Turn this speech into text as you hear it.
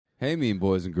Hey, mean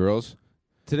boys and girls.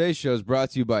 Today's show is brought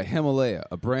to you by Himalaya,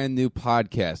 a brand new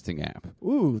podcasting app.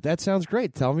 Ooh, that sounds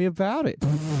great. Tell me about it.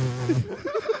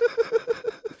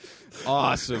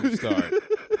 Awesome start.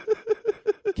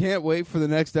 Can't wait for the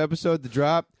next episode to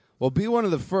drop? Well, be one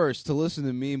of the first to listen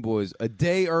to Mean Boys a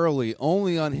day early,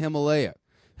 only on Himalaya.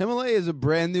 Himalaya is a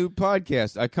brand new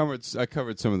podcast. I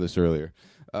covered some of this earlier.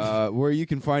 Where you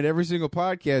can find every single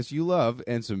podcast you love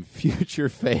and some future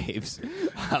faves.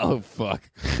 Oh, fuck.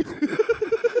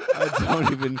 I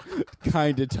don't even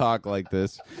kind of talk like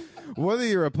this. Whether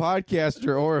you're a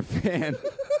podcaster or a fan,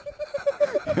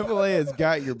 Himalaya's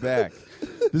got your back.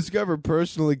 Discover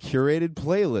personally curated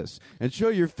playlists and show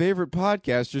your favorite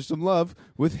podcaster some love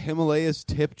with Himalaya's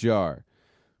Tip Jar.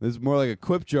 This is more like a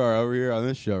quip jar over here on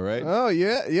this show, right? Oh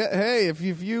yeah. Hey, if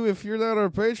you're not on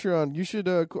our Patreon, you should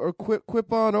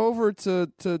quip on over to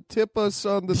tip us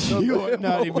on the. You are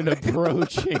not even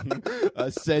approaching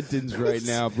a sentence right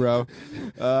now, bro.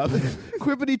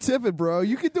 Quippity tip it, bro.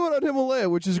 You can do it on Himalaya,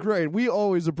 which is great. We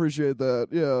always appreciate that.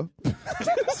 Yeah.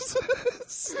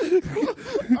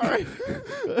 All right.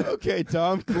 Okay,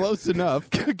 Tom, close enough.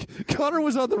 Connor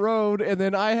was on the road, and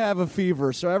then I have a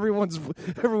fever, so everyone's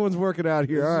working out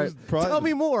here. All right, tell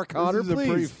me more, Connor. This is please.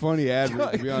 a pretty funny ad,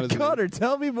 to be honest. Connor,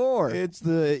 tell me more. It's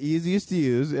the easiest to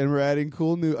use, and we're adding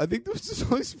cool new. I think this is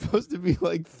only supposed to be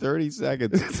like 30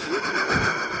 seconds.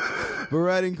 But we're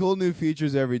adding cool new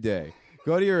features every day.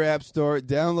 Go to your app store,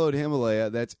 download Himalaya.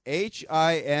 That's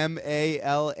Himalaya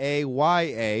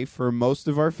for most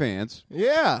of our fans.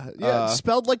 Yeah,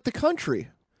 spelled like the country.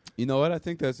 You know what? I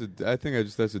think that's a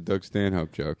Doug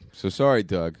Stanhope joke. So sorry,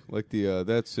 Doug. Like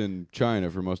that's in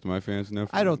China for most of my fans. No,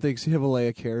 I don't think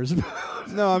Himalaya cares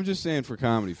about. No, I'm just saying for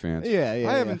comedy fans. Yeah.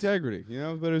 I have integrity,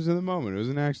 but it was in the moment. It was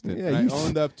an accident. Yeah, and I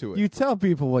owned up to it. You tell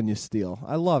people when you steal.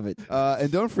 I love it.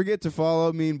 And don't forget to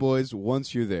follow Mean Boys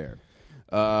once you're there.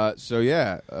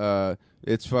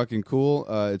 It's fucking cool.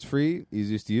 It's free,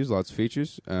 easiest to use, lots of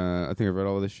features. I think I've read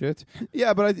all of this shit.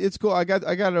 Yeah, but it's cool. I got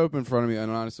it open in front of me, and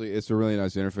honestly, it's a really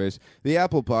nice interface. The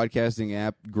Apple podcasting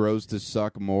app grows to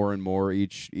suck more and more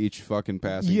each fucking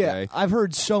passing day. I've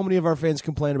heard so many of our fans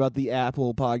complain about the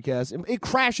Apple podcast. It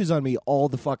crashes on me all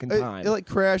the fucking time. It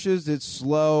crashes. It's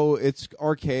slow. It's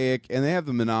archaic, and they have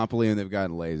the monopoly, and they've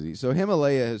gotten lazy. So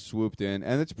Himalaya has swooped in,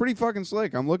 and it's pretty fucking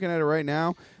slick. I'm looking at it right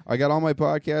now. I got all my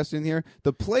podcasts in here.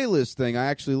 The playlist thing I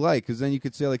actually like, because then you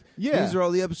could say, like, these are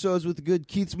all the episodes with the good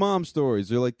Keith's mom stories.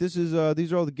 They're like, these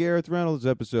are all the Gareth Reynolds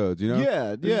episodes,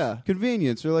 Yeah.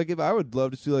 Convenience. Or like, if I would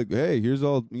love to see, like, hey, here's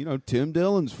all, Tim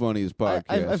Dillon's funniest podcast.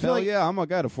 I feel like I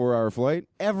got a 4-hour flight.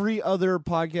 Every other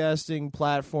podcasting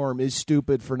platform is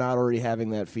stupid for not already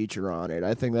having that feature on it.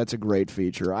 I think that's a great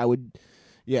feature. I'm going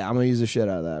to use the shit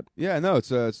out of that. Yeah, no, it's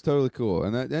totally cool.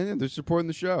 And they're supporting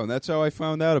the show. And that's how I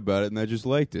found out about it, and I just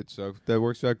liked it. So that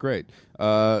works out great.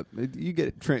 You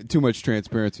get too much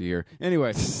transparency here.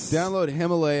 Anyway, download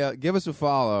Himalaya, give us a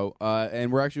follow, and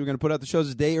we're going to put out the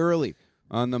shows a day early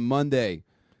on the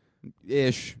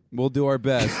Monday-ish. We'll do our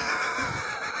best.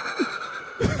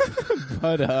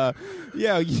 But,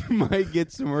 you might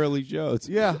get some early shows.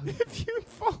 Yeah. If you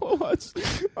follow us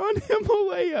on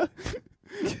Himalaya...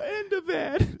 End of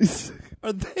ad.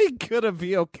 Are they gonna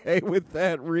be okay with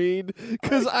that, Reed?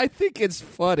 Because I think it's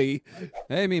funny.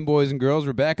 Hey, mean boys and girls,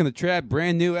 we're back in the trap.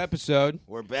 Brand new episode.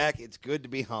 We're back. It's good to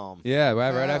be home. Yeah,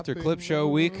 right after Clip Show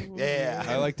Week. Yeah.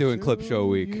 I like doing Clip Show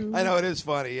Week. I know, it is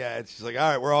funny. Yeah, it's just like, all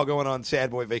right, we're all going on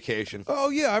sad boy vacation.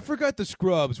 Oh, yeah, I forgot the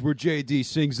Scrubs where JD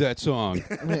sings that song.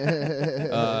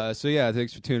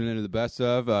 Thanks for tuning into the best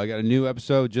of. I got a new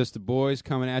episode, Just the Boys,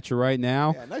 coming at you right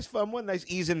now. Yeah, nice fun one. Nice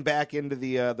easing back into the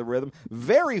rhythm.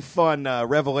 Very fun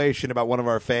revelation about one of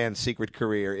our fans' secret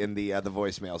career in the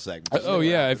voicemail segment.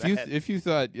 If you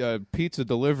thought pizza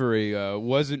delivery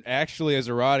wasn't actually as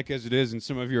erotic as it is in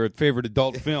some of your favorite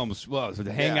adult films, well,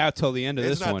 hang out till the end of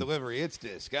this one. It's not delivery; it's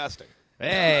disgusting.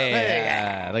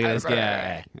 Hey, look at this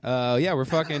guy.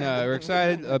 We're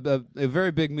excited. A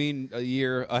very big, mean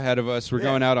year ahead of us. We're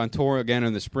going out on tour again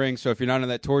in the spring, so if you're not on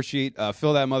that tour sheet,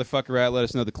 fill that motherfucker out. Let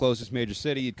us know the closest major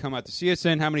city you'd come out to see us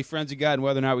in, how many friends you got, and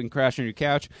whether or not we can crash on your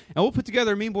couch. And we'll put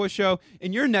together a Mean Boy show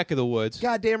in your neck of the woods.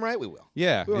 Goddamn right we will.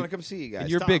 Yeah. We want to come see you guys. In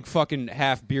your big fucking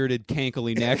half-bearded,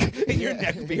 cankly neck. In your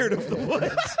neck beard of the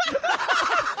woods.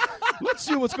 Let's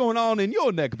see what's going on in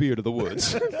your neck beard of the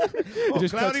woods.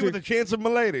 Just cloudy with a chance of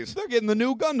maladies. They're getting the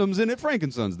new Gundams in at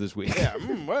Frankensons this week. Yeah,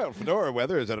 Fedora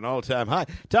weather is at an all-time high.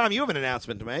 Tom, you have an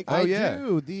announcement to make. I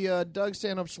do. The Doug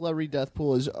Stanhope Celebrity Death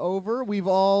Pool is over. We've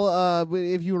all,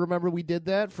 if you remember, we did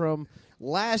that from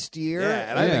last year. Yeah,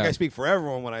 and I think Yeah. I speak for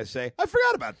everyone when I say I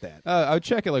forgot about that. I would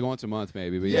check it like once a month,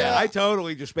 maybe. But Yeah, yeah. I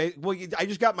totally just I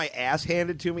just got my ass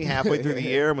handed to me halfway through the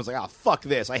year and was like, oh, fuck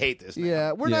this. I hate this now.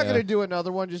 Yeah, we're not Yeah. going to do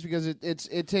another one just because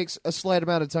it takes a slight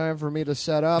amount of time for me to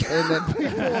set up, and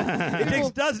then It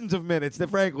takes dozens of minutes that,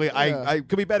 frankly, Yeah. I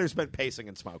could be better spent pacing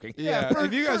and smoking. Yeah,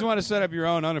 if you guys want to set up your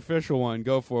own unofficial one,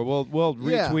 go for it. We'll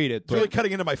Yeah. retweet it. It's really But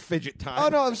cutting into my fidget time. Oh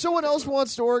no! If someone else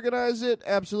wants to organize it,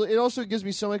 absolutely. It also gives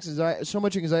me so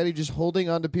much anxiety just holding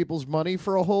on to people's money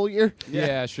for a whole year.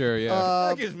 yeah, sure, yeah.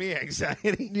 That gives me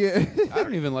anxiety. Yeah, I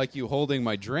don't even like you holding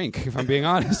my drink, if I'm being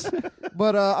honest.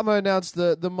 but I'm gonna announce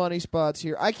the money spots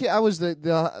here. I was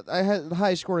I had the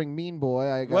highest scoring mean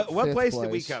boy. I got What fifth place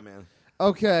did we come in?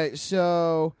 Okay,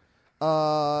 so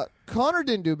Connor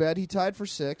didn't do bad. He tied for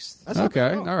sixth. That's not Okay,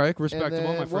 bad at all all. right, respectable. And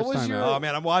then My what first was time your- out. Oh,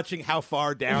 man, I'm watching how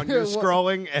far down you're What-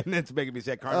 scrolling, and it's making me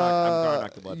say, I'm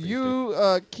Karnak the Blood Thief,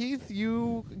 dude. Keith,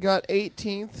 you got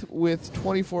 18th with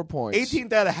 24 points.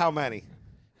 18th out of how many?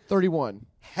 31.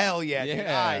 Hell yeah, dude.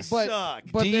 Yeah. I But- suck.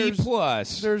 but D there's-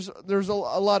 plus. There's a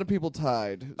lot of people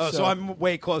tied. Oh, so I'm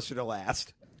way closer to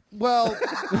last. Well,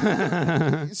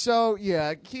 so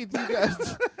yeah, Keith, you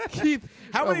guys, Keith.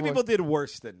 How oh, many boy. people did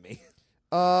worse than me?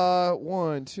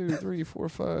 1, 2, 3, 4,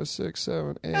 5, 6,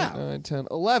 7, 8, Yeah. 9, 10,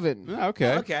 11.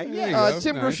 Okay. Okay, There you yeah. go.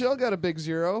 Tim Nice. Grishel got a big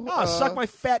 0. Oh, suck my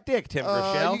fat dick, Tim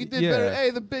Grishel. You did Yeah. better.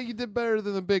 Hey, you did better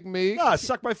than the big Meek. Oh,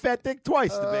 suck my fat dick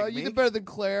twice, the big You me. did better than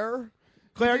Claire.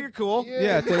 Claire, you're cool.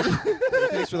 Yeah,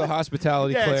 thanks for the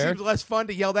hospitality, Yeah, it Claire. seems less fun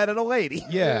to yell that at a lady.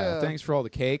 Yeah, thanks for all the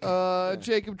cake.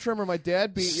 Jacob Trimmer, my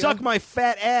dad beat you. Suck my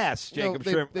fat ass, No, Jacob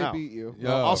they, Shrimp. They Oh. beat you.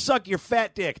 Yeah. I'll suck your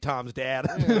fat dick, Tom's dad.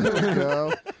 Yeah, there we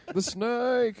go. The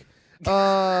snake.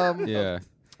 Um, yeah.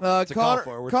 a call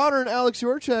forward. Connor and Alex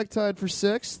Yorchak tied for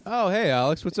 6th. Oh, hey,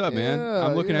 Alex, what's up, man? Yeah,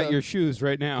 I'm looking yeah. at your shoes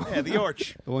right now. Yeah, the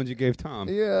Orch. The ones you gave Tom.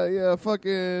 Yeah.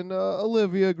 Fucking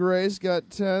Olivia Grace got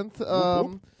 10th.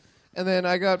 And then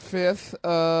I got 5th.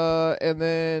 And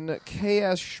then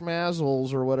KS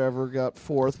Schmazzles or whatever got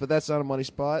 4th, but that's not a money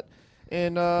spot.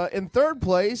 And in 3rd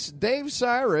place, Dave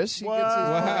Cyrus. He gets his Wow,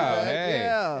 money back. hey.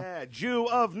 Yeah. Yeah, Jew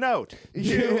of note.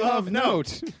 Jew of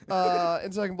note. In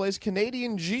 2nd place,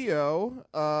 Canadian Geo.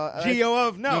 Geo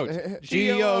of note. Note.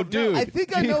 Geo Geo of dude. note. I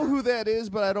think I know who that is,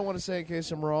 but I don't want to say in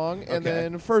case I'm wrong. And Okay.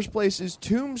 then 1st place is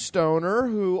Tombstoner,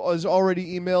 who has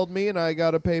already emailed me, and I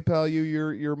got to PayPal you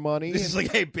your money. This is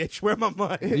like, hey, bitch, where my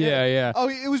money? Yeah, yeah. Oh,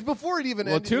 it was before it even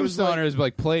Well, ended. It was Tombstoner like- has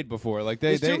like played before. Like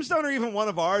they, Is Tombstoner even one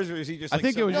of ours, or is he just I like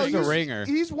think it was some- just a he's- ringer.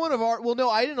 He's one of our. Well, no,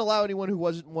 I didn't allow anyone who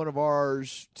wasn't one of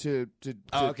ours to.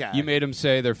 Oh, okay. You made them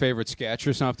say their favorite sketch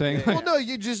or something. Well, no,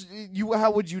 you.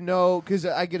 How would you know? Because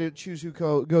I get to choose who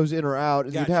goes in or out.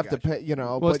 And Gotcha, you'd have to gotcha. pay. You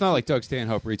know. Well, but it's not like Doug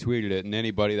Stanhope retweeted it, and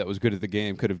anybody that was good at the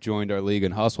game could have joined our league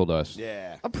and hustled us.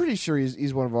 Yeah. I'm pretty sure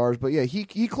he's one of ours. But yeah,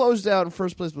 he closed out in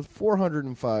 1st place with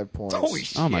 405 points. Holy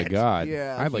shit. Oh my God!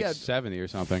 Yeah, I had like he had 70 or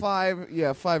something.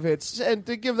 5 hits. And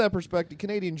to give that perspective,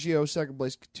 Canadian Geo 2nd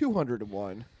place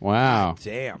 201. Wow.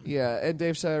 Damn. Yeah, and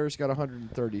Dave Cyrus got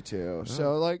 132.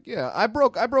 So like, yeah, I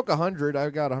broke 100. I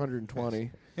got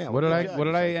 120. Yeah, What did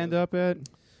I end up at?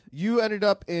 You ended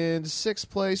up in 6th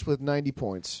place with 90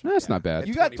 points. That's not bad.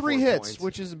 You got 3 24 hits, points.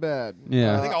 which isn't bad.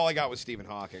 Yeah. I think all I got was Stephen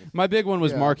Hawking. My big one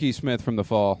was Yeah. Marquis Smith from the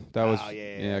Fall. That was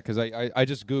yeah. because I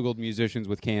just googled musicians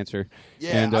with cancer.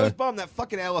 Yeah, and, I was bummed. That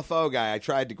fucking LFO guy, I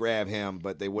tried to grab him,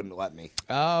 but they wouldn't let me.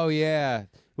 oh yeah.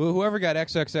 Well, whoever got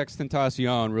XXX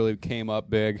Tentacion really came up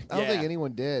big. I don't Yeah. think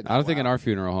anyone did. I don't think in our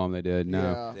funeral home they did.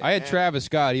 No, Yeah. I had Yeah. Travis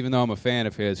Scott, even though I'm a fan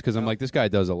of his, because I'm like, this guy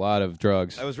does a lot of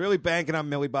drugs. I was really banking on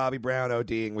Millie Bobby Brown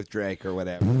ODing with Drake or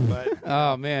whatever. But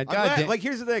Oh man, I'm God glad- damn! like,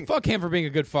 here's the thing. Fuck him for being a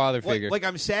good father figure. Like,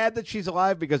 I'm sad that she's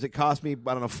alive because it cost me,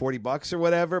 I don't know, $40 or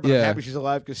whatever. But I'm Yeah. happy she's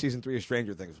alive because season 3 of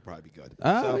Stranger Things will probably be good.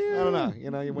 Oh, so, yeah. I don't know.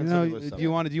 You win some, you lose some. do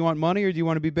you want money or do you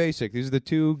want to be basic? These are the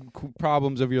two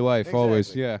problems of your life. Always,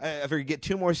 Exactly. yeah. I figured get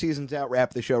 2 more seasons out,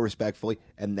 wrap the show respectfully,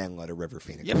 and then let a River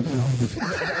Phoenix. Yeah,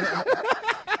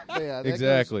 that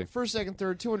Exactly. goes first, second,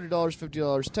 third, $200,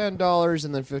 $50, $10,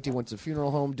 and then 50 went to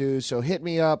funeral home dues. So hit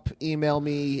me up, email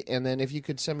me, and then if you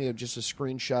could send me just a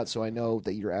screenshot so I know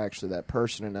that you're actually that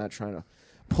person and not trying to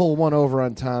pull one over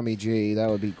on Tommy G, that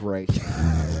would be great.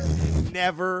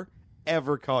 Never,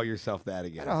 ever call yourself that I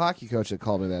again. had a hockey coach that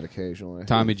called me that occasionally.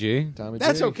 Tommy G. Tommy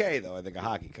That's G. okay, though, I think, a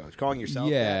hockey coach. Calling yourself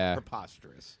Yeah. that,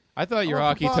 preposterous. I thought your I'm a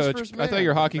hockey preposterous coach. I thought man.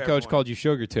 your hockey Fair coach point. called you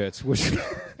sugar tits. Which,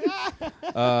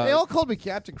 They all called me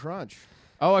Captain Crunch.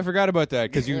 oh, I forgot about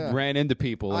that because you Yeah. ran into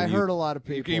people. I and heard a lot of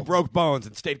You, people. you broke bones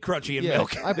and stayed crunchy in yeah,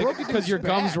 milk. I broke it because your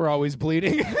gums were always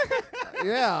bleeding.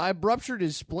 Yeah, I ruptured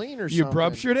his spleen or You something.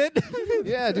 ruptured it.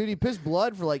 Yeah, dude, he pissed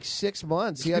blood for like 6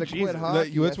 months. He had to quit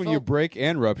hockey. That's when you break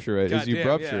and rupture it. Is you Goddamn,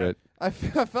 rupture yeah. it. I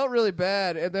felt really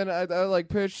bad, and then I like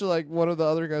pitched to like one of the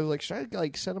other guys, like, should I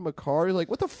like send him a card? He's like,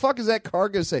 what the fuck is that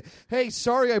card gonna say? Hey,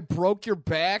 sorry, I broke your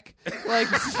back. Like,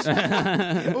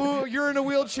 ooh, you're in a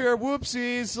wheelchair.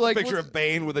 Whoopsies. Like, Picture of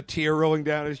Bane with a tear rolling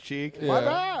down his cheek. My Yeah.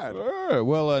 bad. All right,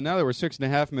 well, now that we're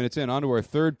 6.5 minutes in, on to our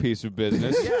third piece of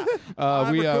business.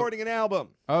 I'm we recording an album.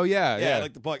 Oh yeah, Yeah, I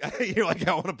like to plug. You're like,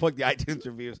 I want to plug the iTunes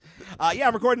reviews. Yeah,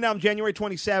 I'm recording now on January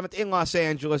 27th in Los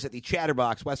Angeles at the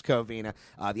Chatterbox, West Covina.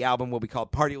 The album will be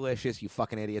called Partylicious, you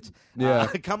fucking idiots. Yeah.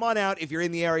 Come on out if you're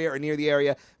in the area or near the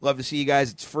area. Love to see you guys.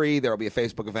 It's free. There will be a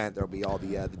Facebook event. There will be all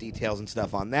the details and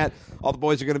stuff on that. All the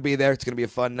boys are going to be there. It's going to be a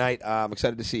fun night. I'm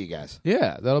excited to see you guys.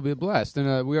 Yeah, that'll be a blast.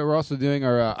 And we're also doing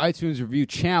our iTunes review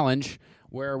challenge,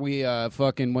 where we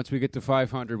once we get to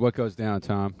 500, what goes down,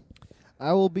 Tom?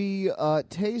 I will be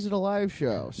tased at a live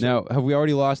show. So Now, have we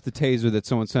already lost the taser that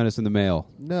someone sent us in the mail?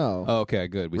 no. Oh, okay,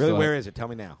 good. We Really, still where is it? Tell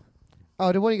me now.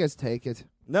 Oh, did one of you guys take it?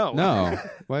 No. No.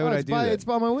 Why would I it's do by, that? It's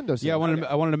by my window. Yeah, I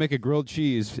wanted to make a grilled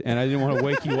cheese, and I didn't want to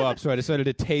wake you up, so I decided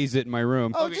to tase it in my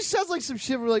room. Oh, it just sounds like some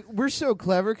shit. We're so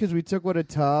clever because we took one of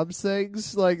Tom's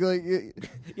things.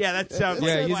 Yeah, that sounds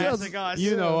Yeah, like you classic us.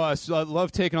 You know us. I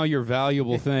love taking all your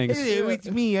valuable things. Hello, it's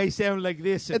me. I sound like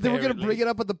this. and then we're gonna apparently. bring it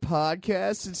up on the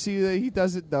podcast and see that he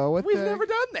doesn't know it. We've never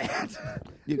done that.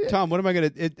 Tom, what am I going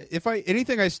to... If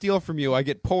anything I steal from you, I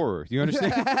get poorer. Do you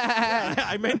understand?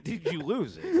 I meant, did you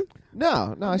lose it?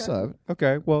 No, I still have it.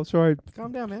 Okay, well, sorry.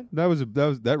 Calm down, man.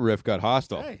 That riff got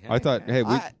hostile. Hey, I thought, hey,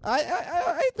 we...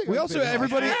 I think We I've also been-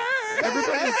 everybody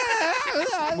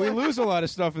we lose a lot of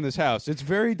stuff in this house. It's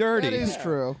very dirty. That is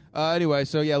true. Anyway,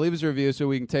 so yeah, leave us a review so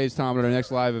we can tase Tom at our next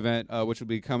live event, which will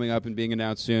be coming up and being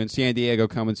announced soon. San Diego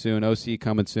coming soon. OC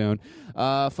coming soon.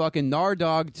 Fucking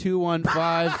Nardog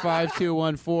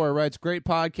 215-5214 writes, great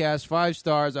podcast, 5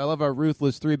 stars. I love how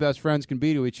ruthless 3 best friends can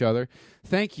be to each other.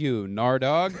 Thank you,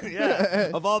 Nardog. Yeah.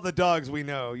 Of all the dogs we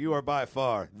know, you are by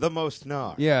far the most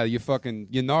gnar. Yeah, you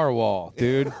narwhal,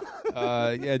 dude.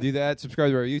 Yeah, do that.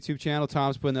 Subscribe to our YouTube channel.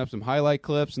 Tom's putting up some highlight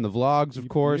clips and the vlogs, of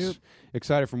course. Yep.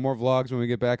 Excited for more vlogs when we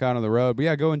get back out on the road. But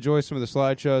yeah, go enjoy some of the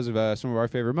slideshows of some of our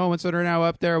favorite moments that are now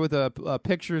up there with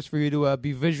pictures for you to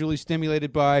be visually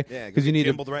stimulated by. Yeah, because you need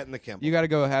gimbled right in the Kimball. You got to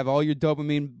go have all your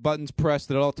dopamine buttons pressed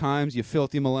at all times, you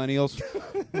filthy millennials.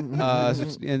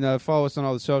 And follow us on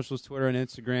all the socials, Twitter and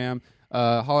Instagram.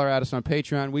 Holler at us on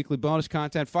Patreon. Weekly bonus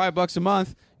content, $5 a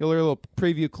month. You'll hear a little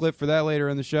preview clip for that later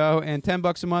in the show. And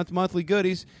 $10 a month, monthly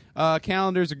goodies.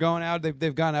 Calendars are going out.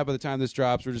 They've gone out by the time this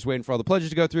drops. We're just waiting for all the pledges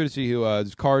to go through to see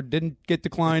whose card didn't get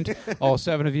declined. All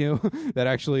 7 of you that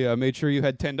actually made sure you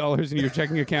had $10 in your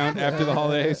checking account after the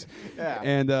holidays. Yeah.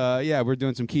 And yeah, we're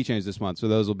doing some keychains this month, so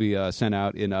those will be sent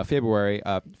out in February.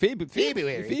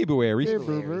 February. February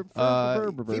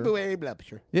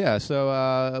bluster. Yeah,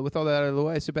 so with all that out of the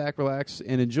way, sit back, relax,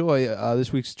 and enjoy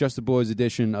this week's Just the Boys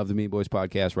edition of the Mean Boys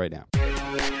podcast right now.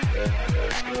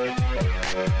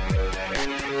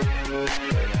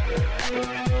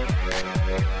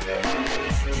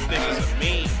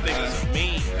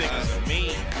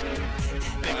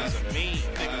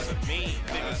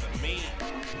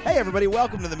 Hey, everybody,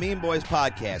 welcome to the Mean Boys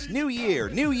podcast. New year,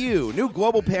 new you, new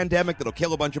global pandemic that'll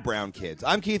kill a bunch of brown kids.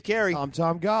 I'm Keith Carey. I'm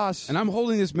Tom Goss. And I'm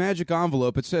holding this magic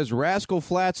envelope. It says Rascal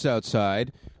Flats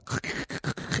outside.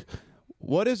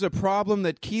 What is a problem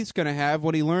that Keith's going to have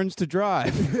when he learns to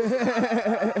drive?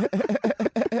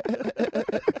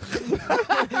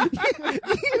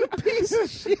 You piece of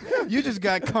shit. You just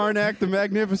got Karnak the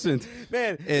Magnificent.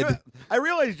 Man, Ed. I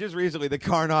realized just recently that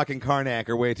Karnak and Karnak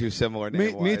are way too similar Me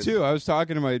name-wise. too. I was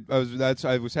talking to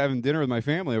I was having dinner with my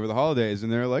family over the holidays,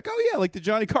 and they're like, "Oh yeah, like the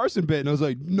Johnny Carson bit," and I was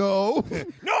like, "No,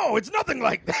 No, it's nothing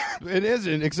like that. it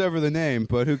isn't, except for the name."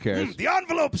 But who cares? The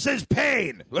envelope says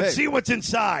pain. Let's Hey. see what's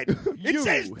inside. It You.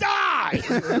 says die.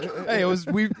 Hey,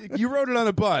 you wrote it on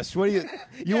a bus. What do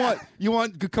you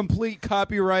want complete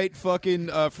copyright fucking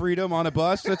freedom on a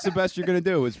bus? That's the best you're gonna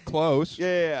do. It's close.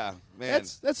 Yeah, man.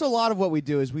 That's a lot of what we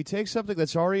do is we take something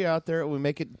that's already out there and we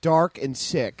make it dark and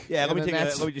sick. Yeah, let And me then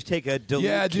that's- just take a delete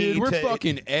Yeah, dude, key we're to-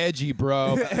 fucking edgy,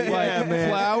 bro. Like man.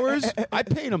 flowers, I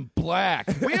paint them black.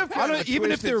 We have I kind don't- of a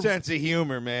even if twisted they're sense of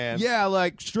humor, man. yeah,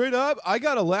 like straight up. I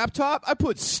got a laptop. I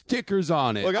put stickers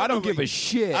on it. Look, I don't know give a about-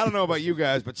 shit. I don't know about you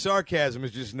guys, but sarcasm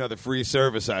is just another free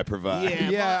service I provide. Yeah.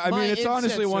 Yeah, I my mean, it's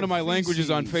honestly incense one of my are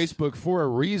languages on feces. Facebook for a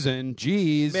reason.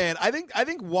 Jeez. Man, I think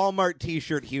Walmart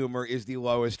T-shirt humor is the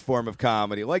lowest form of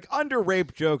comedy, like under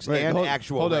rape jokes and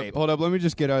actual rape. Hold up. Let me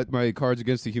just get out my Cards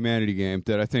Against the Humanity game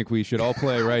that I think we should all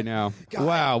play right now.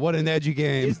 Wow, what an edgy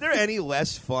game. Is there any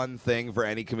less fun thing for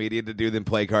any comedian to do than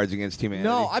play Cards Against Humanity?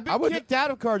 No, I've been kicked out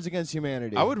of Cards Against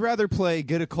Humanity. I would rather play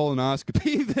Get a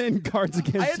Colonoscopy than Cards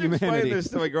Against I had to Humanity. explain this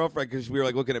to my girlfriend because we were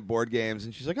like looking at board games,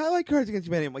 and she's like, "I like Cards Against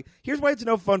Humanity." I'm like, "Here's why it's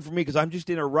no fun for me because I'm just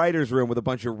in a writer's room with a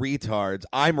bunch of retards.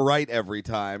 I'm right every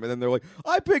time." And then they're like,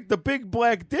 "I picked the big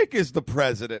black dick as the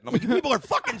president." And I'm like, "You people are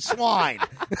fucking swine."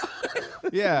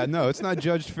 Yeah, no, it's not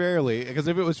judged fairly because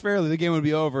if it was fairly, the game would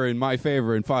be over in my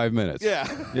favor in 5 minutes.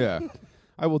 Yeah.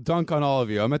 I will dunk on all of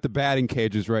you. I'm at the batting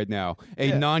cages right now.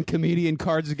 A non-comedian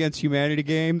Cards Against Humanity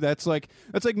game. That's like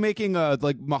making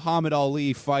like Muhammad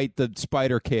Ali fight the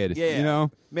Spider Kid. Yeah, you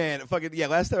know, man, fucking yeah.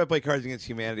 Last time I played Cards Against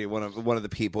Humanity, one of the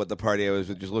people at the party I was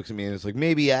with just looks at me and is like,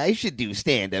 "Maybe I should do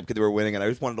stand up because they were winning," and I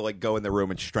just wanted to like go in the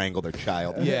room and strangle their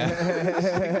child. Yeah,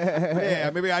 yeah.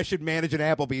 Maybe I should manage an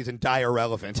Applebee's and die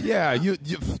irrelevant. yeah. You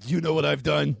know what I've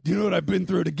done. You know what I've been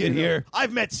through to get here.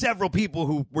 I've met several people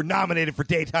who were nominated for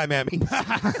daytime Emmys.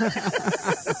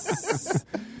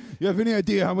 You have any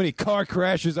idea how many car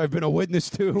crashes I've been a witness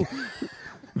to?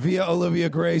 Via Olivia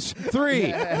Grace. 3.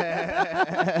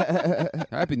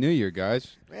 Happy New Year,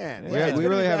 guys. Man, we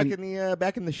really haven't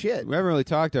back in the shit. We haven't really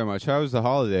talked that much. How was the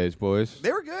holidays, boys?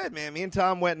 They were good, man. Me and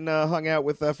Tom went and hung out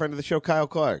with a friend of the show, Kyle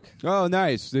Clark. Oh,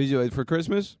 nice. Did you for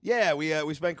Christmas? Yeah,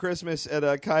 we spent Christmas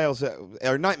at Kyle's,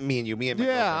 or not me and you, me and my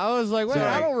girlfriend. I was like, wait, Sorry.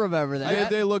 I don't remember that.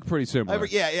 They look pretty similar.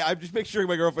 Yeah. I'm just making sure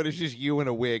my girlfriend is just you in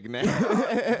a wig now.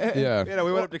 Yeah. You know,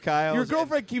 we went up to Kyle's. Your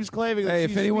girlfriend keeps claiming that Hey,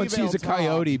 she's if anyone female sees a Tom.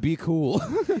 coyote, be cool.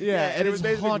 Yeah, and it was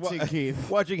basically haunting Keith.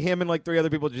 watching him and like 3 other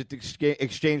people just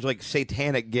exchange like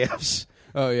satanic gifts.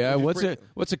 Oh yeah, Which is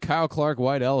what's a Kyle Clark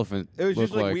white elephant? It was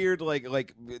just look like weird, like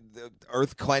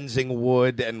earth cleansing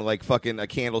wood and like fucking a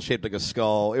candle shaped like a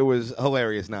skull. It was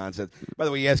hilarious nonsense. By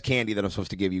the way, he has candy that I'm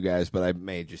supposed to give you guys, but I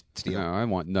may just steal. No, I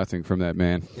want nothing from that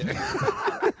man.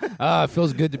 It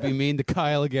feels good to be mean to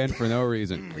Kyle again for no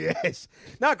reason. Yes.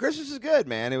 No, Christmas is good,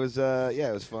 man. It was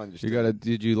it was fun. Just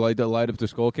Did you light up the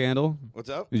skull candle? What's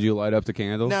up? Did you light up the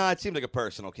candle? No, it seemed like a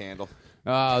personal candle.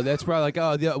 Oh, that's probably like,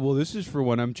 oh, yeah, well, this is for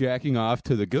when I'm jacking off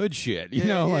to the good shit. You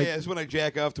know, like, it's when I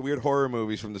jack off to weird horror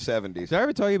movies from the 70s. Did I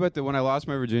ever tell you about when I lost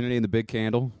my virginity in the big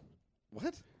candle?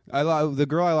 What? The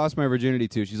girl I lost my virginity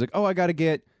to, she's like, oh, I got to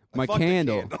get my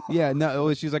candle. Yeah,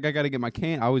 no, she's like, I got to get my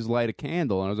candle. I always light a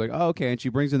candle. And I was like, oh, okay. And she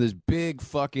brings in this big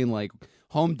fucking, like,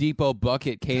 Home Depot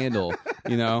bucket candle,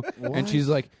 you know? And she's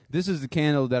like, this is the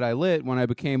candle that I lit when I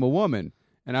became a woman.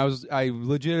 And I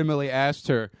legitimately asked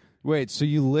her, wait, so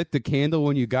you lit the candle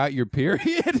when you got your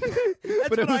period?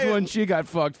 But it was when she got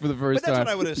fucked for the first time. But that's time.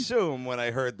 what I would assume when I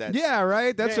heard that. Yeah,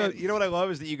 right? You know what I love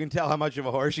is that you can tell how much of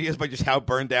a whore she is by just how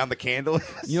burned down the candle is.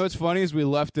 You know what's funny is we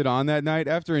left it on that night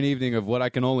after an evening of what I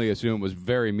can only assume was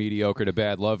very mediocre to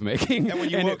bad lovemaking. And when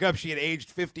you woke up, she had aged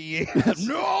 50 years.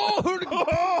 No!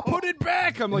 Put it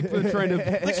back! I'm like trying to...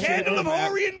 The candle of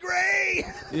Orion Gray!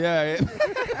 Yeah.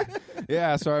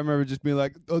 Yeah, so I remember just being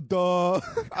like, oh, duh.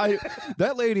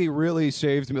 That lady really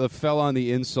saved me, fell on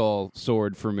the insult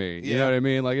sword for me. You know what I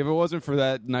mean? Like, if it wasn't for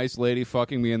that nice lady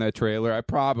fucking me in that trailer, I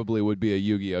probably would be a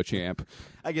Yu-Gi-Oh champ.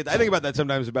 I think about that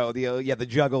sometimes about the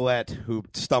juggalette who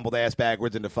stumbled ass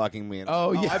backwards into fucking me.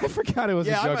 I forgot it was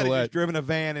a I might have juggalette. just driven a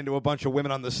van into a bunch of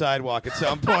women on the sidewalk at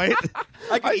some point.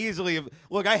 I could easily have...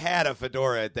 Look, I had a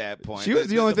fedora at that point. She was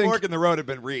the only thing... The fork in the road had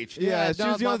been reached. Yeah, she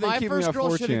was the only thing keeping me my off first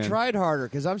girl should have 4chan. tried harder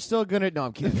because I'm still good at... No,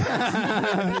 I'm kidding.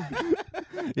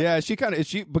 Yeah,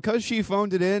 because she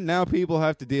phoned it in, now people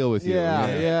have to deal with you.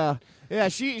 Yeah,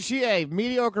 she a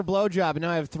mediocre blowjob, and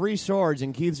now I have 3 swords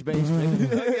in Keith's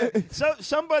basement. So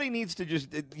somebody needs to just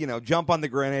jump on the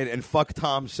grenade and fuck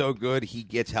Tom so good he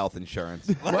gets health insurance.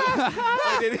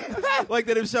 like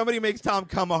that if somebody makes Tom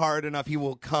come hard enough, he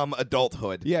will come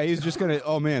adulthood. Yeah, he's just gonna.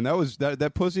 Oh man,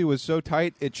 that pussy was so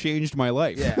tight it changed my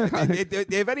life. Yeah.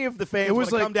 If any of the fans want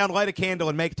to come down, light a candle,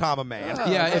 and make Tom a man.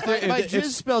 My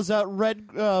jizz spells out red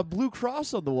blue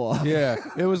cross on the wall. Yeah,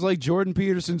 it was like Jordan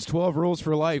Peterson's 12 Rules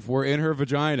for Life were in her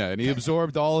vagina, and he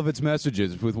absorbed all of its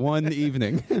messages with one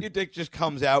evening. Your dick just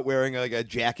comes out wearing like a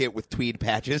jacket with tweed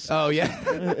patches. Oh yeah,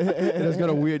 it has got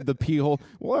the pee hole.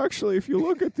 Well, actually, if you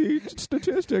look at the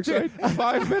statistics,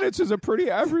 5 minutes is a pretty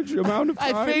average amount of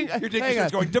time. Your dick is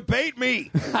just going, debate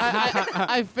me.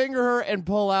 I finger her and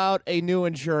pull out a new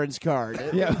insurance card.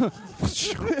 Yeah.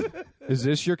 Is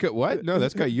this your what? No,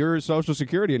 that's got your social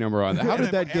security number on it. How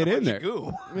did that get in there?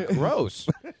 Gross.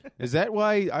 Is that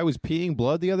why I was peeing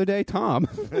blood the other day, Tom?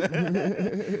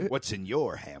 What's in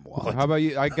your ham wallet? How about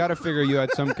you? I got to figure you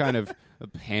had some kind of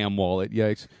ham wallet.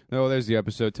 Yikes. No, there's the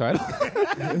episode title.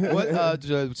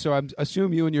 So I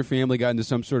assume you and your family got into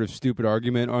some sort of stupid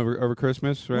argument over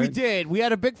Christmas, right? We did. We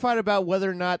had a big fight about whether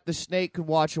or not the snake could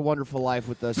watch A Wonderful Life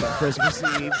with us on Christmas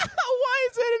Eve. Why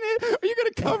is that in it? Are you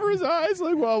going to cover his eyes?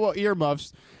 Like, well,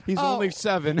 earmuffs. He's only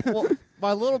 7. Well,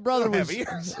 my little brother was. Have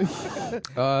ears.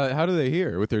 How do they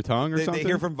hear? With their tongue or They something?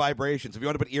 hear from vibrations. If you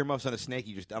want to put earmuffs on a snake,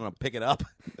 you just, I don't know, pick it up.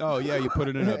 Oh, yeah, you put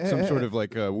it in some sort of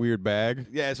like a weird bag.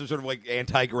 Yeah, some sort of like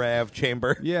anti-grav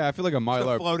chamber. Yeah, I feel like a It's a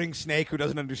Mylar. floating snake who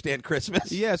doesn't understand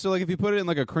Christmas. Yeah, so like if you put it in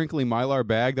like a crinkly Mylar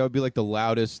bag, that would be like the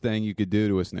loudest thing you could do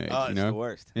to a snake. Oh, you it's know? the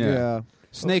worst. Yeah.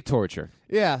 Snake torture.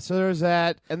 Yeah, so there's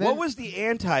that. And then What was the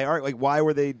anti-art? Like, why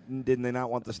didn't they not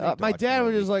want the snake to my watch dad the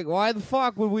was movie? just like, why the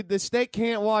fuck would the snake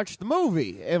can't watch the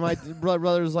movie? And my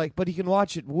brother was like, but he can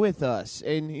watch it with us.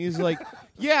 And he's like,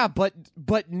 yeah, but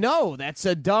no, that's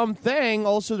a dumb thing.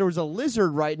 Also, there was a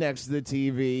lizard right next to the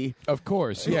TV. Of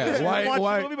course, You yeah. can watch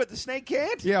Why? the movie, but the snake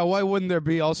can't? Yeah, why wouldn't there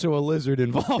be also a lizard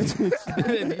involved?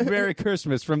 Merry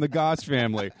Christmas from the Goss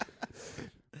family.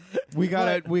 We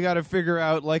gotta figure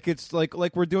out it's like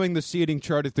we're doing the seating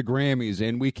chart at the Grammys,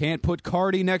 and we can't put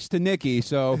Cardi next to Nicki,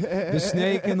 so the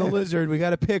snake and the lizard, we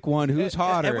gotta pick one. Who's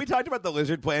hotter? Have we talked about the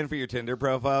lizard plan for your Tinder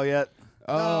profile yet?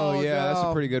 Oh No, yeah, that's a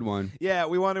no. pretty good one. Yeah,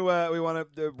 we want to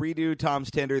redo Tom's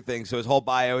Tinder thing. So his whole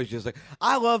bio is just like,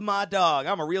 I love my dog.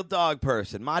 I'm a real dog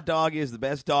person. My dog is the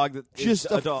best dog that is Just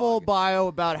a dog. full bio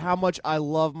about how much I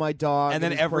love my dog. And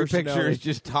then his every picture personality. is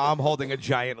just Tom holding a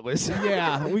giant lizard.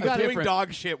 Yeah, we got doing different-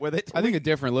 dog shit with it. I think a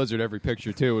different lizard every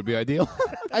picture too would be ideal.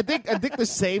 I think the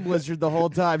same lizard the whole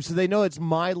time, so they know it's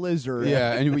my lizard.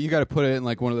 Yeah, and you got to put it in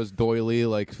like one of those doily,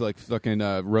 like fucking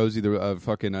Rosie the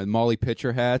fucking Molly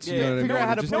Pitcher hats. Yeah, you know what I figure mean? out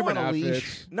how to Just put 'em different on a leash.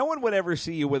 outfits. No one would ever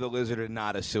see you with a lizard and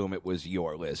not assume it was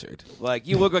your lizard. Like,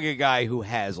 you look like a guy who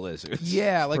has lizards.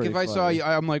 Yeah, like pretty if I saw funny. you,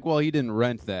 I'm like, well, he didn't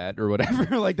rent that or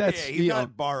whatever. Like that's Yeah, he's you not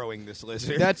know, borrowing this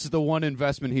lizard. that's the one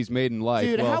investment he's made in life.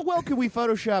 Dude, Well, how well can we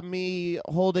Photoshop me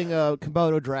holding a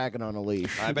Komodo dragon on a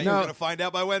leash? I bet No. you're going to find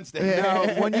out by Wednesday.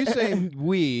 now, when you say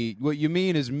we, what you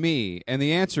mean is me, and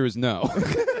the answer is no.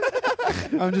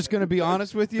 I'm just going to be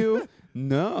honest with you.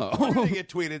 No. I'm going to get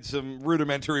tweeted some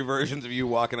rudimentary versions of you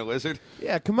walking a lizard.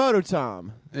 Yeah, Komodo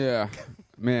Tom. Yeah.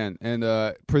 Man, and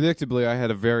predictably, I had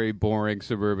a very boring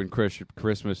suburban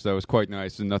Christmas that was quite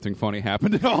nice, and nothing funny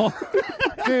happened at all.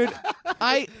 Dude,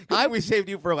 We saved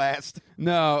you for last.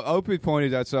 No, Opie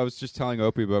pointed out, so I was just telling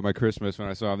Opie about my Christmas when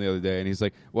I saw him the other day, and he's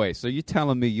like, wait, so you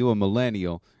telling me you a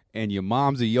millennial, and your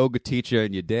mom's a yoga teacher,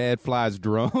 and your dad flies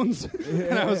drones?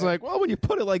 And I was like, well, when you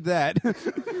put it like that,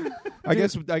 I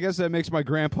guess that makes my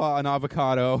grandpa an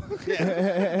avocado,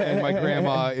 and my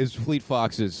grandma is Fleet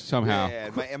Foxes somehow.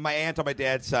 Yeah, and my aunt on my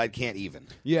dad's side can't even.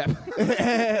 Yeah.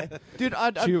 dude,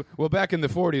 Well, back in the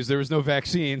 40s, there was no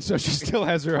vaccine, so she still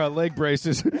has her leg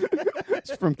braces.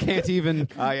 It's from Can't Even.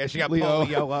 Oh, yeah, she got Leo.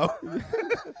 polio.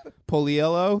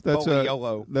 Poliello?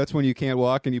 Poliello. That's when you can't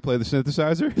walk and you play the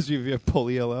synthesizer? Is you have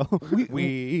Poliello?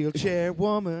 Wheelchair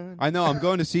woman. I know. I'm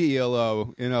going to see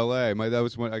ELO in L.A. That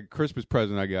was a Christmas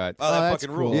present I got. Oh, that that's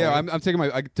fucking cool. rules. Yeah, I'm taking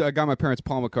I got my parents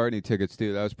Paul McCartney tickets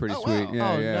too. That was pretty Oh, sweet. wow.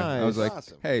 Yeah, Oh, yeah. I was nice. like,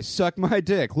 Awesome. hey, suck my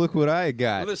dick. Look what I We're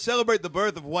got. going to celebrate the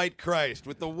birth of white Christ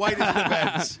with the whitest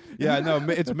events. Yeah, no,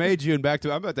 it's May, June.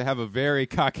 I'm about to have a very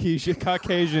Caucasian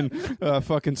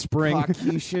fucking spring.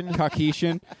 Caucasian.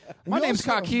 Caucasian. My We name's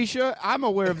also- Caucasia. I'm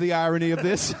aware of the irony of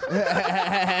this.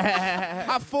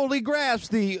 I fully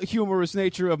grasp the humorous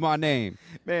nature of my name.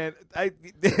 Man,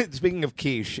 speaking of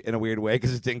quiche in a weird way,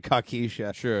 because it's in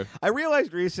Caucasia. Sure. I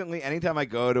realized recently, anytime I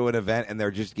go to an event and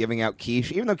they're just giving out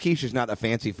quiche, even though quiche is not a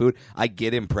fancy food, I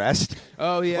get impressed.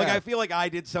 Oh yeah. Like, I feel like I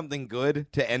did something good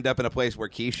to end up in a place where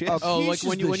quiche is. Oh, Quiche like is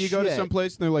when the you go to shit. some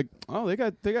place and they're like, oh,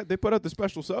 they put out the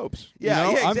special soaps. Yeah,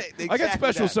 you know? yeah, I got exactly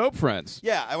special that. soap friends.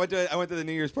 Yeah, I went to the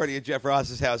New Year's party at Jeff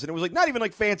Ross's house, and it was like not even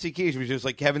like fancy quiche. It was just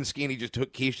like Kevin Skeeney just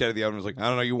took quiche out of the oven and was like, I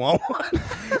don't know, you want one?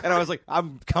 And I was like,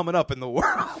 I'm coming up in the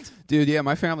world. Dude, yeah,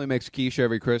 my family makes quiche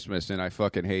every Christmas, and I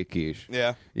fucking hate quiche.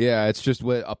 Yeah. Yeah, it's just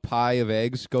with a pie of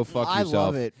eggs. Go fuck I yourself.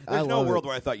 love it. There's I no love world it.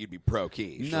 where I thought you'd be pro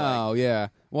quiche. No, yeah.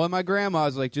 Well, my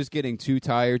grandma's like just getting too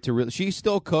tired to really. She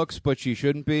still cooks, but she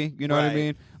shouldn't be. You know what I Right.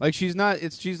 mean? Like she's not.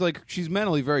 She's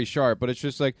mentally very sharp, but it's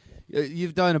just like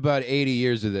you've done about 80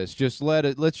 years of this. Just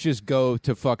let's just go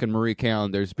to fucking Marie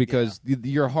Callender's because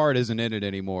your heart isn't in it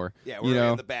anymore. Yeah, we're you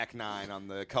know. in the back nine on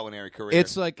the culinary career.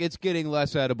 It's like it's getting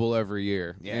less edible every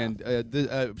year. Yeah.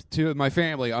 And to my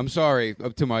family, I'm sorry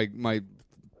to my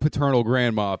paternal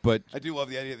grandma, but I do love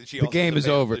the idea that she The also game a is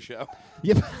fan of over. The show.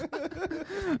 yep.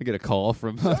 I get a call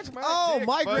from. Oh,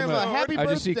 my grandma! Happy birthday!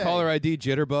 I just see caller ID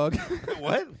jitterbug.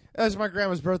 What? That was my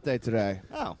grandma's birthday today.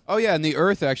 Oh. Oh yeah, and the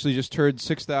Earth actually just turned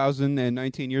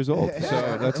 6,019 years old.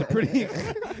 So that's a pretty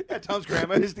Yeah, Tom's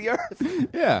grandma is the Earth.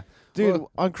 yeah, Dude,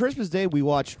 Well, on Christmas Day, we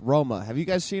watched Roma. Have you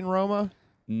guys seen Roma?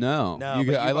 no, No, You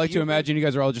but gu- I like to you- imagine you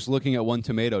guys are all just looking at one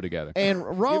tomato together. And You've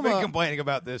been Roma complaining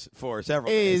about this for several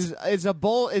days. is a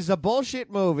bullshit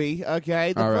movie.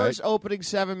 Okay, the All right. first opening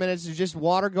 7 minutes is just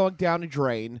water going down a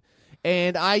drain.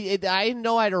 And I didn't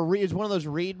know how to read. It's one of those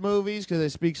read movies because I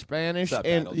speak Spanish. And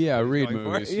Subtitles. Yeah, read Going for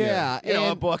it. movies. yeah, You know,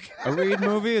 a and book. A read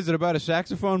movie? Is it about a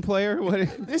saxophone player?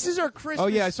 What? this is our Christmas. Oh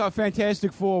yeah, I saw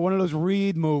Fantastic Four, one of those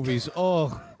read movies.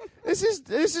 Oh, This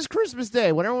is Christmas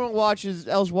Day when everyone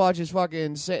else watches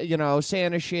fucking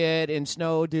Santa shit and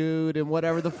Snow Dude and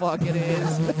whatever the fuck it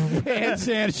is. and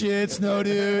Santa shit, Snow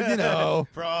Dude, you know.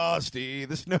 Frosty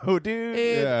the Snow Dude.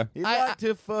 Yeah. He I- liked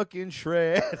to fucking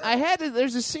shred. I had to.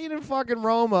 There's a scene in fucking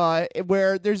Roma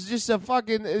where there's just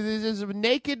there's a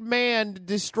naked man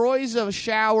destroys a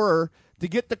shower to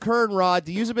get the curtain rod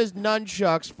to use him as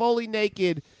nunchucks, fully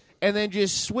naked, and then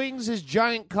just swings his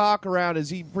giant cock around as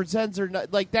he pretends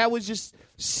like that was just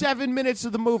 7 minutes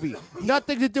of the movie.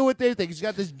 Nothing to do with anything. He's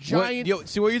got this giant.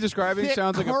 See what you're describing thick,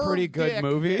 sounds like a pretty curved good dick.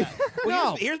 movie.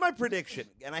 Well, No. here's my prediction,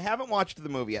 and I haven't watched the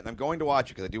movie yet, and I'm going to watch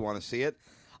it because I do want to see it.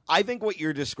 I think what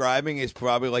you're describing is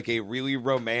probably like a really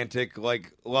romantic,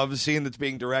 like love scene that's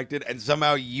being directed, and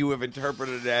somehow you have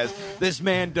interpreted it as this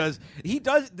man does. He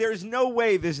does. There's no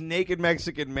way this naked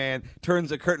Mexican man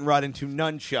turns a curtain rod into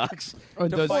nunchucks Or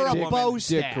to does fight a dick- woman. bow dick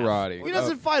staff. karate. He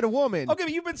doesn't fight a woman. Okay,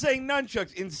 but you've been saying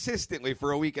nunchucks insistently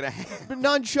for a week and a half.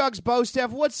 Nunchucks, bow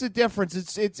staff. What's the difference?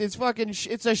 It's fucking.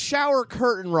 It's a shower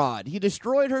curtain rod. He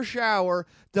destroyed her shower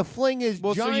to fling his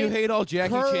Well, so giant. you hate all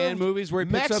Jackie Chan curved movies where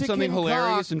he picks up Mexican something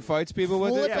hilarious cock, and fights people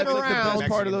with it? flip it That's like around the best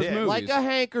part of those Mexican dick. movies. like a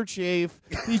handkerchief.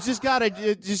 He's just got a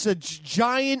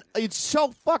giant. It's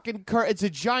so fucking. It's a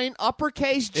giant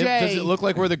uppercase J. Does it look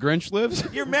like where the Grinch lives?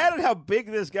 You're mad at how big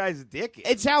this guy's dick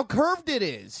is. It's how curved it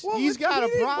is. Well, He's got a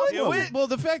he didn't problem. do it. Well,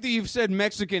 the fact that you've said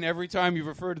Mexican every time you've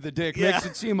referred to the dick Yeah. makes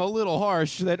it seem a little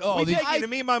harsh that, we these take you to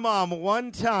meet my mom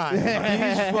one time.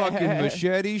 fucking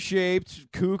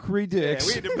machete-shaped kookery Yeah, dicks.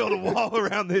 we had to build a wall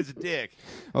around this dick.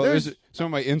 Oh, there's some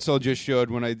of my insult just showed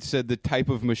when I said the type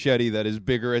of machete that is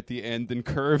bigger at the end than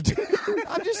curved.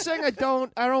 I'm just saying I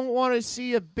don't want to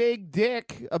see a big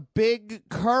dick, a big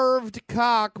curved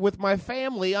cock with my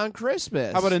family on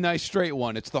Christmas. How about a nice straight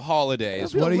one? It's the holidays.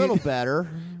 It'll be What a do little you better?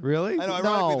 really? I know. No.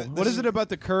 ironically, What is it about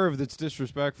the curve that's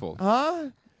disrespectful? Huh?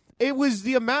 It was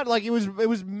the amount, like it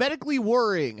was medically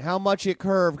worrying how much it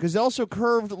curved because it also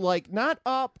curved like not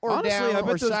up or Honestly, down I bet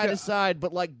or those side to guys- side,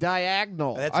 but like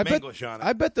diagonal. That's I bet, English on it.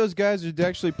 I bet those guys are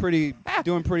actually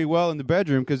doing pretty well in the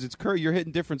bedroom because it's you're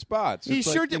hitting different spots. He It's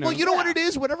like, sure you did. know, Well, you know what it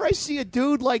is. Whenever I see a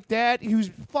dude like that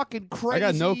who's fucking crazy, I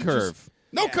got no just- curve.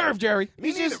 No curve, Jerry.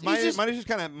 Me neither.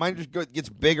 Mine just gets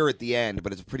bigger at the end,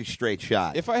 but it's a pretty straight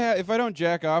shot. If I don't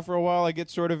jack off for a while, I get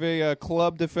sort of a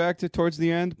clubbed effect towards the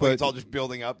end. But Like it's all just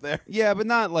building up there. yeah, but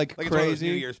not like Like it's one of those crazy.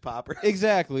 New Year's poppers.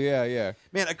 Exactly. Yeah.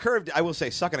 Man, I will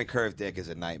say, sucking a curved dick is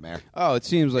a nightmare. Oh, it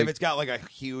seems like if it's got like a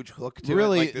huge hook to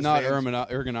really it, like this not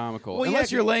man's- ergonomical. Well, yeah,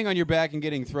 Unless you're 'cause- laying on your back and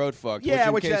getting throat fucked. Yeah,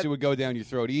 in which case that- it would go down your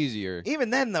throat easier. Even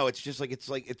then, though, it's just like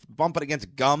it's bumping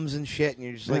against gums and shit, and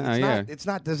you're just like, Yeah, it's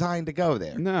not designed to go there.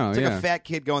 No, it's like yeah. a fat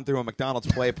kid going through a McDonald's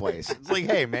play place. It's like,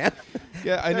 hey, man,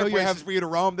 Yeah, I know there are you're places having. for you to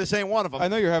roam. This ain't one of them. I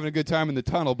know you're having a good time in the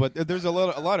tunnel, but there's a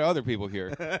lot of other people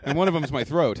here, and one of them's my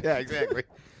throat. Yeah, exactly.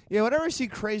 Yeah, whenever I see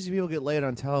crazy people get laid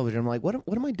on television, I'm like, what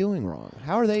am I doing wrong?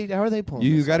 How are they pulling?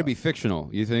 You this got to off? be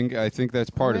fictional. I think that's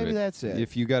part of Maybe it. that's it.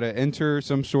 If you got to enter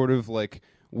some sort of like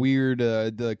weird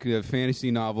fantasy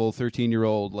novel,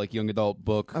 13-year-old like young adult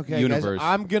book Okay, universe. guys,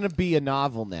 I'm gonna be a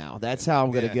novel now. That's how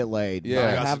I'm gonna Yeah. get laid. Yeah.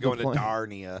 I Gus is have the going to plan.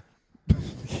 Darnia.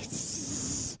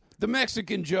 the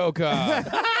Mexican Joker.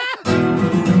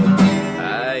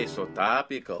 Ay, so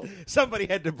topical. Somebody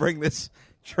had to bring this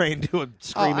train to a Oh,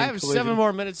 screaming I have collision. 7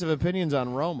 more minutes of opinions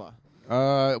on Roma.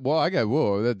 Well, I got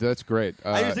that's great.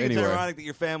 I just think anyway. it's ironic that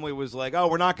your family was like, "Oh,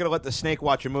 we're not going to let the snake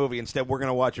watch a movie. Instead, we're going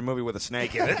to watch a movie with a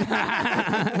snake in it."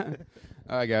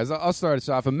 All right, guys, I'll start us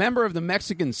off. A member of the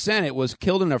Mexican Senate was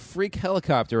killed in a freak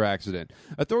helicopter accident.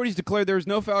 Authorities declared there was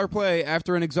no foul play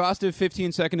after an exhaustive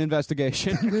 15-second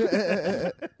investigation.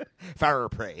 Fire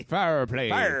prey. Fire play.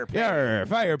 Fire play. Yeah,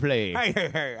 fire play. Did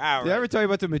I ever tell you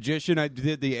about the magician I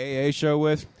did the AA show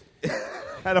with?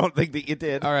 I don't think that you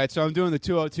did. All right, so I'm doing the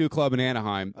 202 Club in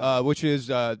Anaheim, which is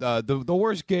the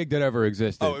worst gig that ever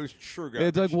existed. Oh, it was true garbage.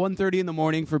 It's like 1:30 in the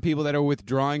morning for people that are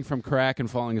withdrawing from crack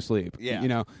and falling asleep. Yeah. You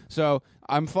know. So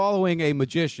I'm following a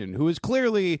magician who is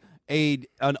clearly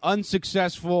an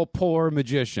unsuccessful poor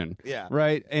magician. Yeah.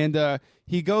 Right? And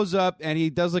he goes up and he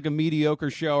does like a mediocre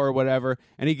show or whatever,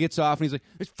 and he gets off and he's like,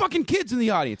 "There's fucking kids in the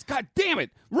audience. God damn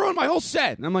it. Ruined my whole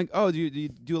set." And I'm like, "Oh, do you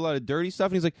do a lot of dirty stuff?"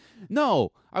 And he's like,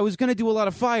 "No, I was going to do a lot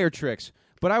of fire tricks.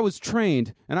 But I was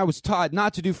trained and I was taught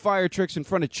not to do fire tricks in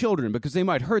front of children because they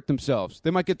might hurt themselves. They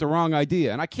might get the wrong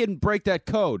idea. And I couldn't break that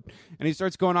code." And he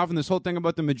starts going off in this whole thing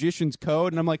about the magician's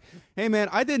code. And I'm like, "Hey, man,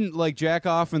 I didn't like jack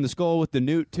off in the skull with the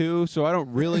newt, too. So I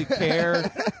don't really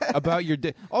care about your...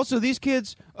 Also, these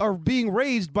kids are being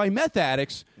raised by meth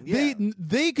addicts. Yeah.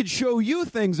 They could show you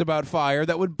things about fire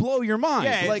that would blow your mind.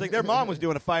 Yeah, it's like their mom was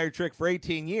doing a fire trick for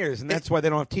 18 years, and that's why they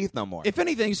don't have teeth no more. If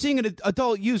anything, seeing an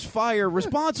adult use fire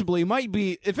responsibly might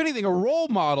be, if anything, a role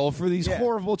model for these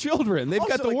horrible children. They've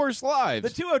Also, got the like, worst lives.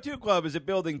 The 202 Club is a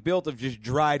building built of just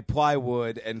dried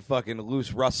plywood and fucking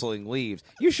loose rustling leaves.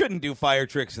 You shouldn't do fire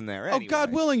tricks in there anyway. Oh,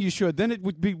 God willing you should. Then it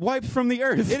would be wiped from the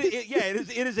earth.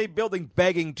 It is a building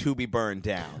begging to be burned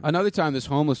down. Another time, this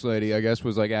homeless lady, I guess,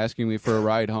 was like asking me for a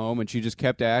ride home, and she just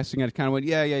kept asking. I kind of went,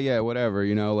 yeah, whatever,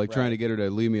 like trying to get her to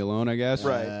leave me alone, I guess.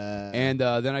 Right. And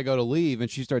then I go to leave,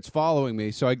 and she starts following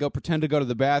me. So I go pretend to go to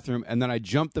the bathroom, and then I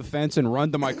jump the fence and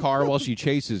run to my car while she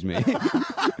chases me.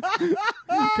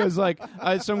 Because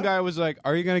some guy was like,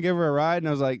 "Are you gonna give her a ride?" And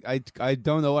I was like, I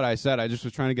don't know what I said. I just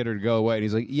was trying to get her to go away. And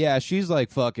he's like, "Yeah, she's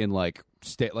like fucking like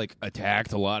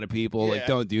attacked a lot of people. Yeah. Like,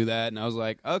 don't do that." And I was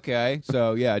like, "Okay."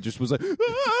 So yeah, I just was like,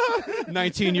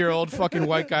 19-year-old fucking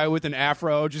white guy with an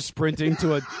afro just sprinting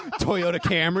to a Toyota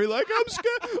Camry, like, "I'm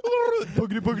scared."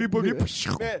 Boogity boogity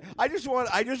boogity. Man, I just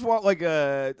want like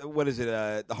a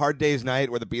the Hard Day's Night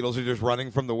where the Beatles are just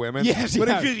running from the women. Yes, but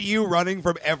yeah. it's just you running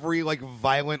from every like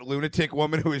violent lunatic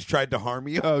woman who has tried to harm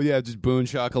you. Oh yeah, just Boone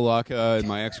Shakalaka and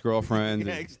my ex-girlfriend.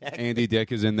 Yeah, exactly. Andy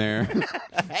Dick is in there.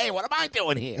 Hey, what am I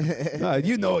doing here?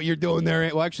 You know what you're doing there.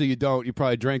 Well, actually, you don't. You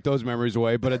probably drank those memories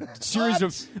away. But a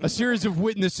series of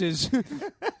witnesses,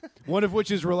 one of which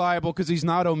is reliable because he's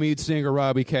not Omid Singh or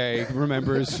Robbie Kay,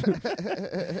 remembers.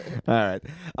 All right.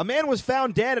 A man was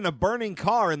found dead in a burning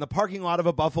car in the parking lot of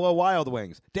a Buffalo Wild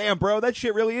Wings. Damn, bro, that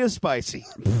shit really is spicy.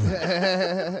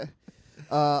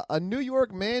 A New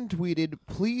York man tweeted,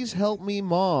 "Please help me,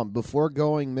 Mom," before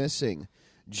going missing.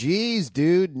 Jeez,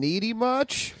 dude, needy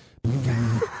much?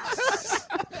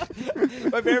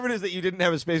 My favorite is that you didn't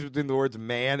have a space between the words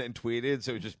 "man" and "tweeted,"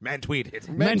 so it was just "man tweeted."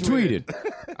 Man tweeted.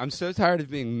 I'm so tired of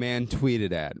being man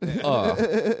tweeted at. All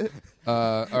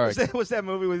right. What's that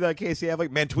movie with Casey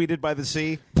Affleck? "Man tweeted by the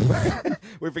sea," where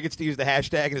he forgets to use the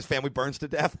hashtag and his family burns to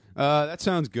death. That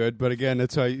sounds good, but again,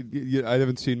 that's how I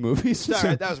haven't seen movies. All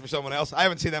right, that was for someone else. I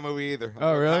haven't seen that movie either.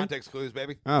 Oh, really? Context clues,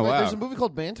 baby. Oh, Wait, wow. there's a movie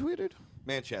called Man Tweeted?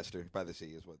 Manchester by the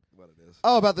Sea is what it is.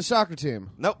 Oh, about the soccer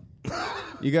team. Nope.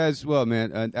 You guys, well,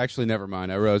 man, actually, never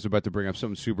mind. I was about to bring up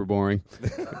something super boring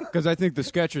because I think the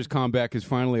Skechers comeback is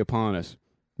finally upon us.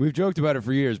 We've joked about it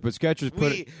for years, but Skechers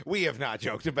put it... We have not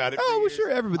joked about it. Oh, for well, years. sure,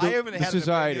 everybody. I haven't the had an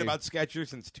society. opinion about Skechers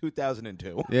since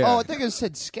 2002. Yeah. Oh, I think it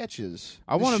said sketches.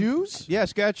 I want shoes? Yeah,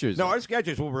 Skechers. No, our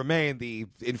Skechers will remain the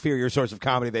inferior source of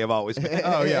comedy they have always been.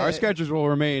 Oh yeah, our Skechers will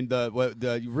remain the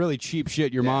really cheap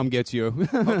shit your mom gets you.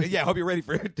 Yeah, hope you're ready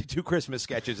for 2 Christmas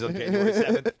sketches on January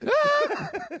 7th.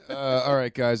 All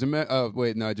right, guys.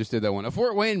 Wait, no, I just did that one. A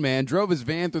Fort Wayne man drove his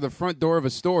van through the front door of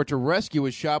a store to rescue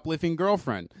his shoplifting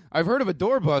girlfriend. I've heard of a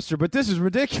doorbuster, but this is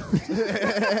ridiculous.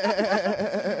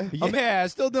 Yeah,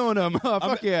 still doing them. Oh,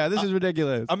 fuck yeah, this is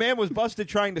ridiculous. A man was busted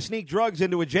trying to sneak drugs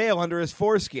into a jail under his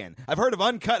foreskin. I've heard of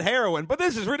uncut heroin, but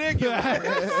this is ridiculous.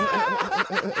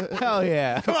 Hell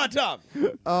yeah. Come on, Tom.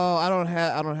 Oh, I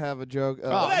don't have a joke.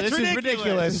 Oh, that's this is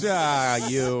ridiculous.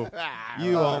 You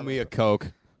owe me a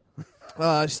Coke.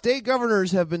 State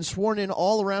governors have been sworn in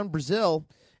all around Brazil.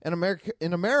 In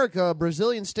America,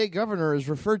 Brazilian state governor is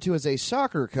referred to as a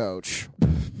soccer coach.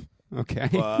 Okay.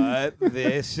 But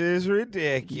this is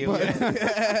ridiculous.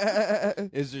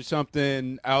 Is there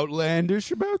something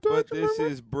outlandish about that? But this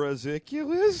is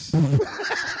braziculous.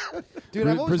 Dude,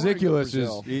 I've always wanted to go to Braziculus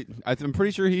Brazil. is. I'm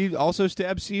pretty sure he also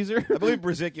stabbed Caesar. I believe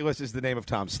braziculus is the name of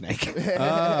Tom Snake.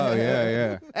 Oh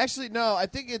yeah. Actually, no, I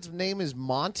think its name is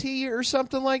Monty or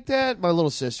something like that. My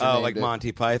little sister. Oh, named like it.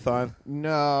 Monty Python?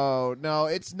 No,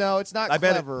 it's not I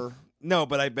bet clever. No,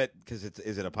 but I bet because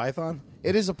is it a python?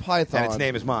 It is a python. And its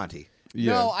name is Monty.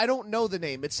 Yeah. No, I don't know the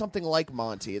name. It's something like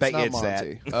Monty. It's Bet not it's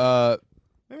Monty.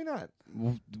 Maybe not.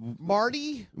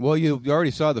 Marty? Well, you already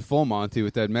saw the full Monty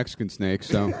with that Mexican snake,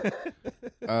 so.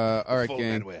 All right, Full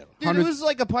gang. Manuel. Dude, it was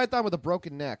like a python with a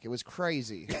broken neck. It was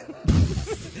crazy.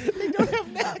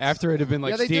 After it had been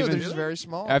like yeah, they do. Steven. They're just very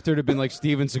small. After it had been like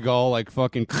Steven Seagal, like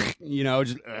fucking,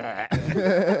 just.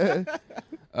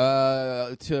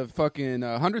 to fucking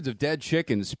hundreds of dead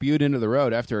chickens spewed into the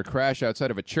road after a crash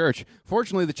outside of a church.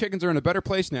 Fortunately, the chickens are in a better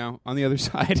place now on the other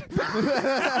side.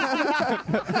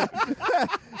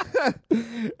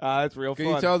 That's real Can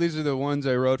fun. you tell these are the ones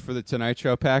I wrote for the Tonight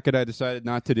Show packet I decided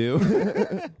not to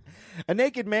do? A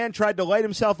naked man tried to light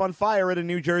himself on fire at a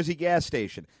New Jersey gas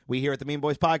station. We here at the Mean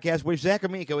Boys Podcast wish Zach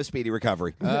Amico a speedy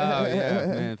recovery. Oh, yeah,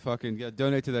 man. Fucking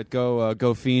donate to that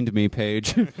Go Fiend Me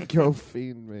page. Go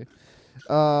fiend me.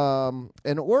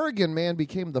 An Oregon man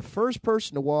became the first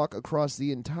person to walk across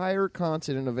the entire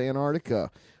continent of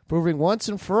Antarctica, proving once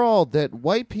and for all that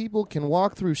white people can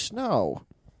walk through snow.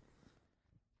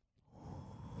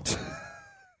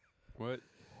 What?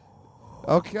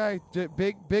 Okay,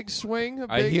 big swing.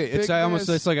 I hear big miss.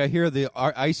 it's like I hear the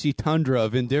icy tundra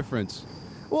of indifference.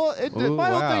 Well, Ooh, my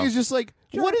whole wow. thing is just like,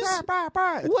 what is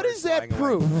that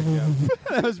proof?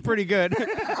 That was pretty good.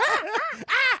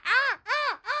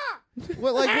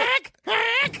 What, like,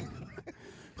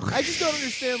 I just don't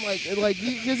understand, like,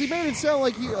 because he made it sound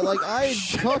like I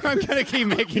I'm gonna keep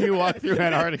making you walk through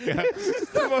Antarctica. It's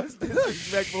the most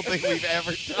disrespectful thing we've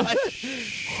ever done.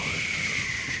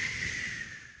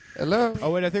 Hello.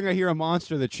 Oh wait, I think I hear a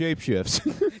monster that shapeshifts.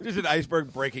 Just an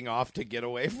iceberg breaking off to get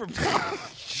away from.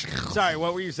 Sorry,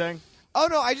 what were you saying? Oh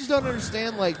no, I just don't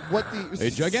understand like what the A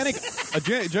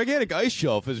gigantic ice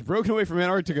shelf is broken away from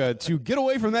Antarctica to get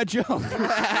away from that jump.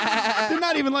 They're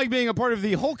not even like being a part of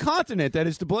the whole continent that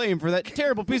is to blame for that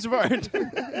terrible piece of art.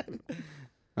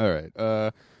 All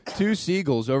right. 2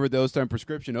 seagulls overdosed on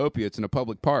prescription opiates in a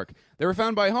public park. They were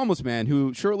found by a homeless man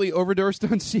who shortly overdosed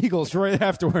on seagulls right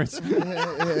afterwards.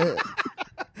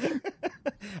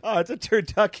 Oh, it's a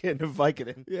turducken of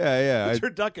Vicodin. Yeah.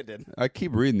 Turducken. I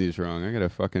keep reading these wrong. I gotta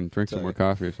fucking drink some more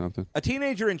coffee or something. A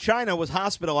teenager in China was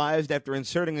hospitalized after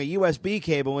inserting a USB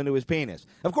cable into his penis.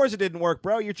 Of course it didn't work,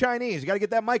 bro. You're Chinese. You got to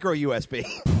get that micro USB.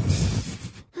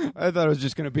 I thought it was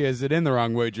just going to be "is it in the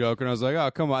wrong way" joke, and I was like,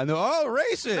 "Oh, come on!"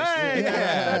 Racist. Hey,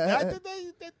 yeah.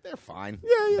 They're fine.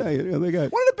 Yeah, they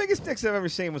got. One of the biggest dicks I've ever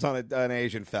seen was on an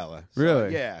Asian fella. So,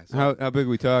 Really? Yeah. So, How big are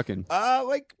we talking?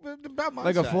 like about my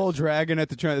Like a size. full dragon at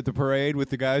the parade with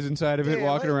the guys inside of it Yeah,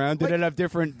 walking like- around. Did like- it have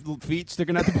different feet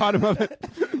sticking out the bottom of it?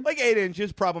 Like 8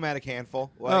 inches, problematic handful.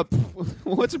 Like,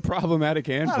 What's a problematic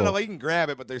handful? I don't know. Like you can grab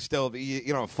it, but there's still you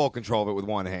don't have full control of it with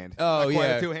one hand. Oh, Not quite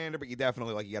yeah. a two-hander, but you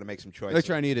definitely you got to make some choices. Like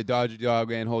trying to eat a dodgy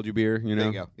dog and hold your beer. You know.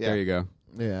 There you go. Yeah. There you go.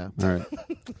 Yeah. All right.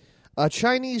 A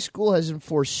Chinese school has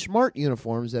enforced smart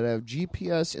uniforms that have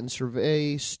GPS and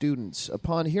survey students.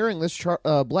 Upon hearing this,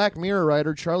 Black Mirror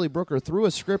writer Charlie Brooker threw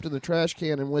a script in the trash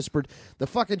can and whispered, "The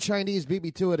fucking Chinese beat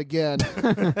me to it again."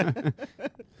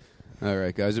 All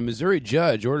right, guys. A Missouri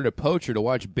judge ordered a poacher to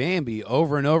watch Bambi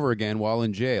over and over again while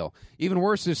in jail. Even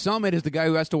worse, his cellmate is the guy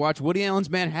who has to watch Woody Allen's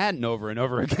Manhattan over and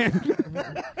over again.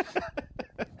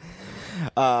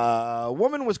 A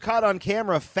woman was caught on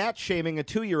camera fat-shaming a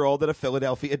 2-year-old at a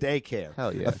Philadelphia daycare.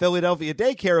 Hell yeah. A Philadelphia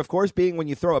daycare, of course, being when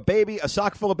you throw a baby, a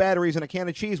sock full of batteries, and a can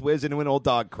of Cheese Whiz into an old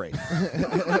dog crate.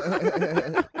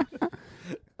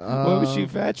 What was she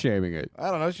fat shaming it? I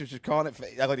don't know. She was just calling it.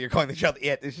 I thought you're calling the child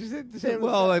it. It's just the same.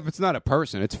 Well, if it's not a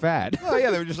person, it's fat. Oh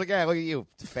yeah, they were just like, "Yeah, look at you,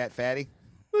 fat fatty."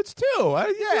 It's two.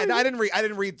 Yeah, no, I didn't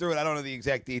read through it. I don't know the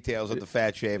exact details of the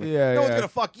fat shaming. Yeah, no one's yeah. gonna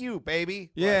fuck you, baby.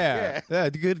 Yeah.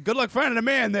 Good luck finding a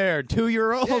man there,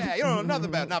 2-year-old. Yeah, you don't know nothing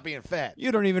about not being fat.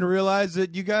 You don't even realize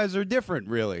that you guys are different,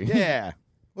 really. Yeah.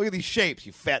 Look at these shapes,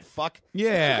 you fat fuck.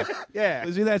 Yeah. Yeah.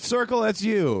 You see that circle? That's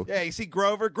you. Yeah, you see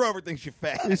Grover? Grover thinks you're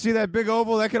fat. You see that big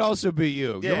oval? That could also be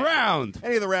you. Yeah. You're round.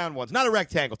 Any of the round ones. Not a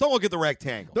rectangle. Don't look at the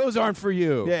rectangle. Those aren't for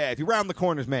you. Yeah, if you round the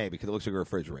corners, maybe, because it looks like a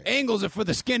refrigerator. Angles are for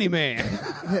the skinny man.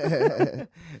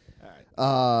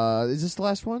 Is this the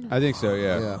last one? I think so,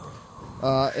 yeah.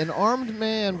 Yeah. An armed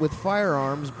man with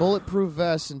firearms, bulletproof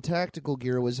vests, and tactical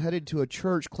gear was headed to a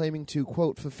church claiming to,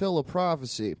 quote, fulfill a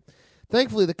prophecy.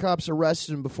 Thankfully, the cops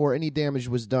arrested him before any damage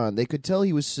was done. They could tell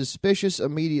he was suspicious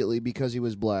immediately because he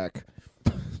was black.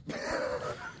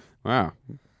 Wow.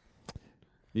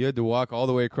 You had to walk all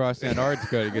the way across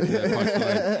Antarctica to get to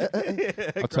that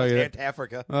punchline. I'll tell you that.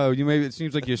 Africa. Oh, it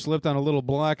seems like you slipped on a little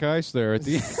black ice there at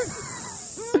the end.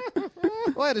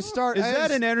 Well, I had to start. Is that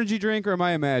an energy drink or am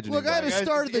I imagining? Look, I had to Guys,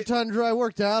 start at the tundra. I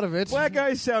worked out of it. Black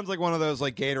ice sounds like one of those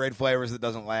like Gatorade flavors that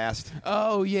doesn't last.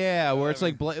 Oh yeah, where it's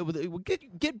like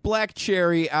get black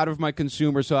cherry out of my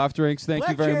consumer soft drinks. Thank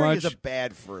Black you very cherry much. is a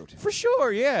bad fruit. For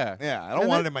sure, yeah. Yeah, I don't And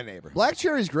want then- it in my neighbor. Black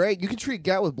cherry's great. You can treat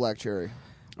gout with black cherry.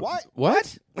 What?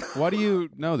 What? Why do you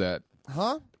know that?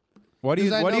 Huh? What do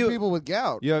Because you? I What know do you? people with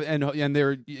gout. Yeah, and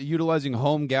they're utilizing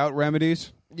home gout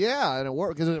remedies. Yeah, and it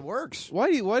works because it works. Why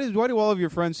do all of your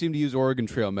friends seem to use Oregon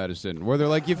Trail medicine? Where they're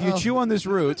like, if you chew on this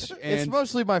root, It's and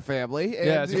mostly my family.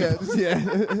 Yeah, And,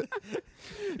 it's-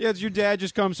 yeah, your dad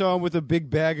just comes home with a big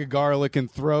bag of garlic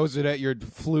and throws it at your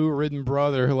flu-ridden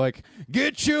brother, like,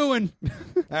 get chewing. All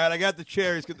right, I got the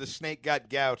cherries because the snake got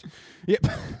gout. Yep.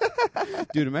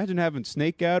 Dude, imagine having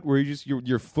snake gout where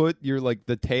your foot, like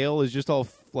the tail is just all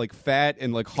like fat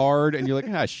and like hard, and you're like,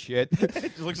 ah, shit. It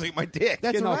just looks like my dick.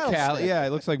 That's Getting a all rattlesnake. yeah, it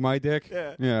looks like my dick.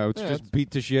 Yeah. It's just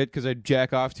beat to shit because I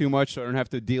jack off too much, so I don't have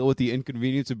to deal with the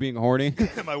inconvenience of being horny.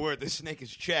 My word, this snake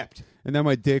is chapped. And then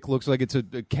my dick looks like it's a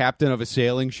captain of a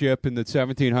sailing ship in the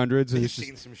 1700s, and You've it's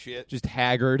seen some shit. just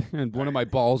haggard, and one of my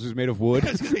balls is made of wood.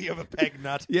 You have a peg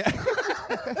nut. Yeah.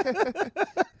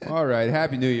 All right.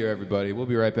 Happy New Year, everybody. We'll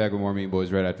be right back with more Mean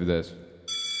Boys right after this.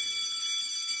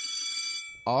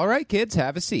 All right, kids,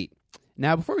 have a seat.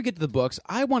 Now, before we get to the books,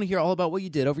 I want to hear all about what you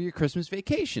did over your Christmas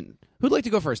vacation. Who'd like to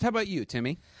go first? How about you,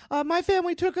 Timmy? My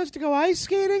family took us to go ice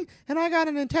skating, and I got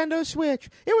a Nintendo Switch.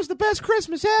 It was the best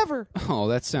Christmas ever. Oh,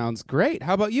 that sounds great.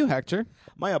 How about you, Hector?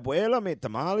 My abuela made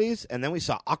tamales, and then we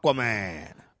saw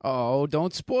Aquaman. Oh,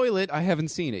 don't spoil it. I haven't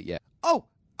seen it yet. Oh,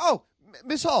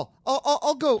 Miss Hall,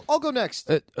 I'll go next.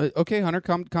 Okay, Hunter,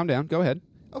 calm down. Go ahead.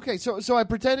 Okay, so I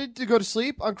pretended to go to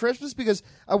sleep on Christmas because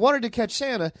I wanted to catch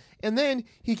Santa, and then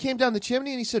he came down the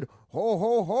chimney and he said, "Ho,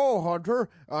 ho, ho, Hunter,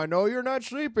 I know you're not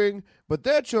sleeping, but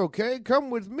that's okay. Come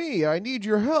with me. I need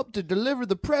your help to deliver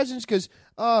the presents because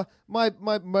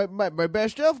my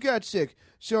best elf got sick."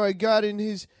 So I got in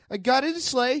his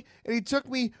sleigh, and he took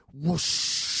me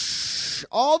whoosh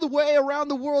all the way around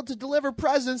the world to deliver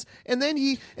presents, and then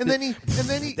he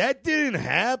That didn't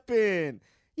happen.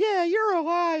 Yeah, you're a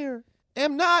liar.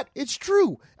 Am not. It's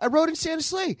true. I rode in Santa's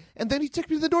sleigh, and then he took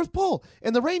me to the North Pole,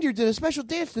 and the reindeer did a special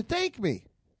dance to thank me.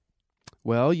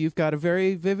 Well, you've got a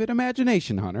very vivid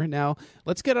imagination, Hunter. Now,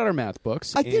 let's get out our math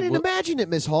books. I and didn't we'll- imagine it,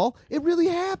 Miss Hall. It really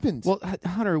happened. Well,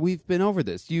 Hunter, we've been over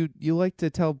this. You like to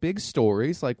tell big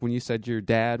stories, like when you said your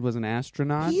dad was an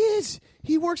astronaut. He is.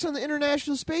 He works on the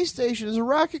International Space Station as a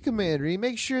rocket commander. He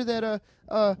makes sure that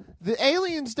the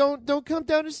aliens don't come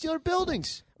down and steal our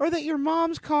buildings. Or that your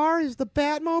mom's car is the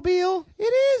Batmobile.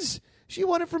 It is. She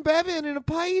won it from Batman in a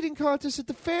pie eating contest at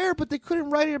the fair, but they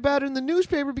couldn't write about it in the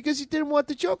newspaper because he didn't want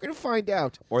the Joker to find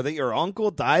out. Or that your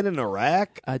uncle died in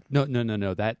Iraq. No.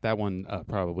 That one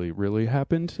probably really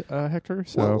happened, Hector.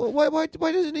 So Why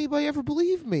doesn't anybody ever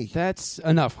believe me? that's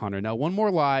enough, Hunter. Now, one more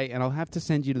lie, and I'll have to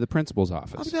send you to the principal's I'm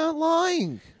office. not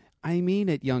lying. I mean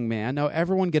it, young man. Now,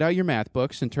 everyone get out your math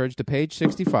books and turn to page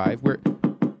 65. Where...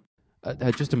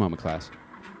 just a moment, class.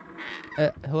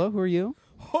 Hello, who are you?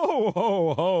 Ho,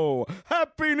 ho, ho.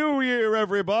 Happy New Year,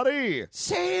 everybody.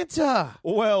 Santa!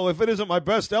 Well, if it isn't my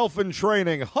best elf in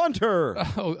training, Hunter.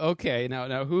 Oh, okay.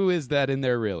 Now, who is that in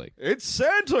there, really? It's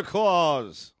Santa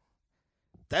Claus.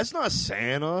 That's not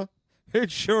Santa. It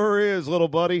sure is, little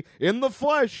buddy, in the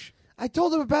flesh. I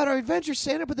told them about our adventure,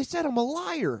 Santa, but they said I'm a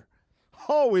liar.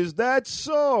 Oh, is that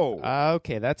so?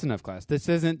 Okay, that's enough, class. This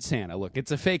isn't Santa. Look,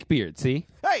 it's a fake beard, see?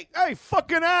 Hey,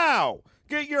 fucking ow!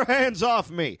 Get your hands off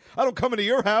me. I don't come into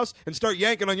your house and start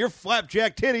yanking on your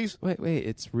flapjack titties. Wait,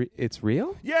 it's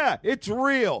real? Yeah, it's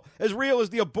real. As real as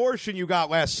the abortion you got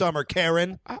last summer,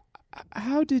 Karen.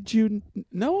 How did you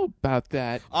know about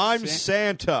that? I'm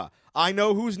Santa. I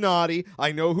know who's naughty,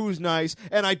 I know who's nice,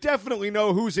 and I definitely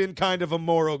know who's in kind of a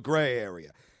moral gray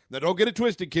area. Now, don't get it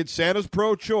twisted, kids. Santa's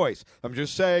pro-choice. I'm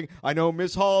just saying, I know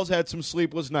Miss Hall's had some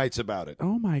sleepless nights about it.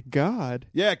 Oh, my God.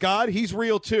 Yeah, God, he's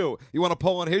real, too. You want to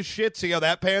pull on his shit, see how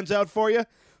that pans out for you?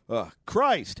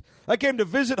 Christ. I came to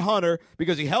visit Hunter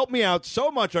because he helped me out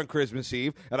so much on Christmas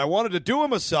Eve, and I wanted to do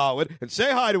him a solid and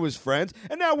say hi to his friends,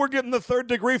 and now we're getting the third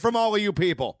degree from all of you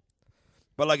people.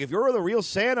 But, like, if you're the real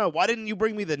Santa, why didn't you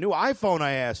bring me the new iPhone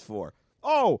I asked for?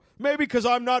 Oh, maybe because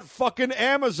I'm not fucking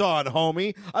Amazon,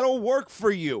 homie. I don't work for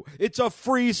you. It's a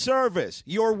free service.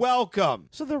 You're welcome.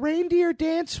 So the reindeer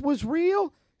dance was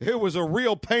real? It was a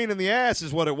real pain in the ass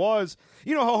is what it was.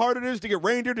 You know how hard it is to get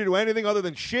reindeer to do anything other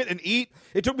than shit and eat?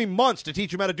 It took me months to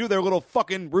teach them how to do their little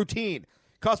fucking routine.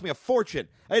 It cost me a fortune.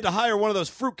 I had to hire one of those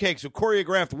fruitcakes who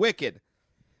choreographed Wicked.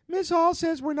 Miss Hall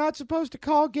says we're not supposed to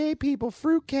call gay people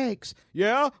fruitcakes.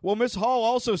 Yeah? Well, Miss Hall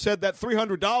also said that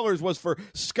 $300 was for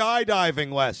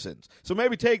skydiving lessons. So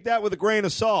maybe take that with a grain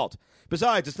of salt.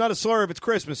 Besides, it's not a slur if it's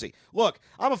Christmassy. Look,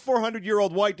 I'm a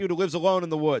 400-year-old white dude who lives alone in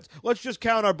the woods. Let's just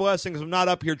count our blessings. I'm not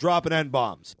up here dropping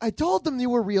N-bombs. I told them you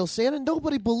were real, Santa.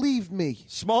 Nobody believed me.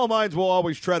 Small minds will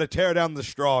always try to tear down the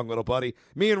strong, little buddy.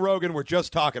 Me and Rogan were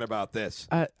just talking about this.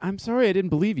 I'm sorry I didn't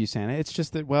believe you, Santa. It's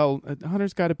just that, well,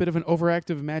 Hunter's got a bit of an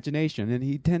overactive imagination, and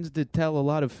he tends to tell a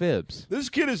lot of fibs. This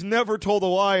kid has never told a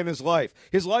lie in his life.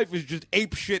 His life is just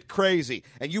apeshit crazy,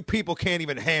 and you people can't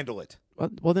even handle it.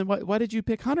 Well, then why did you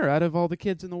pick Hunter out of all the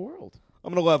kids in the world?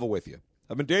 I'm going to level with you.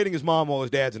 I've been dating his mom while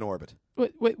his dad's in orbit.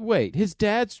 Wait. His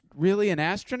dad's really an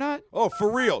astronaut? Oh,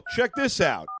 for real. Check this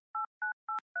out.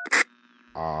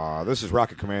 This is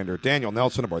Rocket Commander Daniel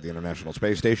Nelson aboard the International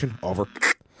Space Station. Over.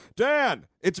 Dan,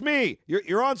 it's me.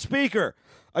 You're on speaker.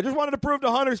 I just wanted to prove to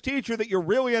Hunter's teacher that you're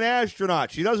really an astronaut.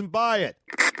 She doesn't buy it.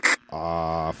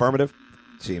 Affirmative.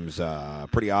 Seems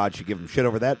pretty odd she give him shit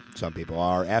over that. Some people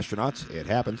are astronauts. It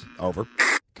happens. Over.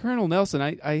 Colonel Nelson,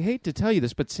 I hate to tell you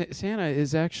this, but Santa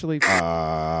is actually...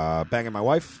 Banging my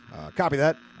wife. Copy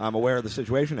that. I'm aware of the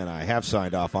situation, and I have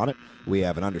signed off on it. We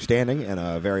have an understanding and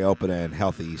a very open and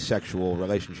healthy sexual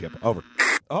relationship. Over.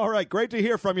 All right, great to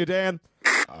hear from you, Dan.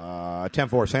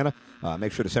 10-4, Santa.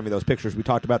 Make sure to send me those pictures we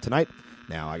talked about tonight.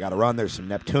 Now, I got to run. There's some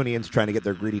Neptunians trying to get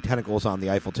their greedy tentacles on the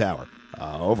Eiffel Tower.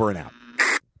 Over and out.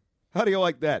 How do you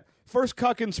like that? First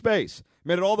cuck in space.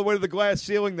 Made it all the way to the glass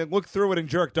ceiling, then looked through it and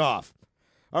jerked off.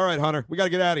 All right, Hunter, we got to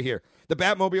get out of here. The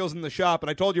Batmobile's in the shop, and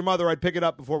I told your mother I'd pick it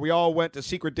up before we all went to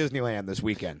Secret Disneyland this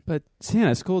weekend. But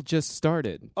Santa, school just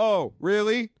started. Oh,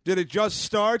 really? Did it just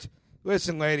start?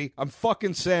 Listen, lady, I'm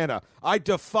fucking Santa. I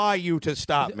defy you to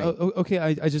stop me. Okay,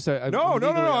 I No,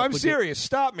 I'm serious.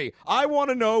 Stop me. I want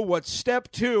to know what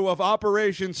step 2 of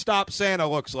Operation Stop Santa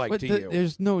looks like to you.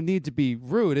 There's no need to be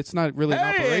rude. It's not really an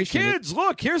Hey, operation. kids,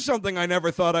 look, here's something I never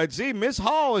thought I'd see. Miss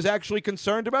Hall is actually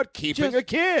concerned about keeping Just a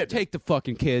kid. Take the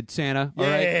fucking kid, Santa. All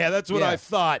yeah, right? that's what Yeah. I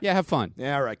thought. Yeah, have fun.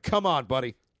 Yeah, all right, come on,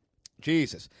 buddy.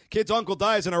 Jesus. Kid's uncle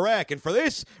dies in Iraq, and for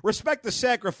this, respect the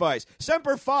sacrifice.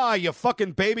 Semper Fi, you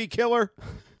fucking baby killer.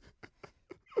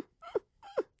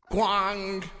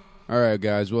 Quang. All right,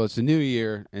 guys. Well, it's a new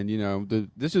year, and you know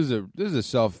this is a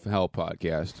self-help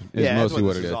podcast. Is mostly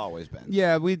what it is. Always been.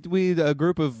 Yeah, we a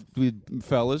group of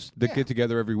fellas that get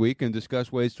together every week and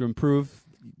discuss ways to improve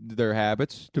their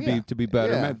habits to be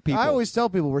better people. I always tell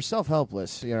people we're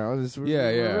self-helpless. You know,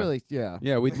 we're really,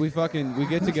 Yeah, we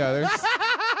get together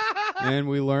and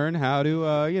we learn how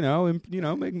to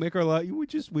make our life. We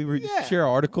share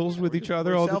articles with each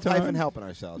other all the time. Helping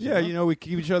ourselves. Yeah, we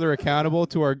keep each other accountable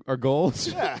to our goals.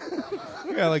 Yeah.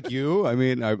 Yeah, like you. I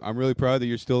mean, I'm really proud that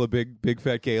you're still a big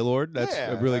fat Gaylord. That's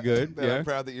really good. Yeah. I'm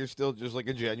proud that you're still just like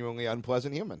a genuinely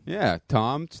unpleasant human. Yeah,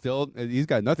 Tom he's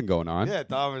got nothing going on. Yeah,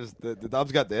 Tom's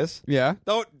got this. Yeah.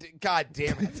 Don't, God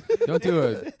damn it! Don't do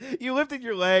it. You lifted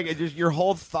your leg and just your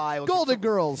whole thigh. Golden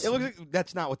Girls. It looks like,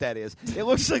 that's not what that is. It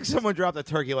looks like someone dropped a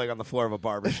turkey leg on the floor of a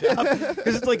barbershop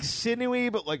because it's like sinewy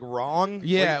but like wrong.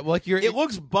 Yeah, it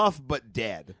looks buff but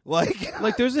dead.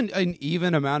 Like there's an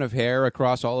even amount of hair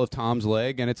across all of Tom's leg,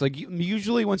 and it's like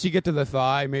usually once you get to the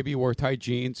thigh, maybe you wore tight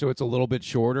jeans, so it's a little bit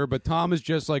shorter. But Tom is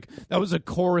just like that was a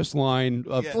chorus line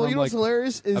of Well, you know what's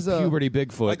hilarious is a puberty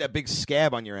Bigfoot. like that big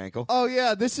scab on your ankle. Oh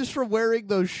yeah, this is from wearing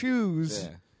those shoes. Yeah.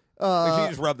 Make sure you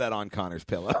just rub that on Connor's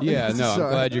pillow. Yeah, no, I'm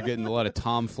Sorry. glad you're getting a lot of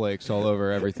Tom flakes all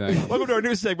over everything. Welcome to our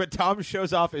new segment. Tom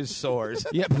shows off his sores.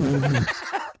 Yep.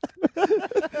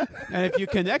 And if you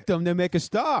connect them, they make a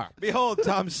star. Behold,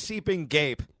 Tom's seeping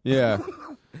gape. Yeah.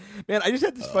 Man, I just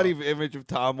had this funny image of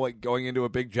Tom like going into a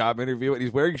big job interview and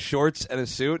he's wearing shorts and a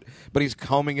suit, but he's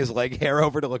combing his leg hair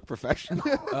over to look professional.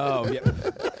 Oh, yeah.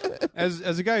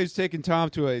 As a guy who's taken Tom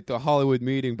to a Hollywood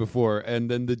meeting before, and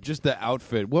then just the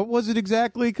outfit. What was it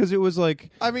exactly? Because it was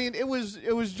like I mean, it was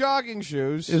jogging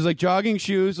shoes. it was like jogging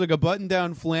shoes, like a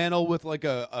button-down flannel with like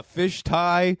a fish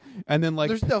tie, and then like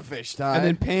There's no fish tie. and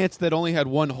then pants that only had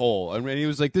one hole. I mean, he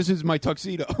was like, "This is my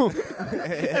tuxedo." And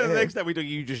the next time we do,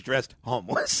 you just dressed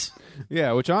homeless.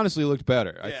 Yeah, which honestly looked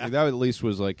better. I Yeah. think that at least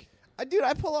was like Dude,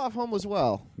 I pull off homeless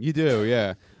well. you do.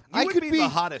 Yeah. I could could be be- the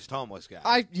hottest homeless guy.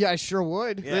 I sure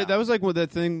would. Yeah. That was like what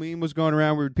that thing meme was going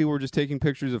around where people were just taking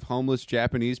pictures of homeless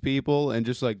Japanese people and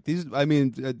just like these. I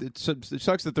mean, it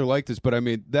sucks that they're like this, but I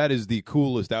mean that is the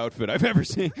coolest outfit I've ever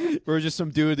seen. Or just some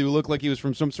dude who looked like he was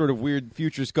from some sort of weird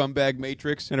future scumbag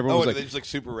Matrix, and everyone was and like, they're just like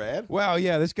super rad. "Wow,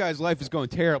 yeah, this guy's life is going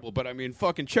terrible." But I mean,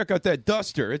 fucking check out that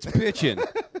duster; it's pitching.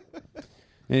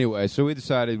 Anyway, so we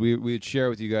decided we'd share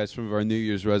with you guys some of our New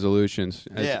Year's resolutions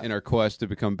in our quest to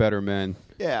become better men.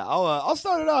 Yeah, I'll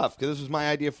start it off because this was my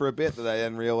idea for a bit that I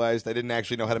then realized I didn't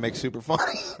actually know how to make super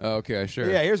funny. Okay, sure.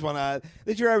 Yeah, here's one.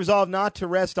 This year I resolved not to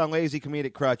rest on lazy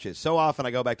comedic crutches. So often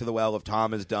I go back to the well of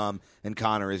Tom is dumb and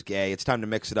Connor is gay. It's time to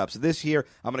mix it up. So this year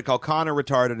I'm going to call Connor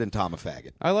retarded and Tom a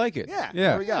faggot. I like it. Yeah, yeah.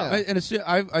 there we go. And it's,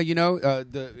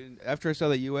 after I saw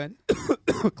the UN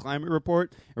climate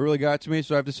report, it really got to me.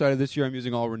 So I've decided this year I'm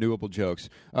using all renewable jokes.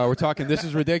 We're talking "This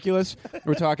is ridiculous."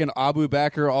 We're talking Abu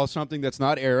Bakr, all something that's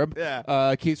not Arab.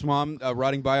 Yeah. Keith's mom,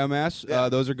 rotting biomass.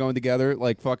 Those are going together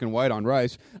like fucking white on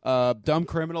rice. Dumb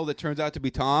criminal that turns out to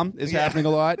be Tom is happening a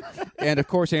lot. And of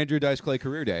course, Andrew Dice Clay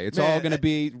career day. It's all going to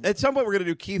be. At some point, we're going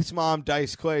to do Keith's mom,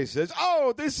 Dice Clay, says,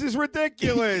 "Oh, this is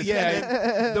ridiculous." Yeah. And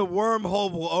then the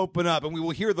wormhole will open up, and we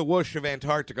will hear the whoosh of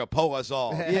Antarctica pull us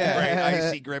all. Yeah. Great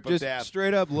icy grip of Just death.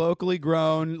 straight up locally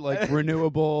grown, like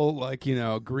renewable, like,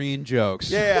 green jokes.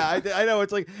 Yeah, I know.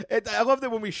 It's like I love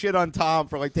that when we shit on Tom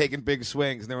for like taking big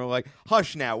swings, and then we're like,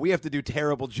 "Hush now, we have to do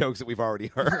terrible jokes that we've already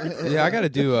heard." Yeah, I got to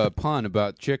do a pun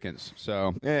about chickens.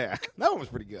 So, Yeah, that one was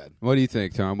pretty good. what do you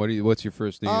think, Tom? What's your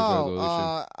first New Year's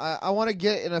resolution? I want to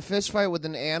get in a fist fight with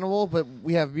an animal, but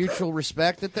we have mutual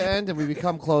respect at the end, and we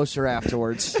become closer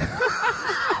afterwards.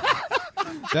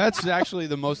 That's actually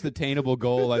the most attainable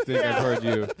goal I think I've heard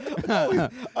you.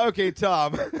 Okay,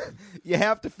 Tom, you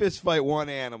have to fist fight one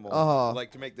animal,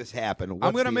 like to make this happen.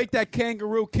 I'm going to make that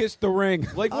kangaroo kiss the ring.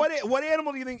 Like what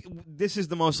animal do you think this is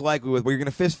the most likely with? Where you're going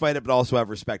to fist fight it, but also have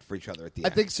respect for each other at the I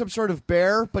end. think some sort of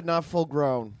bear, but not full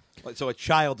grown. So a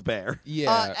child bear.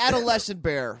 Yeah. Adolescent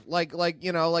bear, like a two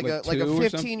or something?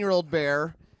 15-year-old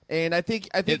bear. And I think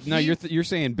No, you're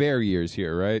saying bear years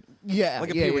here, right? yeah, like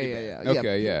a yeah, puberty yeah.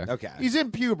 Okay, yeah. Okay. He's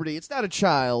in puberty. It's not a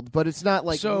child, but it's not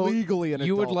like So legally an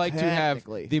you adult. would like to have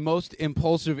technically. the most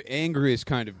impulsive, angriest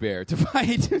kind of bear to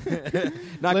fight.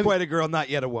 Not quite a girl, not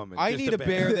yet a woman. I just need a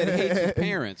bear that hates his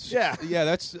parents. Yeah.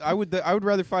 yeah. I would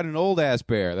rather fight an old ass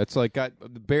bear that's like got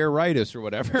bearitis or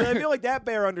whatever. I feel like that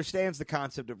bear understands the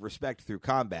concept of respect through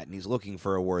combat, and he's looking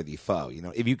for a worthy foe. You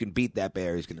know, if you can beat that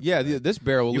bear, he's going to. Yeah, this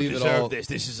bear will You leave it deserve all. this.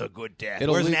 This is a good death.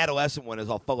 It'll Whereas an leave- adolescent one is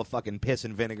all full of fucking piss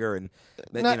and vinegar and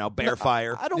bear No,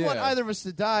 fire. I don't want Yeah. either of us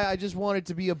to die. I just want it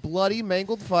to be a bloody,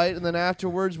 mangled fight, and then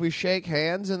afterwards we shake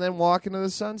hands and then walk into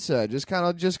the sunset. Just kind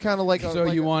of like. So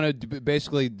you want to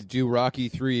basically do Rocky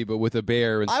 3, but with a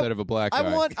bear instead of a black guy.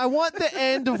 I want the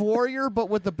end of Warrior, but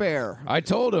with the bear. I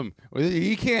told him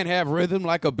he can't have rhythm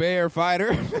like a bear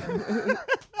fighter.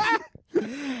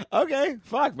 Okay,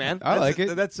 fuck, man. I like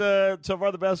it. That's so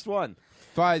far the best one.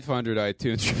 500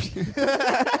 iTunes.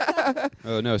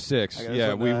 Oh no, 6. I got this Yeah,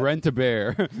 one, we rent a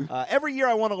bear. Every year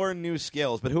I want to learn new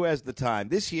skills, but who has the time?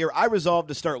 This year I resolved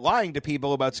to start lying to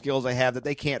people about skills I have that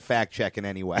they can't fact check in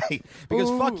any way. Because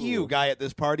fuck you, guy at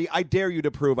this party. I dare you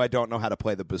to prove I don't know how to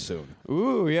play the bassoon.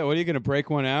 Ooh, yeah. What are you going to break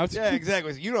one out? Yeah,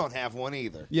 exactly. You don't have one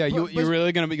either. Yeah, you're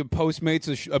really going to make a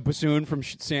Postmates a bassoon from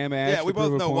Sam Ash? Yeah, we to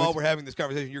prove both a know point? while we're having this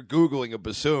conversation, you're Googling a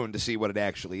bassoon to see what it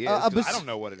actually is. 'cause I don't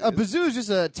know what it is. A bazoo is just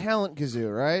a talent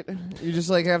kazoo, right? You just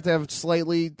like have to have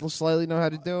slightly know how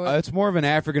to do it. It's more of an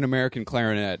African American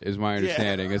clarinet, is my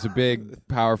understanding. It's a big,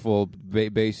 powerful,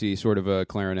 bassy sort of a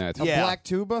clarinet. A yeah. black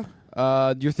tuba.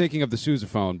 You're thinking of the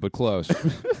sousaphone, but close.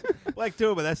 Like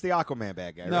tuba, that's the Aquaman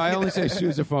bad guy. No, right? I only say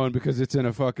sousaphone because it's in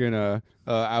a fucking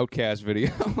Outcast video.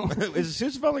 Is a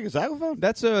sousaphone like a xylophone?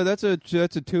 That's a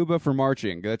tuba for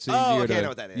marching. That's easier Oh, okay, to. I know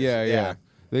what that is. Yeah, yeah. Yeah.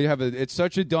 They have it's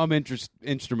such a dumb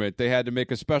instrument. They had to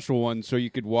make a special one so you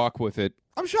could walk with it.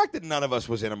 I'm shocked that none of us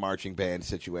was in a marching band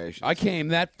situation. I came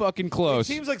that fucking It close.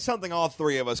 seems like something all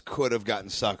three of us could have gotten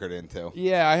suckered into.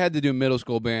 Yeah, I had to do middle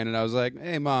school band, and I was like,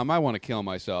 "Hey, Mom, I want to kill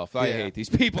myself. I Yeah. hate these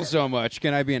people so much.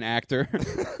 Can I be an actor?"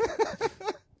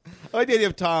 I like the idea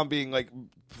of Tom being like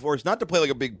forced not to play like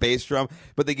a big bass drum,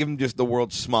 but they give him just the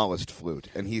world's smallest flute,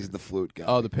 and he's the flute guy.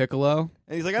 Oh, the piccolo.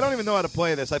 And he's like, I don't even know how to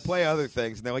play this. I play other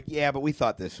things. And they're like, yeah, but we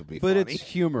thought this would be But funny. it's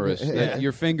humorous. That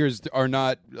your fingers are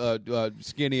not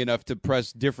skinny enough to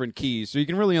press different keys, so you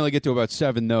can really only get to about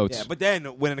 7 notes. Yeah, but then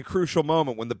when in a crucial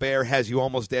moment, when the bear has you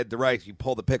almost dead to rights, you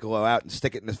pull the piccolo out and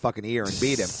stick it in his fucking ear and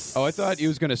beat him. Oh, I thought he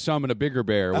was going to summon a bigger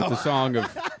bear with the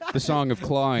song of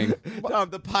clawing. Tom,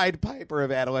 the Pied Piper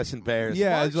of adolescent bears.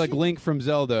 Yeah, it's like Link from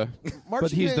Zelda, but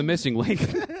Marching he's the band missing Link.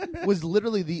 was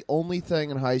literally the only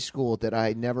thing in high school that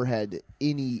I never had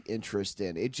any interest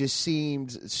in. It just seemed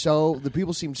the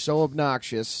people seemed so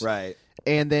obnoxious. Right.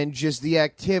 And then just the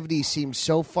activity seemed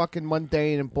so fucking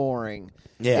mundane and boring.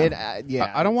 Yeah. And,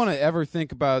 yeah. I don't want to ever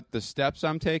think about the steps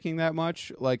I'm taking that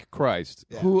much. Like, Christ.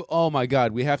 Who? Oh, my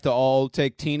God. We have to all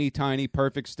take teeny tiny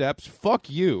perfect steps? Fuck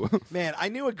you. Man, I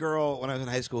knew a girl when I was in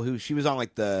high school who she was on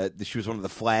like she was one of the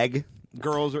flag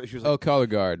girls. She was like color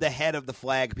guard. the head of the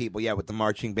flag people, with the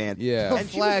marching band. Yeah. and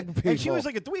Flag and she people. was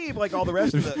like a dweeb like all the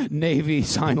rest of the. Navy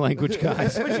sign language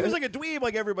guys. But she was like a dweeb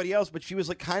like everybody else, but she was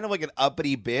like kind of like an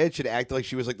uppity bitch and acted like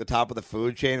she was like the top of the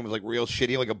food chain and was like real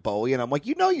shitty like a bully. And I'm like,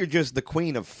 you're just the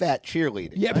queen of fat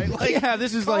cheerleading. Yeah, right? Like, yeah,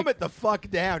 this is calm like- it the fuck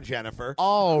down, Jennifer.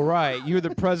 All right, you're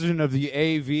the president of the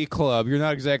AV club. You're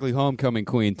not exactly homecoming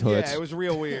queen, Toots. Yeah, it was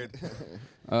real weird.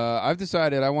 I've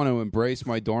decided I want to embrace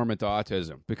my dormant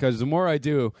autism because the more I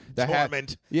do, the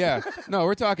Dormant. Yeah, no,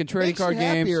 we're talking trading Makes card you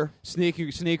games, happier.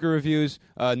 sneaker reviews,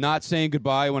 not saying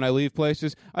goodbye when I leave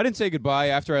places. I didn't say goodbye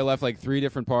after I left like 3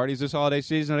 different parties this holiday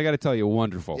season. I got to tell you,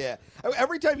 wonderful. Yeah.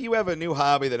 Every time you have a new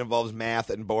hobby that involves math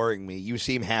and boring me, you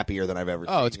seem happier than I've ever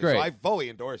seen. Oh, it's you. great. So I fully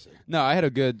endorse it. No, I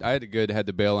had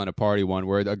to bail on a party one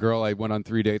where a girl I went on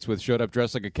 3 dates with showed up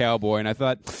dressed like a cowboy, and I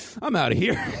thought, I'm out of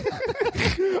here.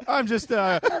 I'm just, they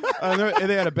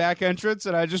had a back entrance,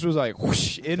 and I just was like,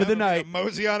 whoosh, into the night.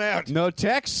 Mosey on out. No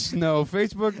texts, no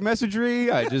Facebook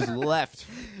messagery. I just left.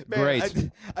 Man, Great.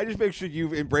 I just make sure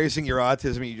you embracing your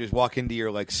autism. And you just walk into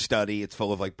your like study. It's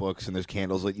full of like books and there's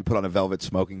candles. Like you put on a velvet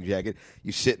smoking jacket.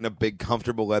 You sit in a big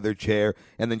comfortable leather chair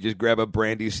and then just grab a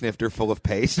brandy snifter full of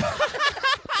paste.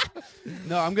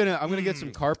 No, I'm gonna get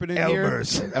some carpet in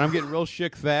Elmer's. here, and I'm getting real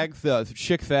chic thag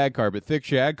carpet, thick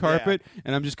shag carpet,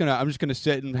 and I'm just gonna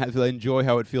sit and enjoy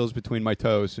how it feels between my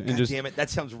toes, and God just damn it,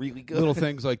 that sounds really good. little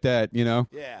things like that, you know.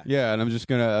 Yeah. And I'm just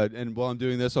gonna and while I'm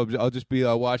doing this, I'll just be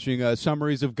watching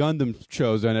summaries of Gundam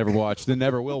shows I never watched and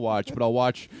never will watch, but I'll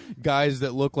watch guys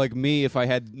that look like me if I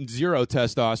had 0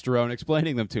 testosterone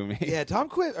explaining them to me. Yeah,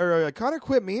 Connor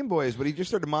quit Mean Boys, but he just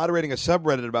started moderating a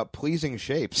subreddit about pleasing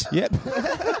shapes. Yep.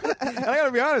 And I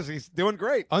gotta be honest, he's doing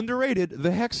great. Underrated,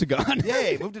 the Hexagon. Yeah,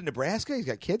 he moved to Nebraska. He's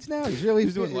got kids now. He's doing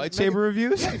lightsaber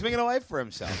reviews. Yeah, he's making a life for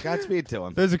himself. Godspeed to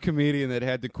him. There's a comedian that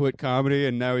had to quit comedy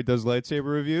and now he does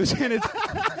lightsaber reviews, and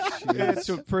it's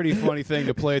a pretty funny thing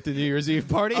to play at the New Year's Eve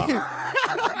party.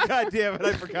 God damn it,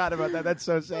 I forgot about that. That's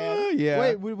so sad. Yeah.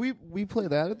 Wait, would we play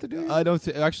that at the New Year's? I don't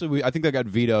actually. I think that got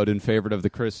vetoed in favor of the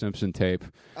Chris Simpson tape,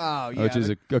 Oh yeah, which is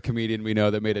a comedian we know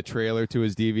that made a trailer to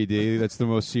his DVD. That's the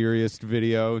most serious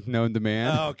video known to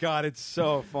man. Oh God, it's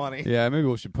so funny. Yeah, maybe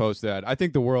we should post that. I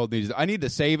think the world needs. I need to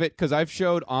save it because I've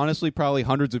showed honestly probably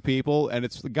hundreds of people, and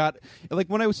it's got like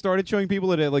when I started showing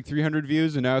people it had like 300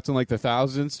 views, and now it's in like the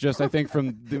thousands. Just I think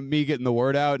from me getting the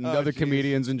word out and other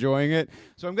comedians enjoying it.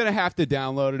 So I'm gonna have to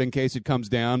download it in case it comes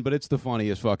down. But it's the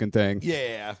funniest fucking thing.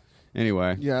 Yeah.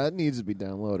 Anyway, yeah, it needs to be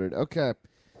downloaded. Okay,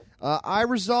 I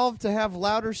resolved to have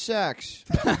louder sex.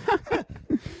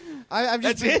 I've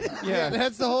just That's it? Yeah,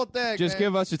 that's the whole thing. just man.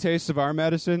 give us a taste of our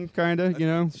medicine, kind of. You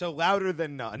know. So louder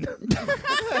than none.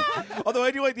 Although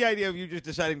I do like the idea of you just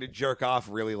deciding to jerk off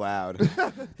really loud.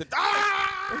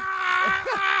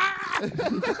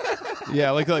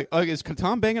 Yeah, like is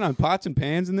Tom banging on pots and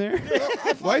pans in there?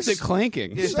 Why is it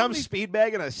clanking? Is Tom speed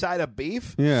bagging a side of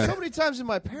beef? Yeah. So many times in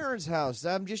my parents' house,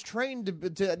 I'm just trained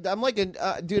to I'm like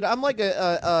a dude. I'm like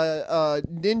a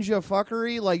ninja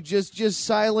fuckery, like just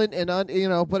silent and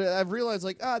But I've realized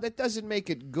like that doesn't make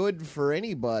it good for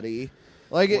anybody.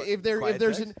 Like if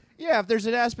there's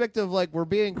an aspect of like we're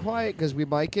being quiet because we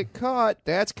might get caught,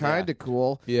 that's kind of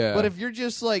cool. Yeah. But if you're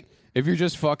just like If you're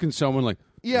just fucking someone like.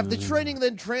 if the training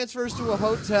then transfers to a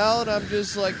hotel and I'm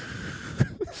just like.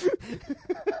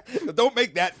 Don't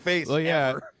make that face. Well, yeah.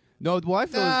 Ever. No, well, I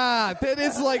feel. Then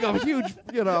it's like a huge,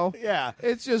 Yeah.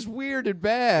 it's just weird and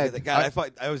bad. God,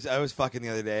 I was fucking the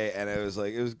other day, and it was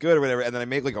good or whatever, and then I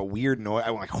make like a weird noise.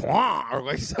 I went like, "Wah!" or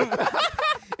like something.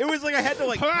 It was like I had to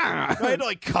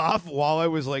like cough while I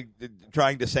was like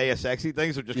trying to say a sexy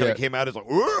thing, so it just kind of came out as like,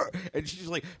 "Ugh!" And she's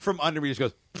like from under me just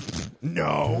goes,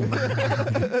 "No,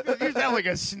 you sound like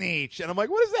a sneech," and I'm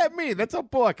like, "What does that mean? That's a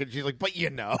book." And she's like, "But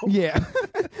you know." Yeah.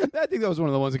 I think that was one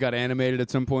of the ones that got animated at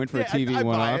some point for a TV I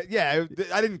one buy off. it. Yeah,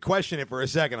 I didn't question it for a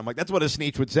second. I'm like, that's what a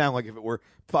sneech would sound like if it were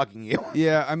fucking you.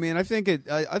 Yeah, I mean, I think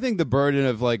the burden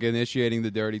of like initiating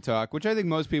the dirty talk, which I think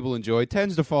most people enjoy,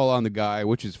 tends to fall on the guy,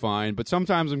 which is fine. But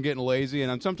sometimes I'm getting lazy,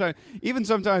 and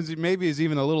sometimes it maybe is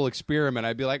even a little experiment.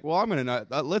 I'd be like, well, I'm gonna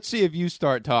let's see if you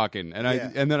start talking, and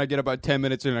and then I get about 10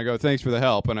 minutes in, and I go, thanks for the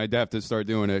help, and I'd have to start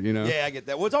doing it, you know? Yeah, I get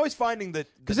that. Well, it's always finding the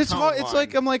Because it's tone hard. It's line.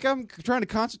 like I'm trying to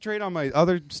concentrate on my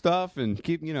other stuff. tough and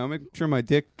keep, make sure my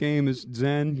dick game is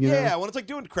zen. You know? When it's like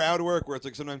doing crowd work, where it's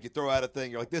like sometimes you throw out a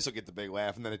thing, you're like, this will get the big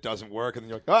laugh, and then it doesn't work, and then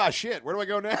you're like, ah, shit, where do I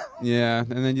go now? Yeah,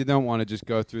 and then you don't want to just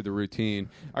go through the routine.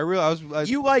 I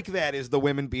You like that is the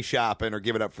women be shopping or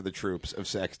give it up for the troops of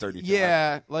Sex 30 Talk.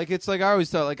 Yeah, it's like I always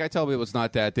tell people it's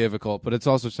not that difficult, but it's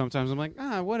also sometimes I'm like,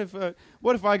 what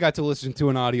if I got to listen to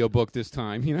an audiobook this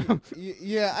time,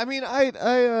 Yeah, I mean,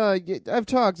 I've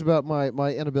talked about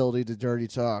my inability to dirty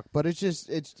talk, but it's just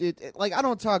like I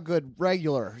don't talk good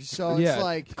regular, so it's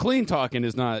like clean talking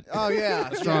is not. Oh yeah,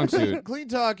 strong suit. Clean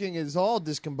talking is all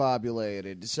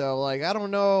discombobulated. So like I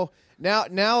don't know. Now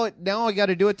I got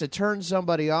to do it to turn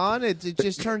somebody on. It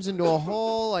just turns into a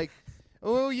whole like.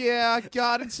 Oh yeah,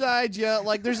 got inside you.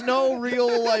 Like there's no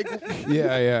real like.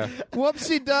 Yeah.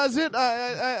 Whoopsie does it.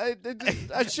 I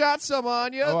shot some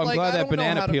on you. Oh, I'm like, glad I that don't know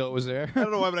banana how to- peel was there. I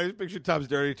don't know why, but I just picture Tom's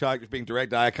dirty talk just being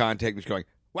direct eye contact and just going,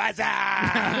 what's up?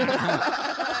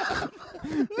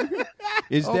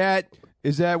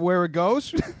 Is that where it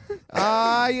goes?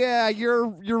 Yeah, you're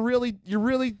really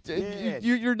Yeah.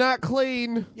 you're not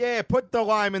clean. Yeah, put the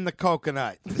lime in the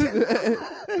coconut.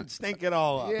 Stink it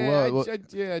all up. Yeah, Well,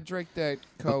 I drink that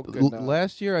Coke.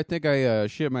 Last year, I think I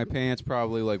shit my pants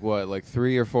probably like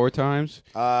 3 or 4 times.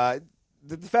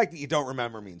 The fact that you don't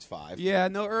remember means 5. Yeah,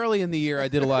 no. Early in the year, I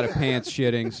did a lot of pants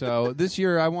shitting. So this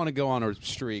year, I want to go on a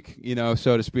streak,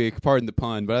 so to speak. Pardon the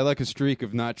pun, but I like a streak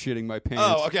of not shitting my pants.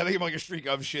 Oh, okay. I think you like a streak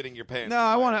of shitting your pants. No,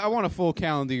 I want a full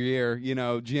calendar year.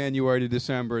 January to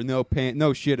December,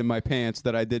 no shit in my pants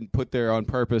that I didn't put there on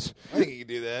purpose. I think you can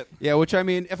do that. Yeah, which I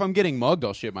mean, if I'm getting mugged,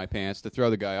 I'll shit my pants to throw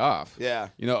the guy off. Yeah.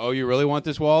 Oh, you really want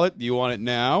this wallet? Do you want it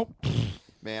now?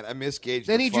 Man, I misgauged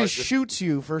Then the he fart just this- shoots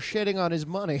you for shitting on his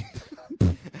money.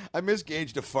 I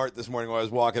misgauged a fart this morning while I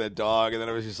was walking a dog, and then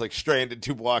I was just like stranded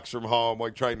 2 blocks from home,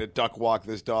 like trying to duck walk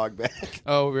this dog back.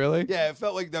 Oh, really? Yeah, it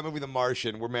felt like that movie The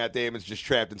Martian, where Matt Damon's just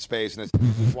trapped in space and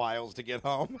it's wiles to get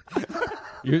home.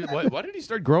 Why did he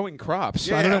start growing crops?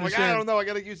 Yeah, I don't I'm like, understand. I don't know. I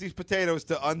got to use these potatoes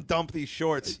to undump these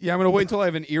shorts. Yeah, I'm going to wait until I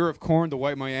have an ear of corn to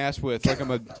wipe my ass with, like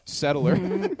I'm a settler.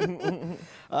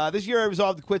 This year I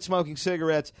resolved to quit smoking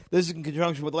cigarettes. This is in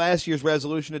conjunction with last year's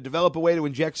resolution to develop a way to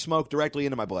inject smoke directly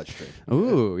into my bloodstream.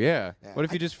 Ooh, yeah. What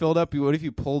if you just filled up? What if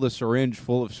you pulled a syringe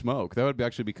full of smoke? That would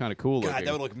actually be kind of cool. God, looking.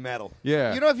 that would look metal.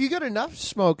 Yeah. If you get enough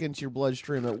smoke into your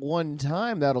bloodstream at one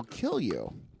time, that'll kill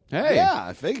you. Hey. Yeah,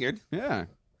 I figured. Yeah.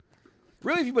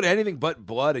 Really, if you put anything but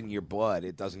blood in your blood,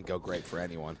 it doesn't go great for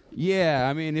anyone. Yeah.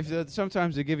 I mean, if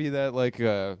sometimes they give you that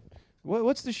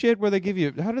what's the shit where they give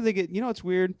you? How do they get? It's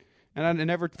weird. And I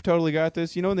never totally got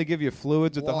this. When they give you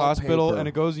fluids at the hospital Wallpaper. and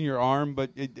it goes in your arm, but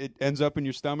it ends up in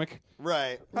your stomach.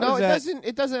 Right. How No, does it that- doesn't.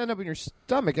 It doesn't end up in your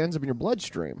stomach. It ends up in your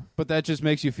bloodstream. But that just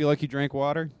makes you feel like you drank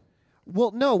water.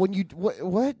 Well, no. When you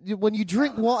when you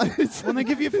drink water, When they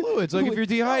give you fluids, like if you're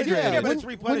dehydrated. Yeah, but when- it's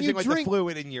replenishing when you the drink-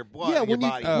 fluid in your blood, Yeah, in your when you-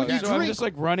 body. Oh, when you so I'm drink- just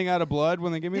like running out of blood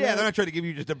when they give me Yeah, that? they're not trying to give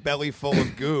you just a belly full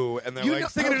of goo, and they're You like, know-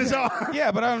 stick it in his arm.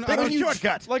 Yeah, but I don't. Take I a don't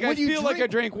shortcut. Like I When you feel like I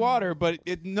drink- drank water, but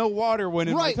no water went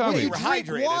in right? my When tummy. you We're drink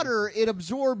hydrated. water, it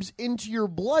absorbs into your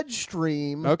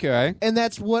bloodstream. Okay. And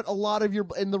that's what a lot of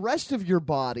and the rest of your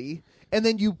body, and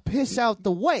then you piss out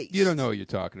the waste. You don't know what you're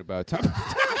talking about, Tom.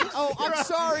 Oh, I'm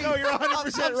sorry. No, you're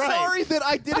 100% I'm right. sorry that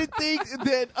I didn't think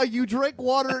that you drink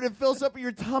water and it fills up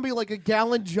your tummy like a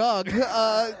gallon jug.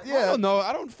 Yeah. Oh, no,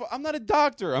 I don't. I'm not a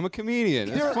doctor. I'm a comedian.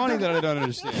 It's funny that I don't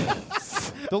understand.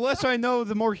 The less I know,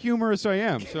 the more humorous I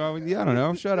am. So yeah, I don't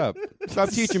know. Shut up. Stop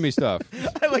teaching me stuff.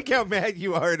 I like how mad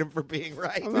you are at him for being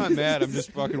right. I'm not mad. I'm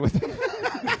just fucking with him.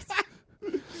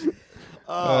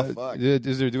 Oh, fuck. Do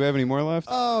we have any more left?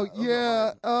 Oh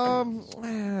yeah.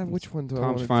 Which one do I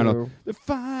Tom's want final. to do? The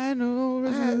final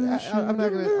resolution. I'm not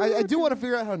gonna. I do want to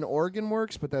figure out how an organ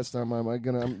works, but that's not my. I'm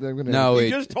gonna. No, You wait.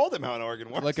 just told him how an organ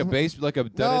works. Like a bass, like a No,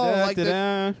 da-da-da, like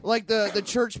da-da. like the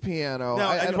church piano. No,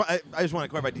 I I just want to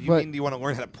clarify. Do you want to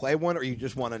learn how to play one, or you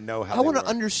just want to know how? I want to work?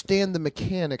 understand the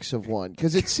mechanics of one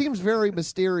because it seems very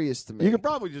mysterious to me. You could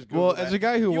probably just Google Well, that. as a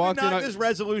guy who you walked can in knock on- this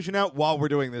resolution out while we're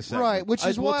doing this segment. right, which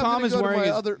is Well, why I'm Tom gonna is go to wearing my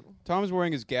his other. Tom is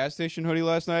wearing his gas station hoodie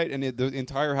last night, and the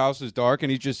entire house is dark,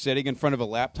 and he's just sitting in front of a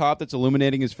laptop that's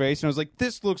illuminating his face. And I was like,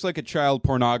 "This looks like a child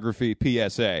pornography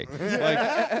PSA.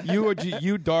 Like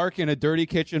you dark in a dirty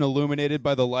kitchen, illuminated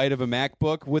by the light of a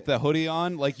MacBook with the hoodie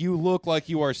on. Like you look like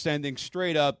you are sending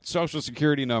straight up Social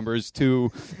Security numbers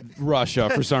to Russia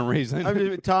for some reason." I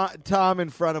mean, Tom in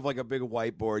front of like a big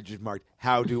whiteboard just marked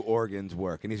 "How do organs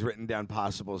work?" and he's written down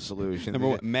possible solutions. Number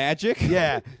one, magic.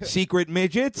 Yeah, secret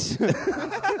midgets.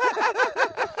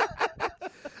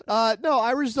 No,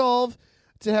 I resolve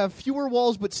to have fewer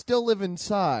walls but still live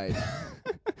inside.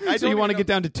 I So you want to get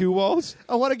down to 2 walls?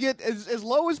 I want to get as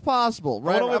low as possible. I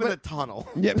Right? want to live I'm in a- a tunnel.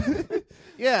 Yeah.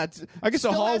 yeah. I guess a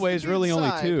still has hallway to is be really only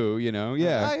inside. 2, you know?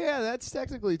 Yeah. Oh, yeah, that's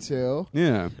technically 2.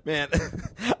 Yeah. Man,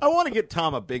 I want to get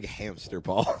Tom a big hamster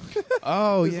ball.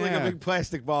 Oh, It's like a big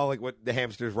plastic ball, like what the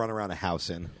hamsters run around a house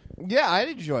in. Yeah, I'd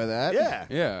enjoy that. Yeah.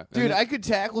 Yeah. Dude, And then I could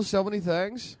tackle so many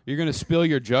things. you're going to spill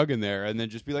your jug in there and then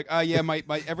just be like, oh, yeah, my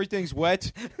everything's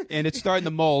wet and it's starting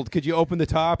to mold. Could you open the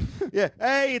top? Yeah.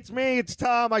 Hey, it's me. It's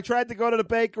Tom. I tried to go to the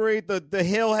bakery. The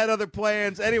Hill had other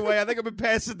plans. Anyway, I think I'm in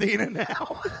Pasadena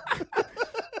now.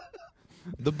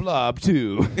 The blob,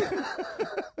 too.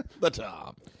 The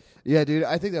Tom. Yeah, dude,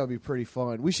 I think that would be pretty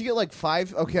fun. We should get like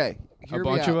 5. Okay, A hear me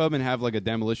bunch of out. them and have like a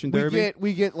demolition We derby?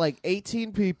 we get like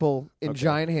 18 people in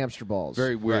giant hamster balls.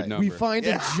 Very weird Right. number. We find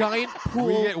a giant pool.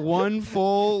 We get one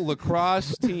full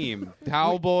lacrosse team.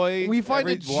 Cowboy. we find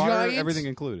a water, giant everything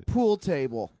included. pool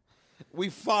table. We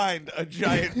find a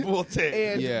giant pool table.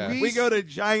 And Yeah. We go to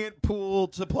Giant Pool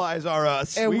Supplies R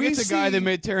Us. And We we get the guy see- that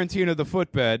made Tarantino the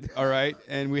footbed, all right?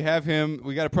 And we have him,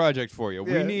 we got a project for you.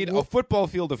 Yeah. We need a football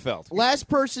field of felt. Last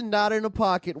person not in a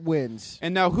pocket wins.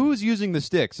 And now who's using the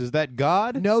sticks? Is that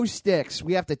God? No sticks.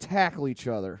 We have to tackle each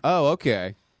other. Oh,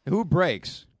 okay. Who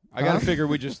breaks? I got to Huh? figure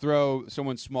we just throw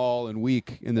someone small and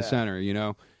weak in the center, you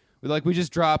know? We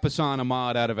just drop Hassan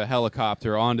Ahmad out of a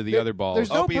helicopter onto the other balls.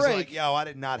 there's no Opie's break. like, yo, I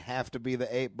did not have to be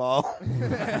the 8 ball.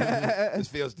 This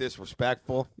feels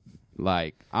disrespectful.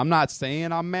 Like, I'm not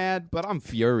saying I'm mad, but I'm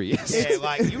furious. Yeah,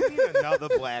 like, you need another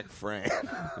black friend.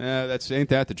 Ain't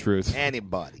that the truth?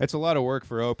 Anybody. That's a lot of work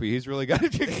for Opie. He's really got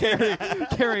to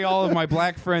carry all of my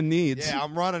black friend needs. Yeah,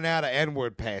 I'm running out of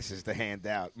N-word passes to hand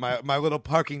out. My little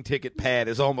parking ticket pad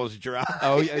is almost dry.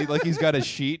 Oh, yeah, like he's got a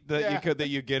sheet that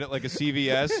you get at like a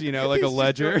CVS, you know, like a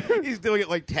ledger. He's doing it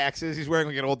like taxes. He's wearing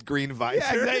like an old green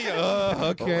visor.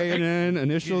 Okay, and then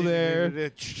initial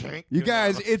there. You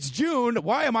guys, it's June.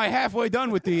 Why am I halfway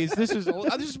done with these? This is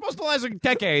supposed to last like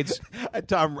decades.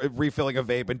 Tom refilling a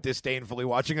vape and disdainfully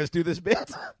watching us do this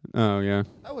bit. Oh yeah.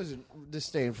 I wasn't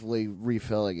disdainfully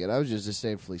refilling it. I was just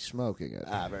disdainfully smoking it.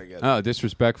 Very good. Oh,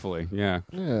 disrespectfully. Yeah.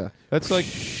 Yeah. That's like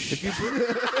if you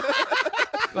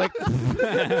like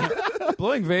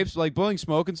blowing vapes, like blowing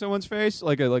smoke in someone's face,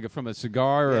 like from a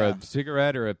cigar or a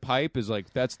cigarette or a pipe, is like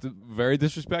very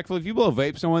disrespectful. If you blow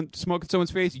smoke in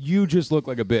someone's face, you just look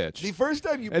like a bitch. The first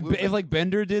time you blew If like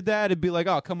Bender did that, it'd be like,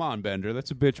 oh come on, Bender,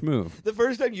 that's a bitch move. the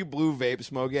first time you blew vape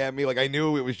smoke at me, like I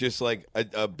knew it was just like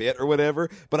a bit or whatever,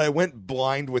 but I went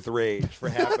blind with rage for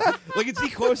half. Like it's the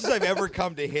closest I've ever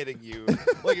come to hitting you.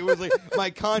 Like it was like my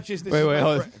consciousness. Wait, is my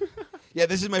hold on. fri- Yeah,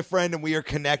 this is my friend, and we are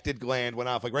connected. Gland went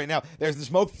off. Like right now, there's the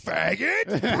smoke, faggot.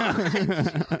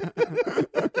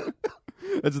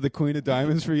 That's the queen of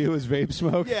diamonds for you is vape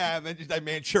smoke. Yeah, and then just a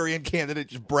Manchurian candidate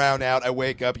just brown out. I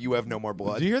wake up, you have no more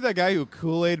blood. Do you hear that guy who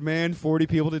Kool-Aid Man 40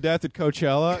 people to death at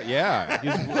Coachella? Yeah, he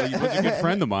was a good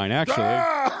friend of mine, actually.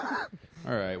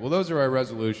 All right, well, those are our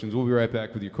resolutions. We'll be right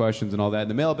back with your questions and all that in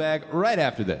the mailbag right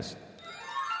after this.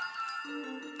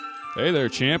 Hey there,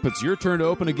 champ. It's your turn to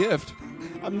open a gift.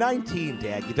 I'm 19,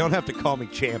 Dad. You don't have to call me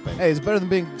champion. Hey, it's better than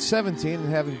being 17 and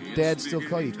having Dad still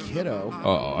call you kiddo.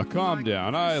 Oh, calm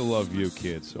down. I love you,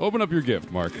 kids. Open up your gift,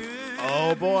 Mark.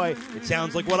 Oh boy, it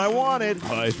sounds like what I wanted.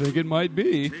 I think it might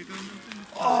be.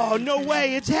 Oh no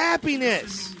way, it's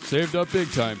happiness. Saved up big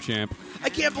time, champ. I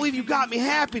can't believe you got me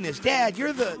happiness, Dad.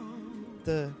 You're the.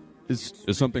 Is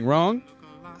something wrong?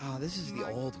 Oh, this is the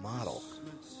old model.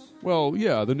 Well,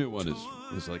 yeah, the new one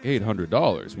is like $800,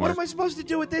 What Mark. am I supposed to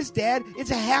do with this, Dad? It's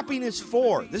a happiness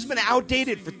 4. This has been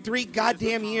outdated for 3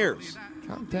 goddamn years.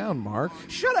 Calm down, Mark.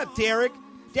 Shut up, Derek.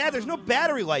 Dad, there's no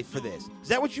battery life for this. Is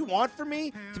that what you want from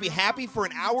me? To be happy for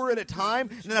an hour at a time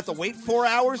and then have to wait 4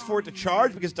 hours for it to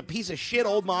charge because it's a piece of shit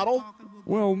old model?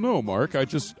 Well, no, Mark. I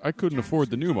couldn't afford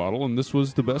the new model, and this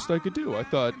was the best I could do. I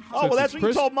thought. Oh, well, that's what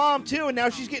you told Mom, too, and now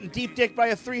she's getting deep-dicked by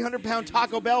a 300-pound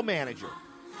Taco Bell manager.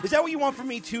 Is that what you want from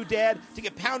me, too, Dad? To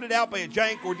get pounded out by a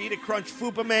giant Gordita Crunch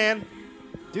Fupa man?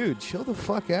 Dude, chill the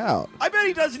fuck out. I bet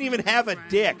he doesn't even have a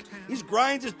dick. He just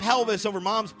grinds his pelvis over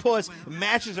Mom's puss and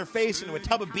mashes her face into a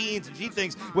tub of beans, and she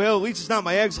thinks, well, at least it's not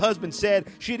my ex-husband said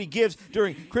shit he gives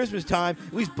during Christmas time.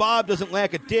 At least Bob doesn't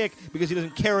lack a dick because he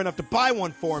doesn't care enough to buy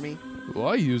one for me. Well,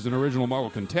 I used an original model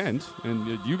content, and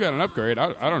you got an upgrade.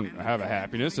 I don't have a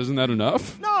happiness. Isn't that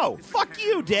enough? No, fuck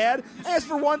you, Dad. I asked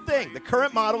for one thing, the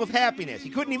current model of happiness. He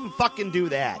couldn't even fucking do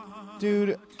that.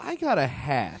 Dude, I got a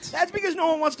hat. That's because no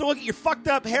one wants to look at your fucked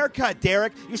up haircut,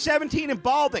 Derek. You're 17 and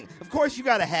balding. Of course you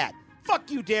got a hat. Fuck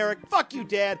you, Derek. Fuck you,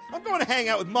 Dad. I'm going to hang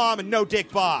out with Mom and No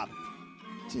Dick Bob.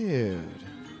 Dude.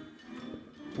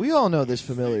 We all know this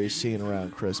familiar scene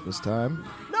around Christmas time.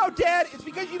 No, Dad? It's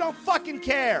because you don't fucking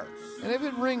care. And if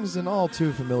it rings an all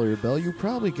too familiar bell, you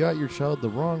probably got your child the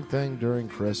wrong thing during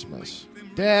Christmas.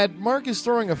 Dad, Mark is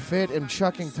throwing a fit and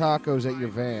chucking tacos at your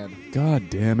van, God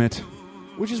damn it.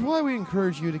 which is why we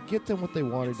encourage you to get them what they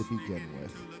wanted to begin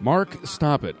with. Mark,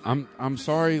 stop it. I'm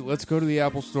sorry. Let's go to the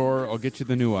Apple store. I'll get you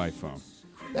the new iPhone.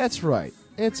 That's right,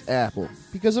 it's Apple,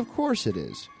 because of course it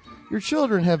is. Your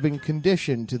children have been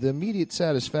conditioned to the immediate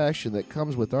satisfaction that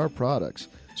comes with our products.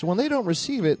 So when they don't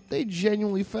receive it, they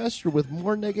genuinely fester with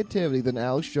more negativity than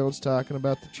Alex Jones talking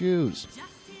about the Jews.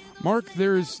 Mark,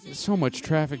 there's so much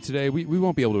traffic today. We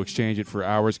won't be able to exchange it for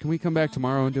hours. Can we come back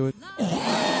tomorrow and do it?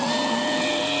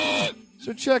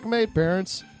 So checkmate,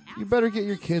 parents. You better get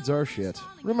your kids our shit.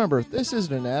 Remember, this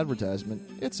isn't an advertisement.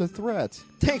 It's a threat.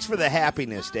 Thanks for the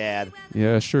happiness, Dad.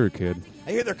 Yeah, sure, kid.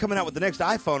 I hear they're coming out with the next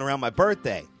iPhone around my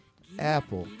birthday.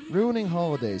 Apple, ruining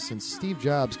holidays since Steve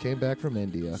Jobs came back from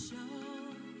India.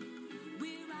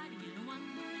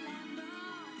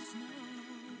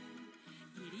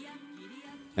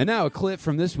 And now a clip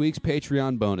from this week's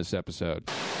Patreon bonus episode.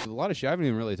 A lot of shit. I haven't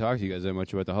even really talked to you guys that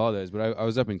much about the holidays, but I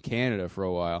was up in Canada for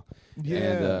a while. Yeah.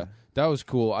 And that was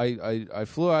cool. I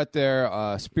flew out there,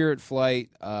 Spirit flight,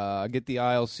 I get the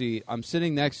aisle seat. I'm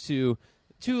sitting next to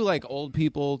two, like, old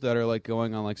people that are, like,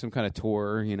 going on, like, some kind of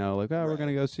tour, you know, like, oh, we're going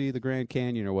to go see the Grand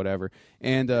Canyon or whatever.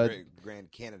 And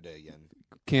Grand Canadian.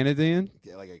 Canadian?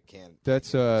 Yeah, like a can.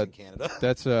 That's in Canada.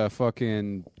 That's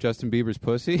fucking Justin Bieber's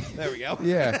pussy. There we go.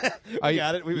 Yeah. We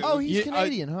got it. Oh, he's Yeah,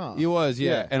 Canadian, huh? He was,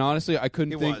 yeah. Yeah. And honestly, I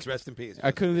couldn't He think. was. Rest in peace.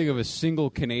 I couldn't think of a single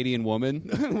Canadian woman,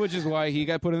 which is why he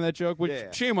got put in that joke. Which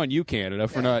Yeah. shame on you, Canada,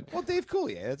 for not. Well, Dave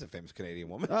Coulier, that's a famous Canadian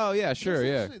woman. Oh yeah, sure,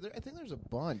 yeah. I think there's a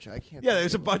bunch. I can't. Yeah,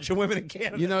 there's a bunch of women in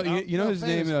Canada. You know, you know No, his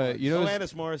name. famous You know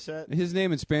Alanis Morissette. his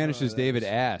name in Spanish is David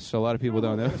Ass. So a lot of people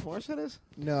don't know. Alanis Morissette is?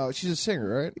 No, she's a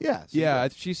singer, right? Yeah. Yeah,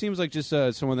 she seems like just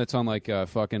someone that's on like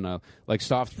fucking like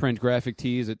soft print graphic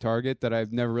tees at Target that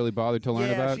I've never really bothered to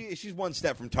learn about. She's one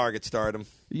step from Target stardom.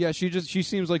 Yeah, she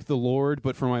seems like the Lord,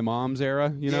 but for my mom's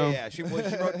era. You know. Yeah, she wrote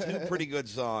two pretty good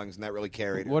songs, and that really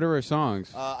carried her. What are her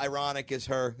songs? Ironic is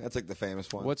her. That's like the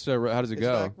famous one. What's how does it It's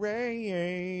go? like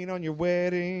rain on your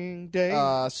wedding day.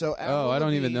 So Oh, I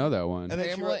don't even know that one. And then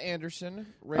she Pamela wrote- Anderson,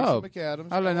 Rachel McAdams.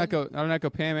 How did I not go? How did I not go?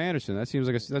 Pam Anderson. That seems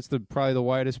like that's probably the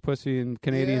whitest pussy in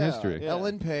Canadian history.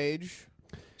 Ellen Page,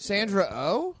 Sandra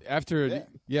Oh.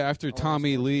 After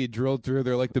Tommy Lee drilled through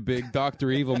there like the big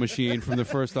Dr. Evil machine from the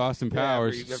first Austin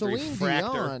Powers. After he Celine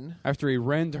fracked her. Dion. After he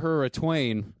rend her a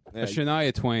Twain, Yeah. a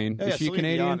Shania Twain. Yeah, Is she Celine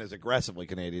Canadian? Dion is aggressively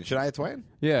Canadian. Shania Twain?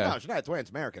 Yeah. No, Shania Twain's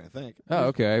American, I think. Oh,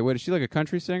 okay. Wait, is she like a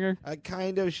country singer?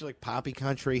 Kind of. She's like poppy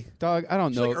country. Dog, I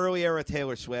don't She's know. like early era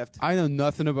Taylor Swift. I know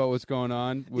nothing about what's going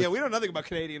on. With Yeah, we know nothing about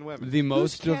Canadian women. the Who's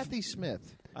most of. Kathy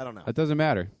Smith? I don't know. It doesn't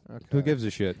matter. Who gives a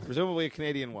shit? Presumably a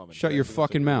Canadian woman. Shut your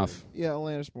fucking mouth. Yeah,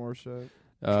 Alanis Morissette.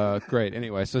 Great.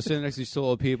 Anyway, so sitting next to these two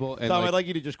old people, and Tom, like, I'd like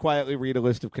you to just quietly read a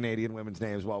list of Canadian women's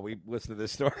names while we listen to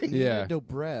this story. yeah,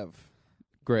 Dobrev.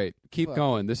 great. Keep Fuck.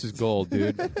 going. This is gold,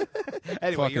 dude.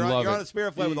 Anyway, Fucking you're love on it. a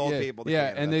spirit flight with old yeah, people. to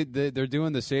Yeah, Canada. and they're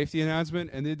doing the safety announcement,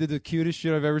 and they did the cutest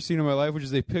shit I've ever seen in my life, which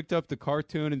is they picked up the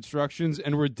cartoon instructions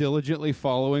and were diligently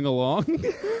following along,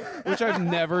 which I've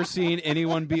never seen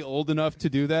anyone be old enough to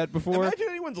do that before. Imagine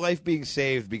anyone's life being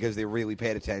saved because they really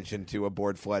paid attention to a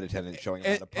board flight attendant showing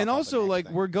them how to puff And up also, the next like,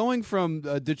 thing. we're going from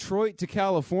Detroit to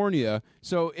California,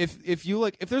 so if you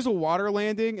like, if there's a water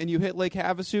landing and you hit Lake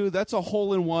Havasu, that's a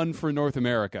hole in one for North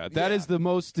America. That is the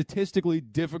most statistically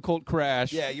difficult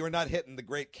crash. Yeah, you were not hitting the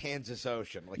great Kansas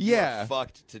Ocean. Like, Yeah. you were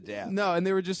fucked to death. No, and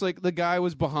they were just like, the guy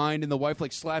was behind, and the wife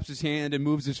like slaps his hand and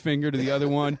moves his finger to the other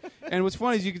one. And what's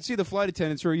funny is you can see the flight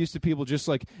attendants who are used to people just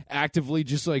like actively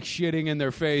just like shitting in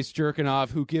their face, jerking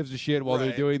off. Who gives a shit while they're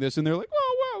Right. doing this? And they're like,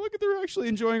 oh wow, look at they're actually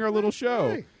enjoying our little show.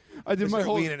 Hey. I did They my start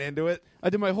whole leaning into it. I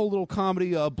did my whole little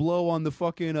comedy blow on the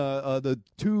fucking the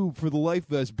tube for the life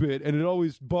vest bit, and it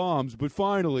always bombs. But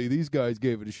finally, these guys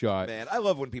gave it a shot. Man, I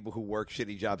love when people who work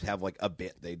shitty jobs have like a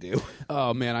bit they do.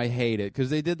 Oh man, I hate it because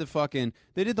they did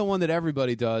the one that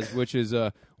everybody does, which is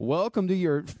welcome to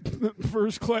your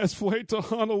first class flight to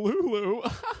Honolulu.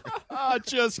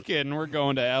 Just kidding, we're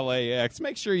going to LAX.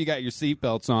 Make sure you got your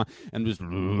seatbelts on, and just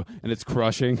and it's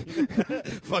crushing.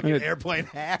 Fucking And it airplane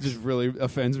hacks. just really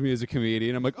offends me as a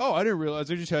comedian. I'm like, oh, I didn't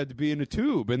realize I just had to be in a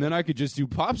tube, and then I could just do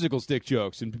popsicle stick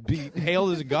jokes and be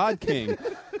hailed as a god king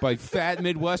by fat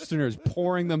Midwesterners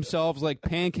pouring themselves like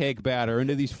pancake batter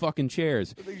into these fucking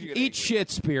chairs. Eat shit,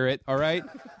 Spirit. All right.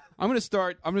 I'm gonna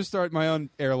start my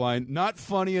own airline. Not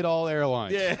funny at all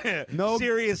airlines. Yeah. No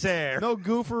Serious air. No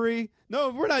goofery. No,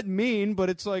 we're not mean, but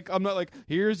it's like I'm not like,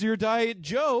 here's your diet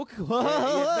joke.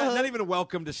 Not even a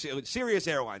welcome to Sirius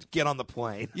Airlines. Get on the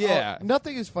plane. Yeah. Oh,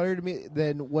 nothing is funnier to me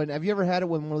than when. Have you ever had it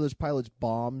when one of those pilots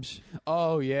bombs?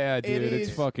 Oh yeah, dude, It it's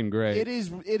is- fucking great. It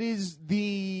is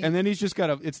the. And then he's just got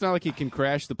to. It's not like he can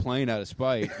crash the plane out of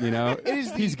spite, you know. It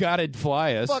is the he's got to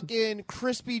fly us. fucking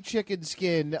crispy chicken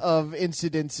skin of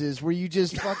incidences where you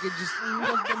just fucking just.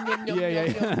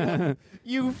 Yeah.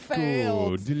 You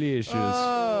failed. Ooh, delicious.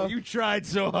 You tried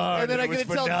so hard. And then I it was get to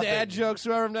for tell nothing. dad jokes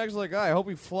whoever I'm next. Like, I hope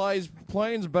he flies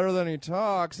planes better than he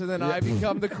talks. And then I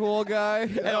become the cool guy.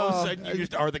 And all of a sudden, you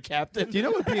just are the captain. Do you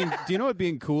know what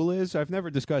being cool is? I've never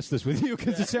discussed this with you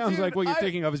because it sounds like what you're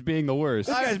thinking of as being the worst.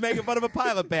 This guy's making fun of a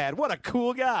pilot bad. What a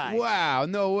cool guy. Wow,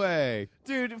 no way.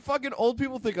 Dude, fucking old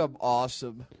people think I'm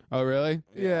awesome. Oh, really?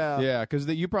 Yeah. Yeah, because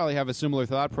you probably have a similar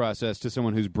thought process to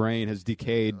someone whose brain has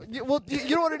decayed. Yeah, well,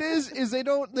 you know what it is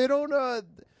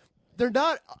they're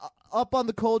not up on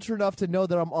the culture enough to know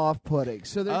that I'm off-putting.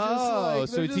 So they're just like,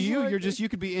 so to you, you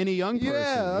could be any young person.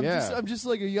 Yeah, I'm just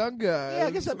like a young guy. Yeah,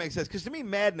 I guess that makes sense. Because to me,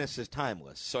 madness is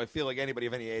timeless. So I feel like anybody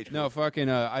of any age. No, fucking.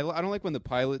 I don't like when the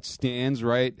pilot stands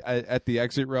right at the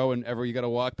exit row, and you got to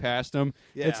walk past him.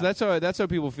 Yeah. That's how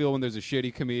people feel when there's a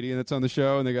shitty comedian that's on the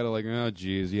show, and they got to like, oh,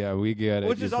 geez, yeah, we get it.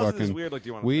 Which You is also fucking- this weird. Like, do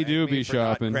you want to we thank do me be for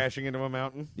not shopping. crashing into a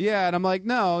mountain? Yeah, and I'm like,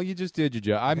 no, you just did your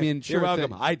job. I mean, sure, You're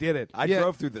welcome. thing. I did it. I Yeah.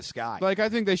 drove through the sky. Like, I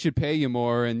think they should pay you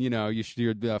more, and you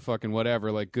should fucking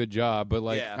whatever. Like, good job, but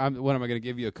like, Yeah. what am I going to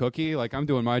give you a cookie? Like, I'm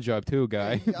doing my job too,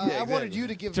 guy. I wanted you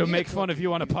to give to me make fun of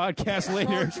you on a podcast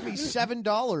later. Charge me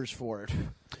 $7 for it.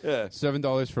 yeah.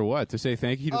 $7 for what? To say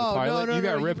thank you to the Oh, pilot? no, You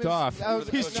got you ripped was- off. I was-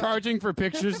 He's no. charging for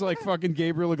pictures like fucking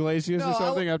Gabriel Iglesias or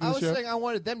something after I the was show. saying I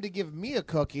wanted them to give me a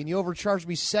cookie, and you overcharged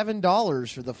me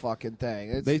 $7 for the fucking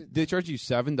thing. They charge you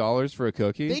 $7 for a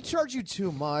cookie. They charge you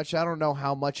too much. I don't know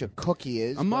how much a cookie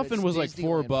is. A but muffin it's was like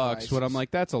Disneyland $4, prices. but I'm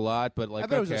like, that's a lot. But like, I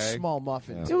bet okay, it was a small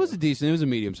muffin. it was a decent. It was a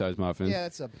medium-sized muffin. Yeah,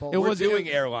 it's a bowl. It We're was- doing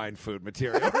airline food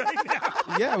material right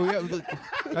now. Yeah,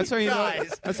 that's how you know.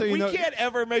 Guys, That's how you we know. can't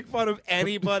ever make fun of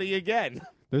anybody again.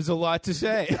 There's a lot to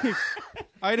say.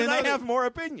 I didn't. Because I know have more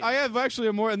opinions. I have actually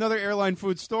another airline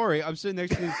food story. I'm sitting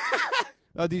next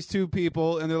to these two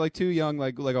people, and they're like two young,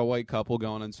 like a white couple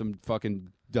going on some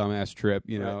fucking dumbass trip,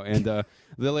 And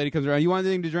the lady comes around. You want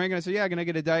anything to drink? And I said, yeah, can I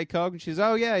get a Diet Coke? And she's,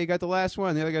 oh yeah, you got the last one.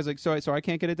 And the other guy's like, so I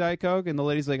can't get a Diet Coke? And the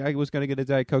lady's like, I was gonna get a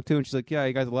Diet Coke too. And she's like, yeah,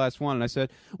 you got the last one. And I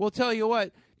said, well, tell you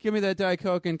what, give me that Diet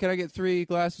Coke, and can I get 3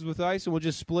 glasses with ice, and we'll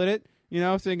just split it?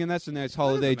 Thinking that's a nice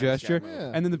holiday nice gesture. guy,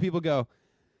 man. And then the people go,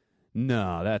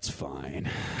 no, that's fine.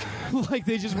 Like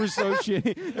they just were so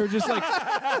shitty. They were just like,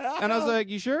 and I was like,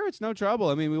 you sure? It's no trouble.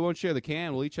 I mean, we won't share the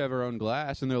can. We'll each have our own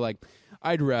glass. And they're like,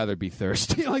 I'd rather be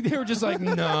thirsty. Like they were just like,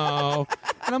 no.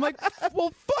 And I'm like,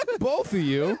 well, fuck both of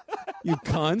you, you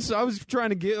cunts. I was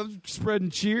trying to I was spreading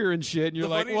cheer and shit. And you're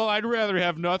The like, funny- well, I'd rather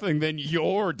have nothing than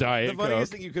your Diet The Coke.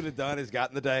 funniest thing you could have done is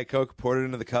gotten the Diet Coke, poured it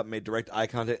into the cup, made direct eye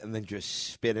contact, and then just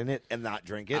spit in it and not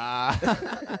drink it.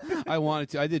 I wanted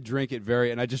to. I did drink it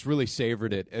and I just really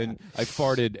savored it, and I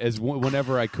farted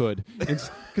whenever I could,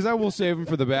 because I will save them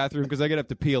for the bathroom because I get up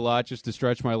to pee a lot just to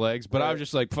stretch my legs. But I was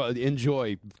just like,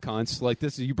 enjoy, cunts. Like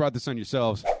this, you brought this on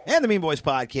yourselves. And the Mean Boys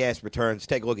podcast returns.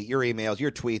 Take a look at your emails,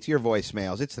 your tweets, your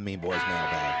voicemails. It's the Mean Boys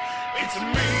mailbag. It's a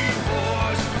Mean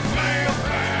Boys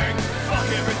mailbag. Fuck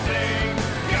everything.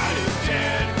 God is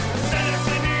dead. Send us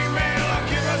an email or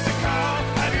give us a call.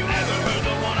 Have you ever heard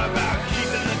the one about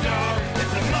keeping the dog?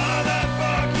 It's a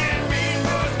motherfucking Mean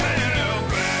Boys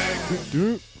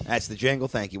mailbag. That's the jingle.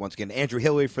 Thank you once again to Andrew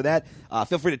Hillary for that.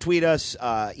 Feel free to tweet us,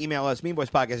 email us,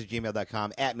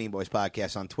 meanboyspodcast@gmail.com, at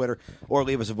meanboyspodcast on Twitter, or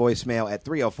leave us a voicemail at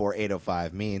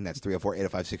 304-805-MEAN. That's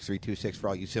 304-805-6326 for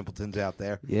all you simpletons out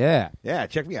there. Yeah. Yeah,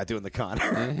 check me out doing the con.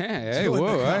 Hey, Doing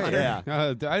whoa! the con, I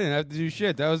yeah. didn't have to do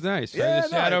shit. That was nice. Yeah, I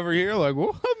just sat no, over here like,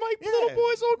 whoa, my little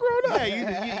boy's all grown up.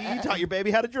 Yeah, you taught your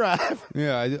baby how to drive.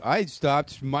 Yeah, I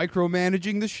stopped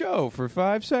micromanaging the show for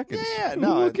 5 seconds. Yeah,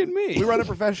 no. Look at me. We run a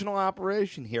professional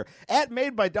operation here. At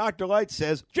Made by Dr. Light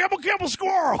says, Jimbo Kimball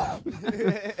Squirrel.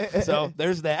 So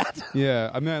there's that. Yeah,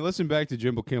 I mean, I listened back to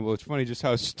Jimbo Kimball. It's funny just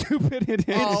how stupid it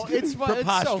is. Oh, it's fun.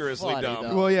 Preposterously it's so funny, dumb.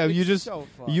 though. Well, yeah, you It's just so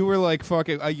funny. you were like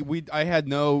fucking. I had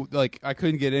no I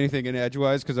couldn't get anything in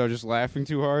edgewise because I was just laughing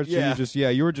too hard. So Yeah.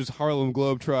 you were just Harlem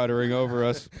Globetrottering over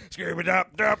us. Scream up,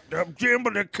 Jimbo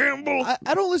the Kimball.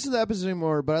 I don't listen to the episodes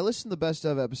anymore, but I listened to the best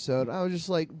of episode. I was just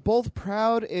like both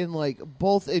proud and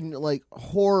both in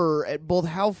horror at both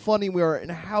how funny we are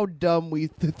and how dumb the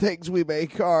things we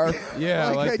make are.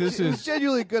 Yeah, this it was is.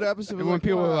 genuinely a good episode. And when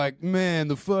people wow. were like, "Man,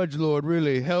 the Fudge Lord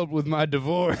really helped with my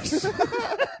divorce,"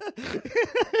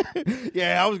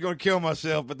 Yeah, I was going to kill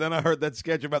myself, but then I heard that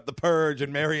sketch about the purge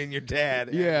and marrying your dad.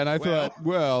 Yeah, and I thought,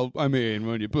 well, I mean,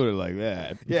 when you put it like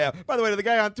that. Yeah. By the way, to the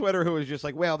guy on Twitter who was just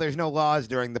like, well, there's no laws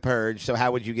during the purge, so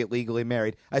how would you get legally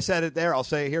married? I said it there. I'll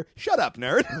say it here. Shut up,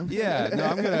 nerd. Yeah, no,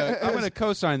 I'm gonna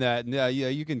co-sign that. Yeah,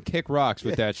 you can kick rocks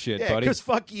with that shit, Yeah, buddy. because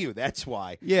fuck you. That's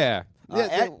why. Yeah.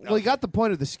 Well, he got the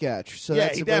point of the sketch, so Yeah,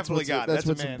 that's, he that's definitely what's, got it. that's That's a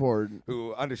what's man important.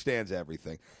 Who understands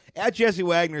everything. At Jesse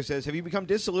Wagner says, have you become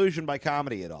disillusioned by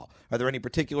comedy at all? Are there any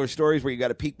particular stories where you got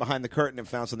a peek behind the curtain and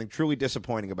found something truly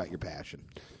disappointing about your passion?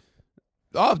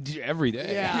 Oh, every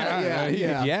day.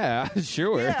 Yeah.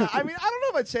 Sure. Yeah, I mean, I don't know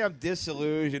if I'd say I'm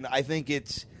disillusioned. I think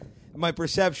it's my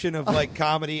perception of like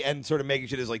comedy and sort of making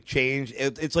shit is like changed.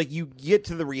 It's like you get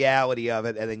to the reality of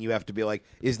it, and then you have to be like,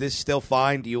 is this still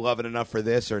fine? Do you love it enough for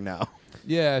this or no?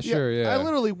 Yeah, sure, yeah. I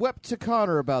literally wept to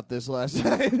Connor about this last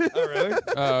night. Oh, really?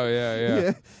 Oh, yeah.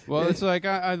 Yeah. Well, it's like,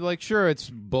 I like, sure, it's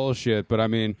bullshit, but I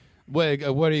mean, what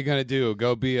are you going to do?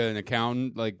 Go be an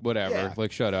accountant? Like, whatever. Yeah.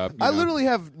 Like, shut up. I literally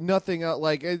have nothing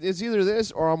like it's either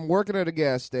this or I'm working at a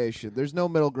gas station. There's no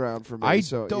middle ground for me. I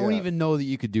so, don't yeah. even know that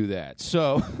you could do that.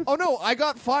 So, Oh no, I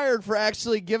got fired for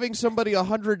actually giving somebody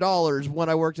 $100 when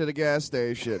I worked at a gas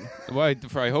station. well,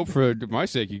 I hope for my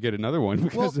sake you get another one.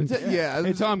 Well, Because yeah,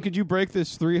 hey, Tom, could you break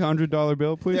this $300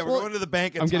 bill, please? Yeah, we're going to the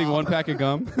bank. I'm getting one pack of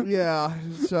gum. yeah.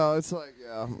 So it's like,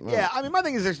 yeah, Yeah, I mean, my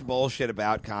thing is there's bullshit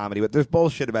about comedy, but there's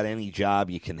bullshit about any job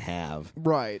you can have.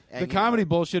 right. And, The you know, comedy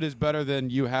bullshit is better than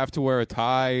you have to wear a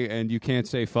tie and you can't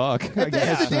say fuck. I At the end of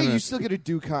guess. the day, you still get to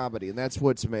do comedy, and that's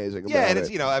what's amazing. Yeah, about and it's,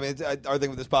 it. you know, I mean, our thing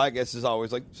with this podcast is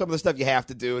always like some of the stuff you have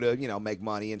to do to, you know, make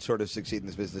money and sort of succeed in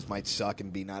this business might suck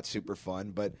and be not super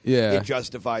fun, but Yeah. it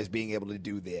justifies being able to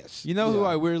do this. You know who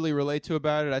I weirdly relate to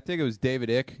about it? I think it was David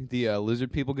Icke, the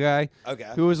lizard people guy. Okay.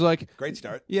 Who was like, Great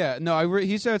start. yeah, no,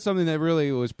 he said something that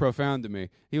really was profound to me.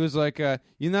 He was like,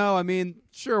 you know, I mean,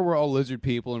 sure, we're all lizard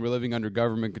people and we're living under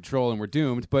government control and we're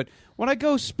doomed, but when I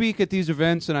go speak at these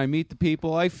events and I meet the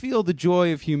people, I feel the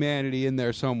joy of humanity in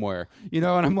there somewhere. You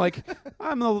know, and I'm like,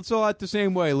 I'm a lot the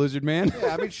same way, lizard man.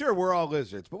 Yeah, I mean, sure, we're all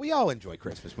lizards, but we all enjoy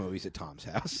Christmas movies at Tom's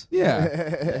house. Yeah.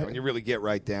 Yeah, when you really get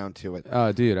right down to it.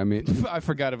 Oh, dude, I mean, I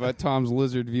forgot about Tom's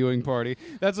lizard viewing party.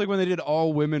 That's like when they did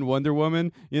all women Wonder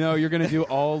Woman. You know, you're going to do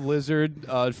all lizard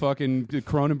fucking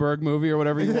Cronenberg movie or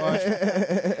whatever you watch.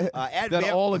 That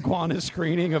all iguana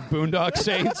screening of Boondock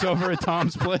Saints over at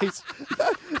Tom's place.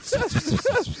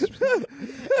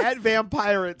 At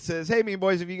Vampirate says, hey, Mean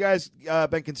Boys, have you guys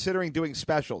been considering doing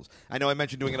specials? I know I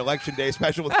mentioned doing an Election Day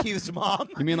special with Keith's mom.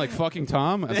 You mean like fucking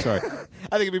Tom? I'm sorry.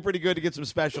 I think it'd be pretty good to get some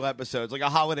special episodes, like a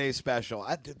holiday special.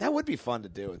 That would be fun to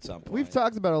do at some point. We've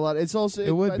talked about it a lot. It's also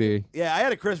It would be. Yeah, I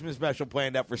had a Christmas special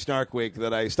planned up for Snark Week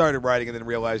that I started writing and then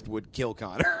realized would kill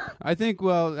Connor. I think,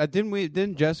 well,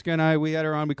 didn't Jessica and I, we had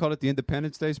her on, we called it the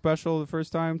Independence Day special the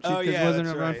first time. Oh, 'cause yeah, wasn't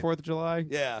it that's around right. 4th of July?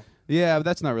 Yeah. Yeah, but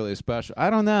that's not really a special. I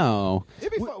don't know.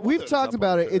 It'd be fun. We'll do We've it at talked some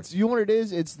about point, it. sure. It's you know what it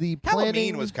is. It's the Halloween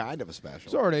planning. was kind of a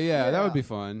special. Sort of, yeah, that Yeah. would be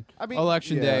fun. I mean,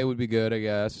 Election yeah. Day would be good, I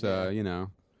guess. You know.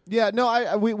 Yeah,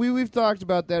 no, we've talked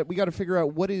about that. We got to figure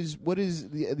out what is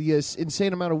the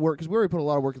insane amount of work because we already put a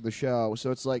lot of work in the show.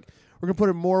 So it's like we're gonna put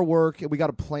in more work and we got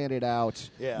to plan it out.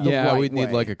 Yeah. the Yeah, right we'd need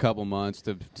way. like a couple months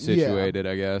to situate it,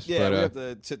 I guess. Yeah, but, we have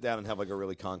to sit down and have like a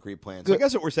really concrete plan. So I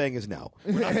guess what we're saying is no.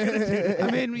 We're not gonna do that.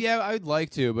 I mean, yeah, I'd like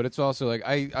to, but it's also like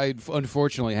I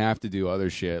unfortunately have to do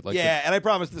other shit. Like Yeah, and I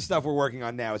promise the stuff we're working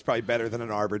on now is probably better than an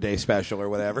Arbor Day special or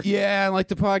whatever. Yeah, and like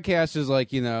the podcast is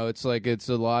like, you know, it's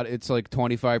a lot. It's like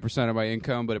 25% of my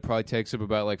income, but it probably takes up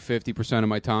about like 50% of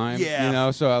my time. Yeah. you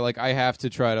know, so I have to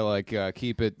try to like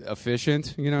keep it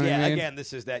efficient. You know what Yeah, I mean? again,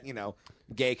 this is that, you know,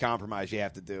 gay compromise you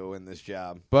have to do in this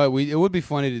job. But it would be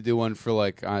funny to do one for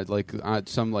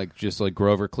some just like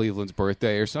Grover Cleveland's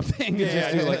birthday or something.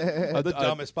 Just do, like, the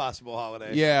dumbest possible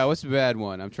holiday. Yeah, what's the bad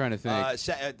one? I'm trying to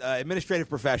think. Administrative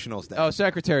Professionals Day. Oh,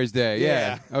 Secretary's Day.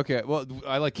 Yeah. Okay. Well,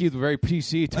 I like Keith. Very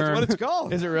PC term. That's what it's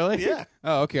called. Is it really? Yeah.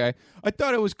 Oh, okay. I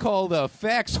thought it was called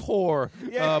Fax Whore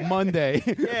Yeah. Monday.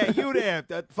 Yeah, you there,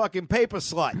 that fucking paper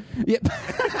slut. Yep.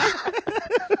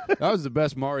 That was the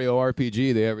best Mario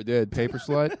RPG they ever did. Paper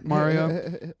Slut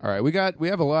Mario. All right, we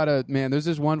have a lot of there's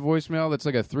this one voicemail that's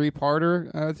like a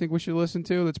 3-parter. I think we should listen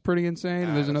to. That's pretty insane.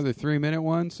 And there's another 3-minute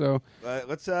one. So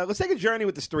Let's take a journey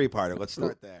with this 3-parter. Let's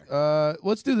start there.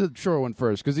 let's do the short one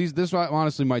first because this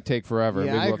honestly might take forever.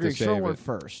 Yeah, We'd I love agree. to save Short it. one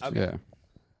first. Okay. Yeah.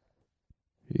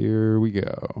 Here we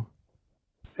go.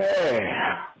 Hey,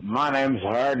 my name's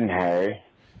Harden Harry,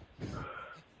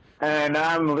 and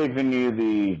I'm leaving you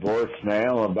the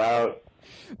voicemail about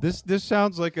This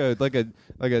sounds like a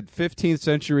 15th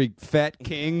century fat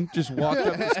king just walked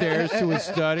up the stairs to his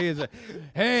study. It's like,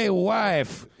 Hey,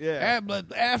 wife. Yeah.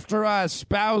 After I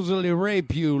spousally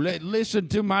rape you, listen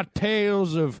to my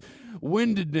tales of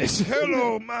windedness.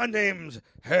 Hello, my name's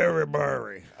Harry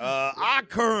Burry. I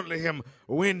currently am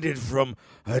winded from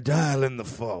dialing the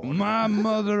phone. My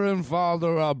mother and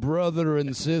father are brother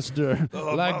and sister,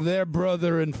 like their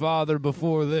brother and father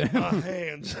before them. My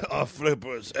hands are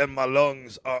flippers, and my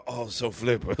lungs are also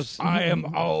flippers. I am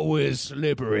always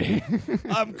slippery.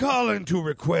 I'm calling to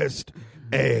request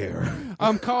air.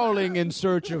 I'm calling in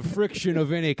search of friction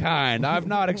of any kind. I've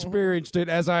not experienced it,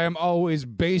 as I am always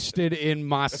basted in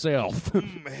myself.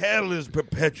 Hell is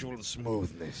perpetual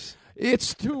smoothness.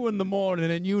 It's 2 a.m,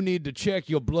 and you need to check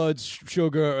your blood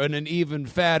sugar in an even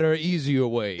fatter, easier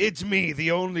way. It's me,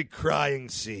 the only crying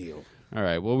seal. all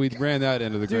right, well, we ran that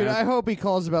into the Dude, I ground. hope he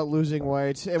calls about losing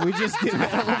weight, and we just get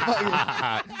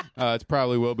It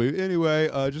probably will be. Anyway,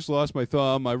 just lost my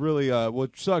thumb. I really,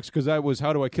 what sucks because that was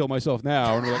how do I kill myself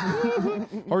now? And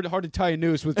we're like, hard to tie a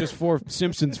noose with just 4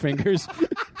 Simpsons fingers.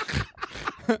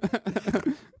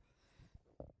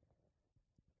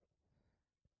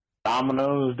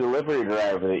 Domino's delivery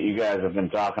driver that you guys have been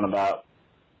talking about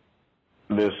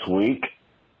this week.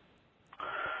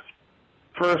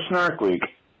 For Snark Week,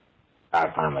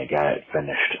 I finally got it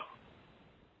finished.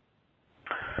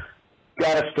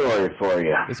 Got a story for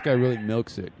you. This guy really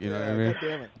milks it. You know what I mean?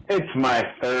 damn it. It's my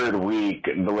 3rd week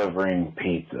delivering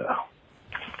pizza.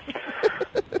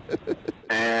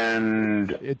 And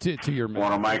To your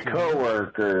one of my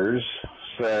coworkers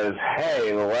says,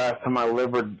 hey, the last time I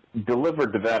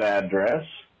delivered to that address,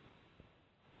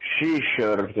 she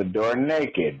showed up at the door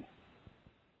naked.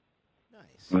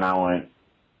 Nice. And I went,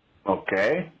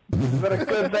 okay, is that a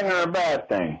good thing or a bad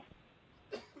thing?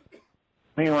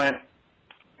 And he went,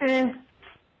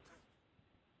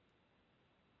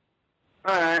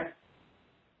 Alright.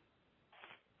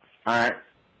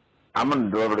 I'm going to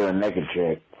deliver to a naked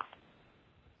chick.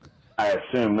 I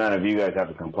assume none of you guys have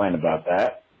a complaint about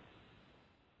that.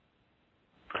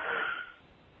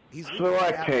 So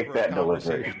I take that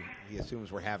delivery. He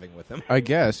assumes we're having with him. I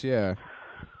guess, yeah.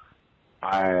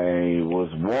 I was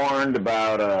warned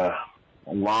about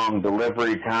long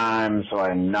delivery time, so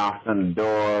I knocked on the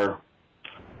door,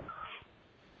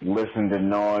 listened to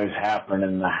noise happening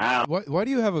in the house. Why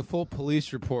do you have a full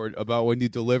police report about when you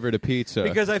delivered a pizza?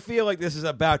 Because I feel like this is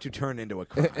about to turn into a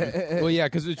crime. well, yeah,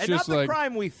 because it's and just not the like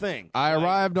crime we think. I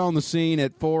arrived on the scene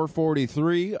at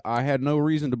 4:43. I had no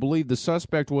reason to believe the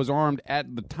suspect was armed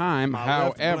at the time. My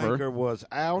left However, blinker was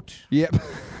out. yep,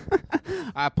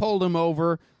 I pulled him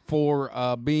over for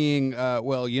being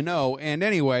well, you know. And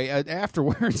anyway,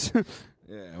 afterwards.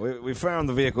 Yeah, we found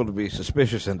the vehicle to be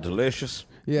suspicious and delicious.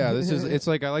 Yeah, it's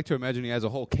like I like to imagine he has a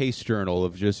whole case journal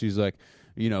of just, he's like,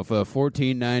 you know, for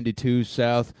 1492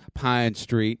 South Pine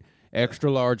Street, extra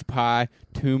large pie,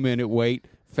 2-minute wait,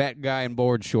 fat guy in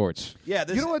board shorts. Yeah,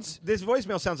 this, You know what's- this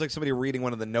voicemail sounds like somebody reading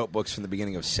one of the notebooks from the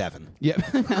beginning of Seven. Yep.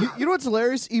 You know what's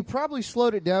hilarious? He probably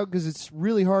slowed it down because it's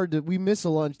really hard to. We miss a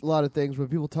lot of things when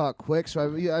people talk quick.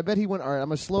 So I bet he went, all right, I'm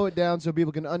going to slow it down so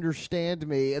people can understand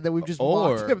me. And then we've just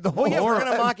mocked him the whole Oh, yeah, we're time.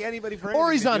 going to mock anybody for anything.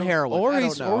 Or he's on heroin. or I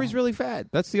he's don't know. or he's really fat.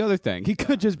 That's the other thing. He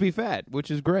could just be fat, which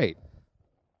is great.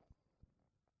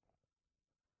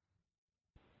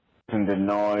 Listened to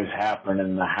noise happening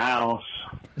in the house.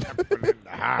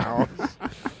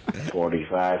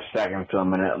 45 seconds to a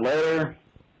minute later,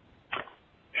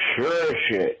 sure as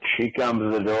shit, she comes to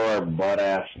the door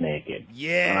butt-ass naked.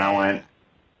 Yeah. And I went,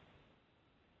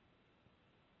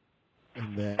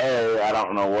 A, I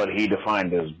don't know what he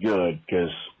defined as good,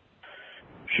 because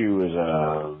she was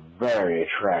a very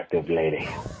attractive lady.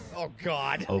 Oh,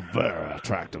 God. A very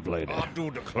attractive lady. I do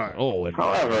declare. Oh, and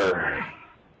However,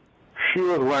 she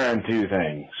was wearing 2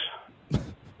 things.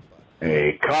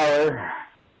 A collar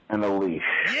and a leash.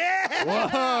 Yeah.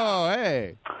 Whoa,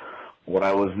 hey. What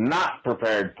I was not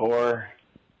prepared for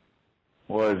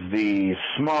was the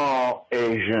small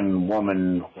Asian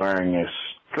woman wearing a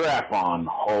strap-on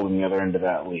holding the other end of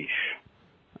that leash.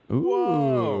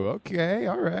 Ooh, okay,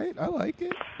 all right. I like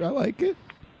it.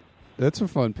 That's a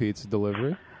fun pizza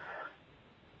delivery.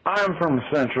 I'm from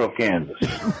Central Kansas.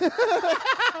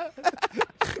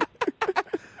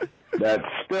 That's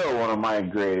still one of my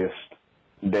greatest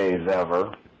days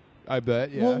ever, I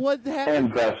bet, yeah. Well, what happened?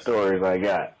 and best stories I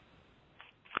got.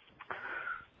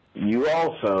 You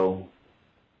also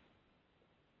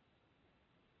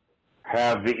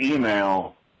have the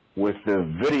email with the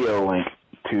video link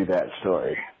to that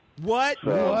story. What?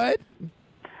 So What?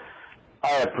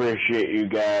 I appreciate you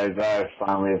guys. I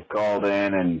finally have called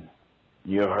in and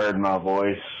you heard my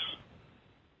voice.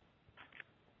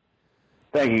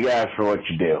 Thank you guys for what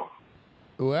you do.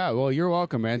 Wow. Well, you're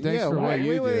welcome, man. Thanks for what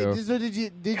you do. So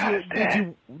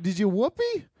did you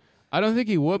whoopee? I don't think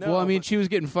he whooped. No, well, I mean, but- she was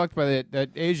getting fucked by that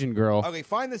Asian girl. Okay,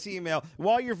 find this email.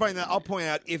 While you're finding that, I'll point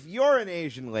out if you're an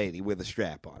Asian lady with a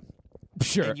strap on.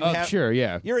 Sure. and you have- Sure.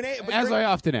 Yeah. You're an but As you're- I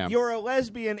often am. You're a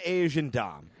lesbian Asian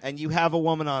dom, and you have a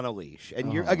woman on a leash,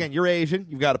 and you're Asian.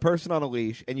 You've got a person on a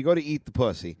leash, and you go to eat the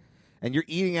pussy, and you're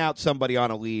eating out somebody on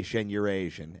a leash, and you're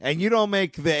Asian, and you don't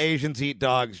make the Asians eat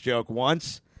dogs joke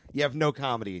once. You have no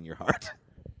comedy in your heart.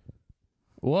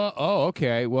 Well, oh,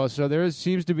 okay. Well, so there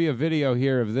seems to be a video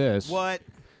here of this. What?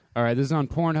 All right, this is on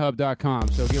Pornhub.com,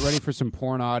 so get ready for some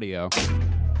porn audio.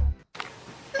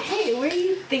 Hey, where do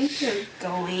you think you're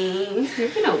going? You're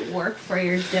gonna work for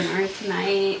your dinner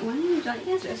tonight. Why don't you join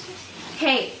us?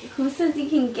 Hey, who says you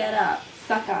can get up?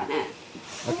 Suck on it.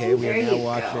 Okay, we There are now you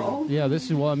watching. go. Yeah, this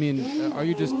is, well, I mean, are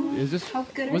you just, is this, How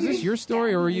good was are this your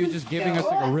story, or were you just giving us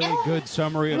like a really good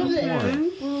summary of the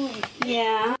porn?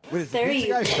 Yeah. Wait, is There this the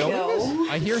you guy filming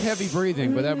go. I hear heavy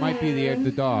breathing, but that might be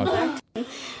the dog.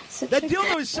 So That check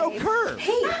dildo it is so out. curved.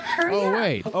 Hey, hurry Oh, up.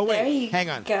 wait. Oh, wait. There you Hang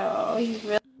on. go. You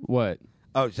What?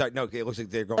 Oh, sorry. No, okay, it looks like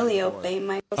they're going. really to the door. obey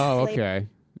my Oh, slave. okay.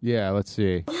 Yeah, let's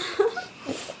see.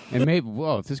 And maybe,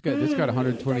 whoa, if this got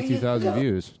 122,000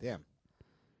 views. Damn.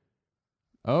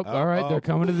 Oh, all right, they're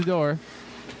coming to the door.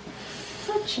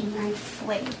 Such a nice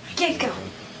slave. Get going.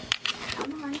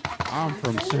 Come on. I'm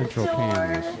from Pass Central the door.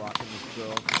 Kansas. Walking this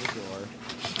girl to the door.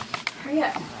 Hurry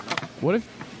up. What if,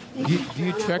 do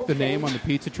you check the name on the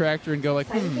pizza tractor and go like,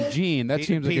 Gene, that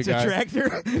seems like a Pizza guy.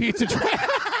 tractor. Pizza tractor.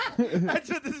 That's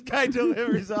what this guy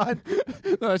delivers on.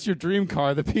 No, that's your dream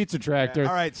car, the pizza tractor.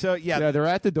 All right, so yeah, Yeah, they're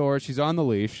at the door. She's on the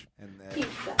leash. and Pizza.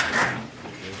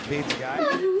 there's pizza guy. Look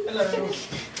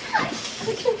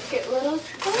at that little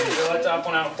star. Let's top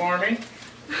one out for me.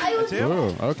 That's him.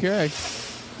 Ooh, okay.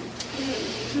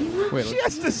 Wait, She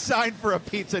has to sign for a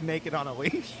pizza naked on a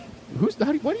leash.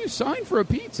 why do you sign for a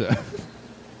pizza? I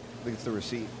think it's the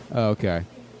receipt. Oh, okay.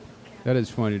 That is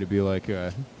funny to be like,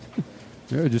 yeah,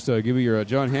 just give me your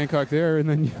John Hancock there, and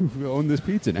then you own this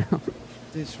pizza now.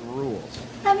 This rules.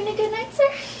 Having a good night, sir?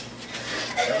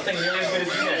 I don't think nearly as good as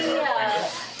you guys are.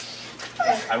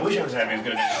 Yeah. I wish I was having as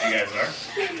good a day as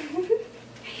you guys are.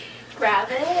 Grab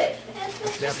it.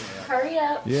 Just hurry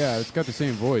up. Yeah, it's got the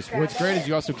same voice. What's great is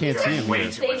you also can't see him. Way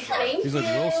here. too much fun. Thank He's like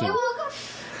you. Wilson. You're welcome.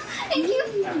 Thank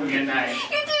you. Have a good night.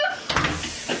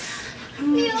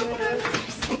 You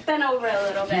too. Bend over a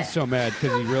little bit. He's so mad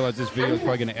because he realized this video is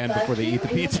probably going to end before they eat the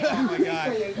pizza. Oh my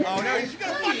god. Oh no, he's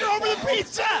gonna fuck her over the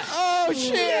pizza. Oh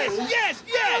shit! Yes,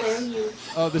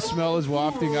 yes. Oh, the smell is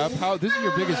wafting up. How? This is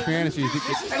your biggest fantasy. This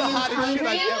is the hottest shit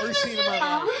I've ever seen in my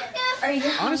life. Are you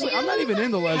Honestly, I'm not even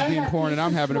into lesbian porn, and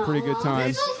I'm having a pretty good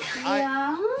time.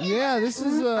 Yeah. Yeah, this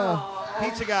is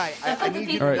Pizza guy, I need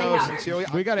you All to right. know sincerely.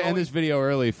 We got to end this video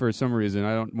early for some reason.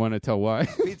 I don't want to tell why.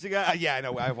 Pizza guy. Yeah, I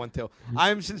know. I have one too.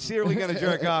 I'm sincerely gonna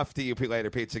jerk off to you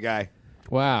later, pizza guy.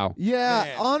 Wow. Yeah,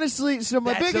 Man. honestly, so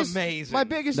my That's biggest amazing. my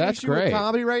biggest That's issue great. with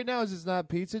comedy right now is it's not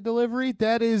pizza delivery.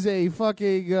 That is a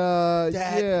fucking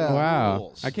yeah. Wow.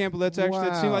 rules. I can't believe that's actually.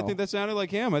 That seemed, I Wow. think that sounded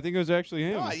like him. I think it was actually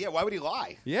him. Oh, yeah, why would he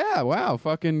lie? Yeah. Wow.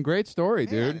 Fucking great story,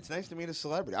 Man, dude. it's nice to meet a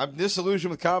celebrity. I'm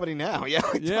disillusioned with comedy now. Yeah,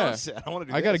 like Yeah. Tom said. I want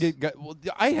to do I gotta this. get. Well,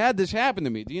 I had this happen to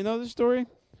me. Do you know this story?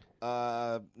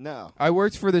 No. I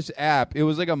worked for this app. It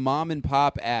was like a mom and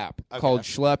pop app called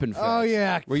Schleppenfest. Oh,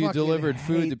 yeah, I where you fucking delivered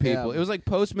food to hate people. them. It was like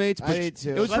Postmates, but I hate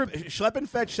too. it was for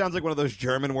Schleppenfetch sounds like one of those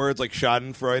German words, like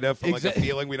Schadenfreude, for like a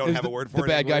feeling we don't Is have the, a word for The it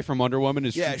bad anymore. guy from Wonder Woman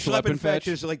is Yeah, Schleppenfetch. Schleppenfetch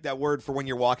is like that word for when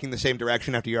you're walking the same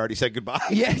direction after you already said goodbye.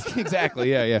 Yeah,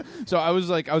 exactly. Yeah. So I was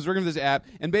working with this app,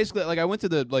 and basically, like, I went to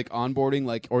the like onboarding,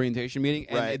 like orientation meeting,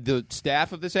 and Right. the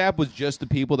staff of this app was just the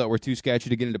people that were too sketchy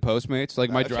to get into Postmates. Like,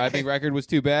 my driving record was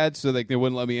too bad, so like they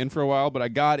wouldn't let me in for a while. But I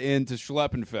got into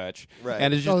Schleppenfetch, Right.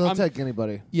 and it's just Oh, they'll I'm- take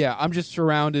anybody. Yeah, I'm just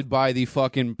surrounded by the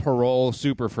fucking parole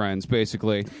super friends,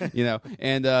 basically, you know.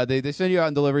 And they send you out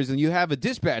on deliveries, and you have a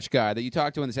dispatch guy that you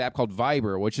talk to in this app called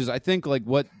Viber, which is, I think, like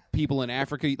what people in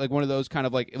Africa, like one of those kind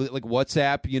of like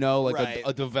WhatsApp, you know, like Right.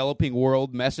 a developing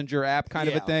world messenger app kind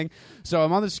of Yeah. a thing. So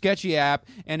I'm on this sketchy app,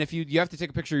 and if you have to take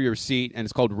a picture of your receipt, and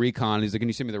it's called Recon. He's like, "Can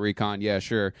you send me the Recon?" Yeah,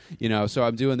 sure. You know, so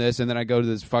I'm doing this, and then I go to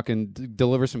this fucking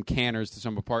deliver some canners to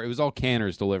some apart. It was all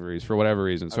canners deliveries for whatever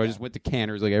reason. So I just went to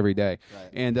canners like every day,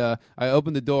 and I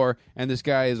opened the door, and this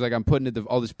guy is like, I'm putting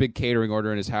all this big catering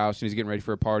order in his house, and he's getting ready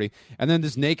for a party, and then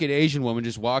this naked Asian woman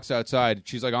just walks outside.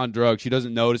 She's like on drugs. She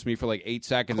doesn't notice me for like 8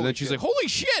 seconds, and then she's like, "Holy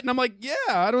shit!" And I'm like, "Yeah,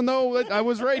 I don't know. I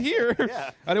was right here." Yeah.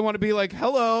 I didn't want to be like,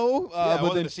 "Hello," Yeah, I but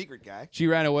wasn't then a secret guy. she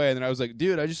ran away, and then I was like,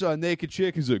 "Dude, I just saw a naked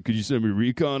chick." He's like, "Could you send me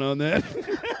Recon on that?"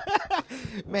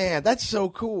 Man, that's so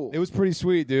cool. It was pretty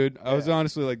sweet, dude. I was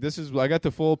honestly like, I got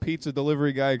the full pizza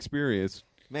delivery guy experience.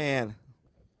 Man.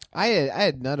 I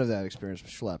had none of that experience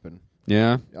with schlepping.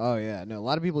 Yeah. Oh yeah, no. A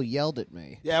lot of people yelled at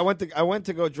me. Yeah, I went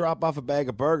to go drop off a bag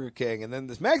of Burger King, and then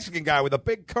this Mexican guy with a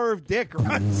big curved dick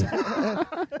runs out.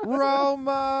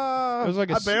 Roma. It was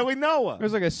like I barely know It him.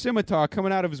 was like a scimitar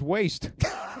coming out of his waist.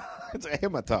 It's a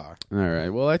himitar. All right.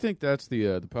 Well, I think that's the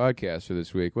podcast for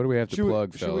this week. What do we have to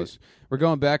plug, should fellas? We're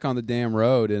going back on the damn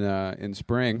road in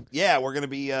spring. Yeah, we're gonna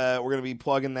be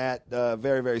plugging that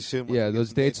very, very soon. Yeah,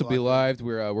 those dates will be live.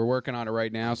 We're working on it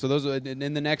right now. So those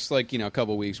in the next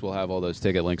couple weeks we'll have all those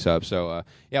ticket links up. So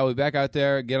we'll be back out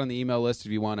there. Get on the email list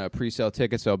if you want to pre-sale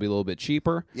tickets. They'll be a little bit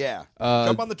cheaper. Yeah.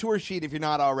 Jump on the tour sheet if you're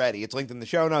not already. It's linked in the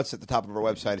show notes at the top of our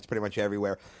website. It's pretty much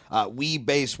everywhere. We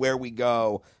base where we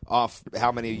go off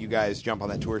how many of you guys jump on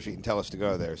that tour sheet and tell us to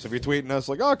go there. So if you're tweeting us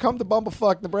like, oh, come to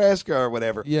Bumblefuck, Nebraska or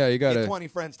whatever. Yeah, you got Get to 20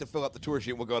 friends to fill up the tour sheet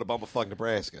and we'll go to Bumblefuck,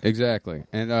 Nebraska. Exactly.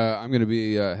 And I'm going to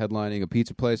be headlining a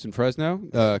pizza place in Fresno.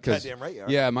 Goddamn right you are.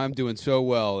 Yeah, I'm doing so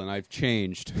well and I've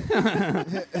changed.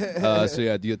 So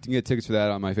yeah, you can get tickets for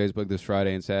that on my Facebook this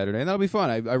Friday and Saturday. And that'll be fun.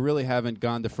 I really haven't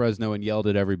gone to Fresno and yelled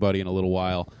at everybody in a little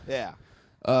while. Yeah.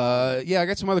 I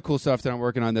got some other cool stuff that I'm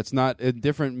working on that's not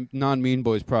different non-Mean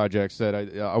Boys projects that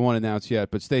I won't announce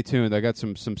yet, but stay tuned. I got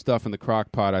some stuff in the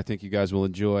crock pot I think you guys will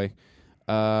enjoy.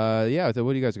 What do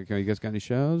you guys got? You guys got any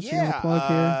shows you want to plug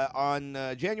here?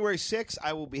 On January 6th,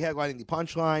 I will be headlining the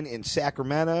Punchline in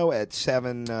Sacramento at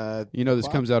 7. This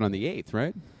comes out on the 8th,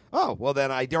 right? Oh, well,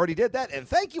 then I already did that, and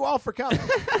thank you all for coming.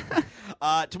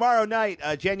 Tomorrow night,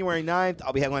 January 9th,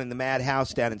 I'll be headlining the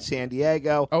Madhouse down in San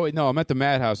Diego. Oh, wait, no, I'm at the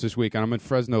Madhouse this week, and I'm in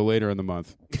Fresno later in the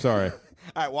month. Sorry.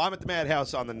 All right, well, I'm at the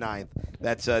Madhouse on the 9th.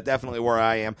 That's definitely where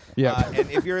I am. Yeah. And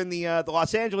if you're in the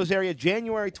Los Angeles area,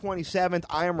 January 27th,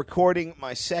 I am recording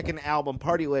my second album,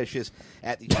 Partylicious,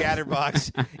 at the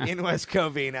Chatterbox in West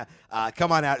Covina.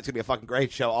 Come on out. It's going to be a fucking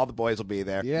great show. All the boys will be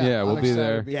there. Yeah, we'll be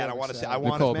there. Yeah, and I want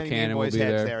Nicole as many Buchanan Mean Boys will be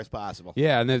heads there. there as possible.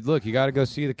 Yeah, and then, look, you got to go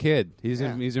see the kid. He's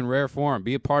in rare form.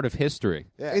 Be a part of history.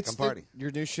 Yeah, come party. Your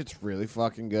new shit's really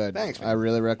fucking good. Thanks, man. I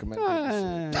really recommend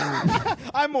it.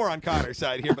 I'm more on Connor's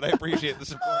side here, but I appreciate the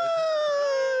support.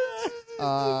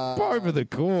 Part of the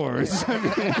course.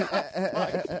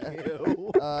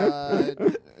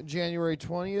 January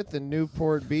 20th in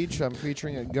Newport Beach, I'm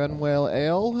featuring a Gunwale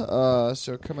Ale.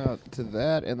 So come out to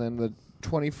that. And then the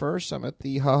 21st, I'm at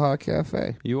the Haha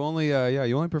Cafe. You only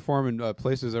perform in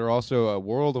places that are also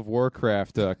World of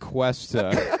Warcraft quest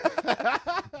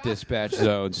dispatch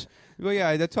zones. Well, yeah,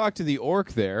 I talked to the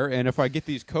orc there, and if I get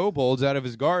these kobolds out of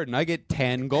his garden, I get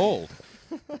 10 gold.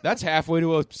 That's halfway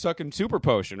to a sucking super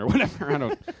potion or whatever. I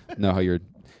don't know how your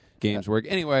games work.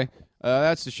 Anyway,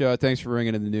 that's the show. Thanks for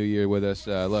ringing in the new year with us.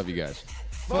 Love you guys.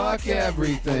 Fuck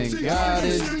everything. God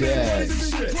is dead.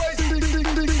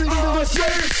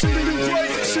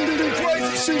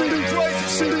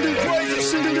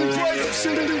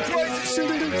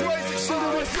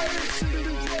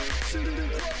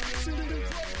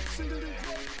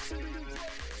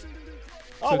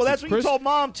 Oh, well, that's what you told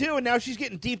Mom, too, and now she's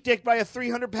getting deep-dicked by a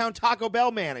 300-pound Taco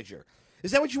Bell manager. Is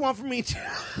that what you want from me, too?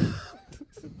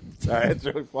 Sorry, that's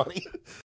really funny.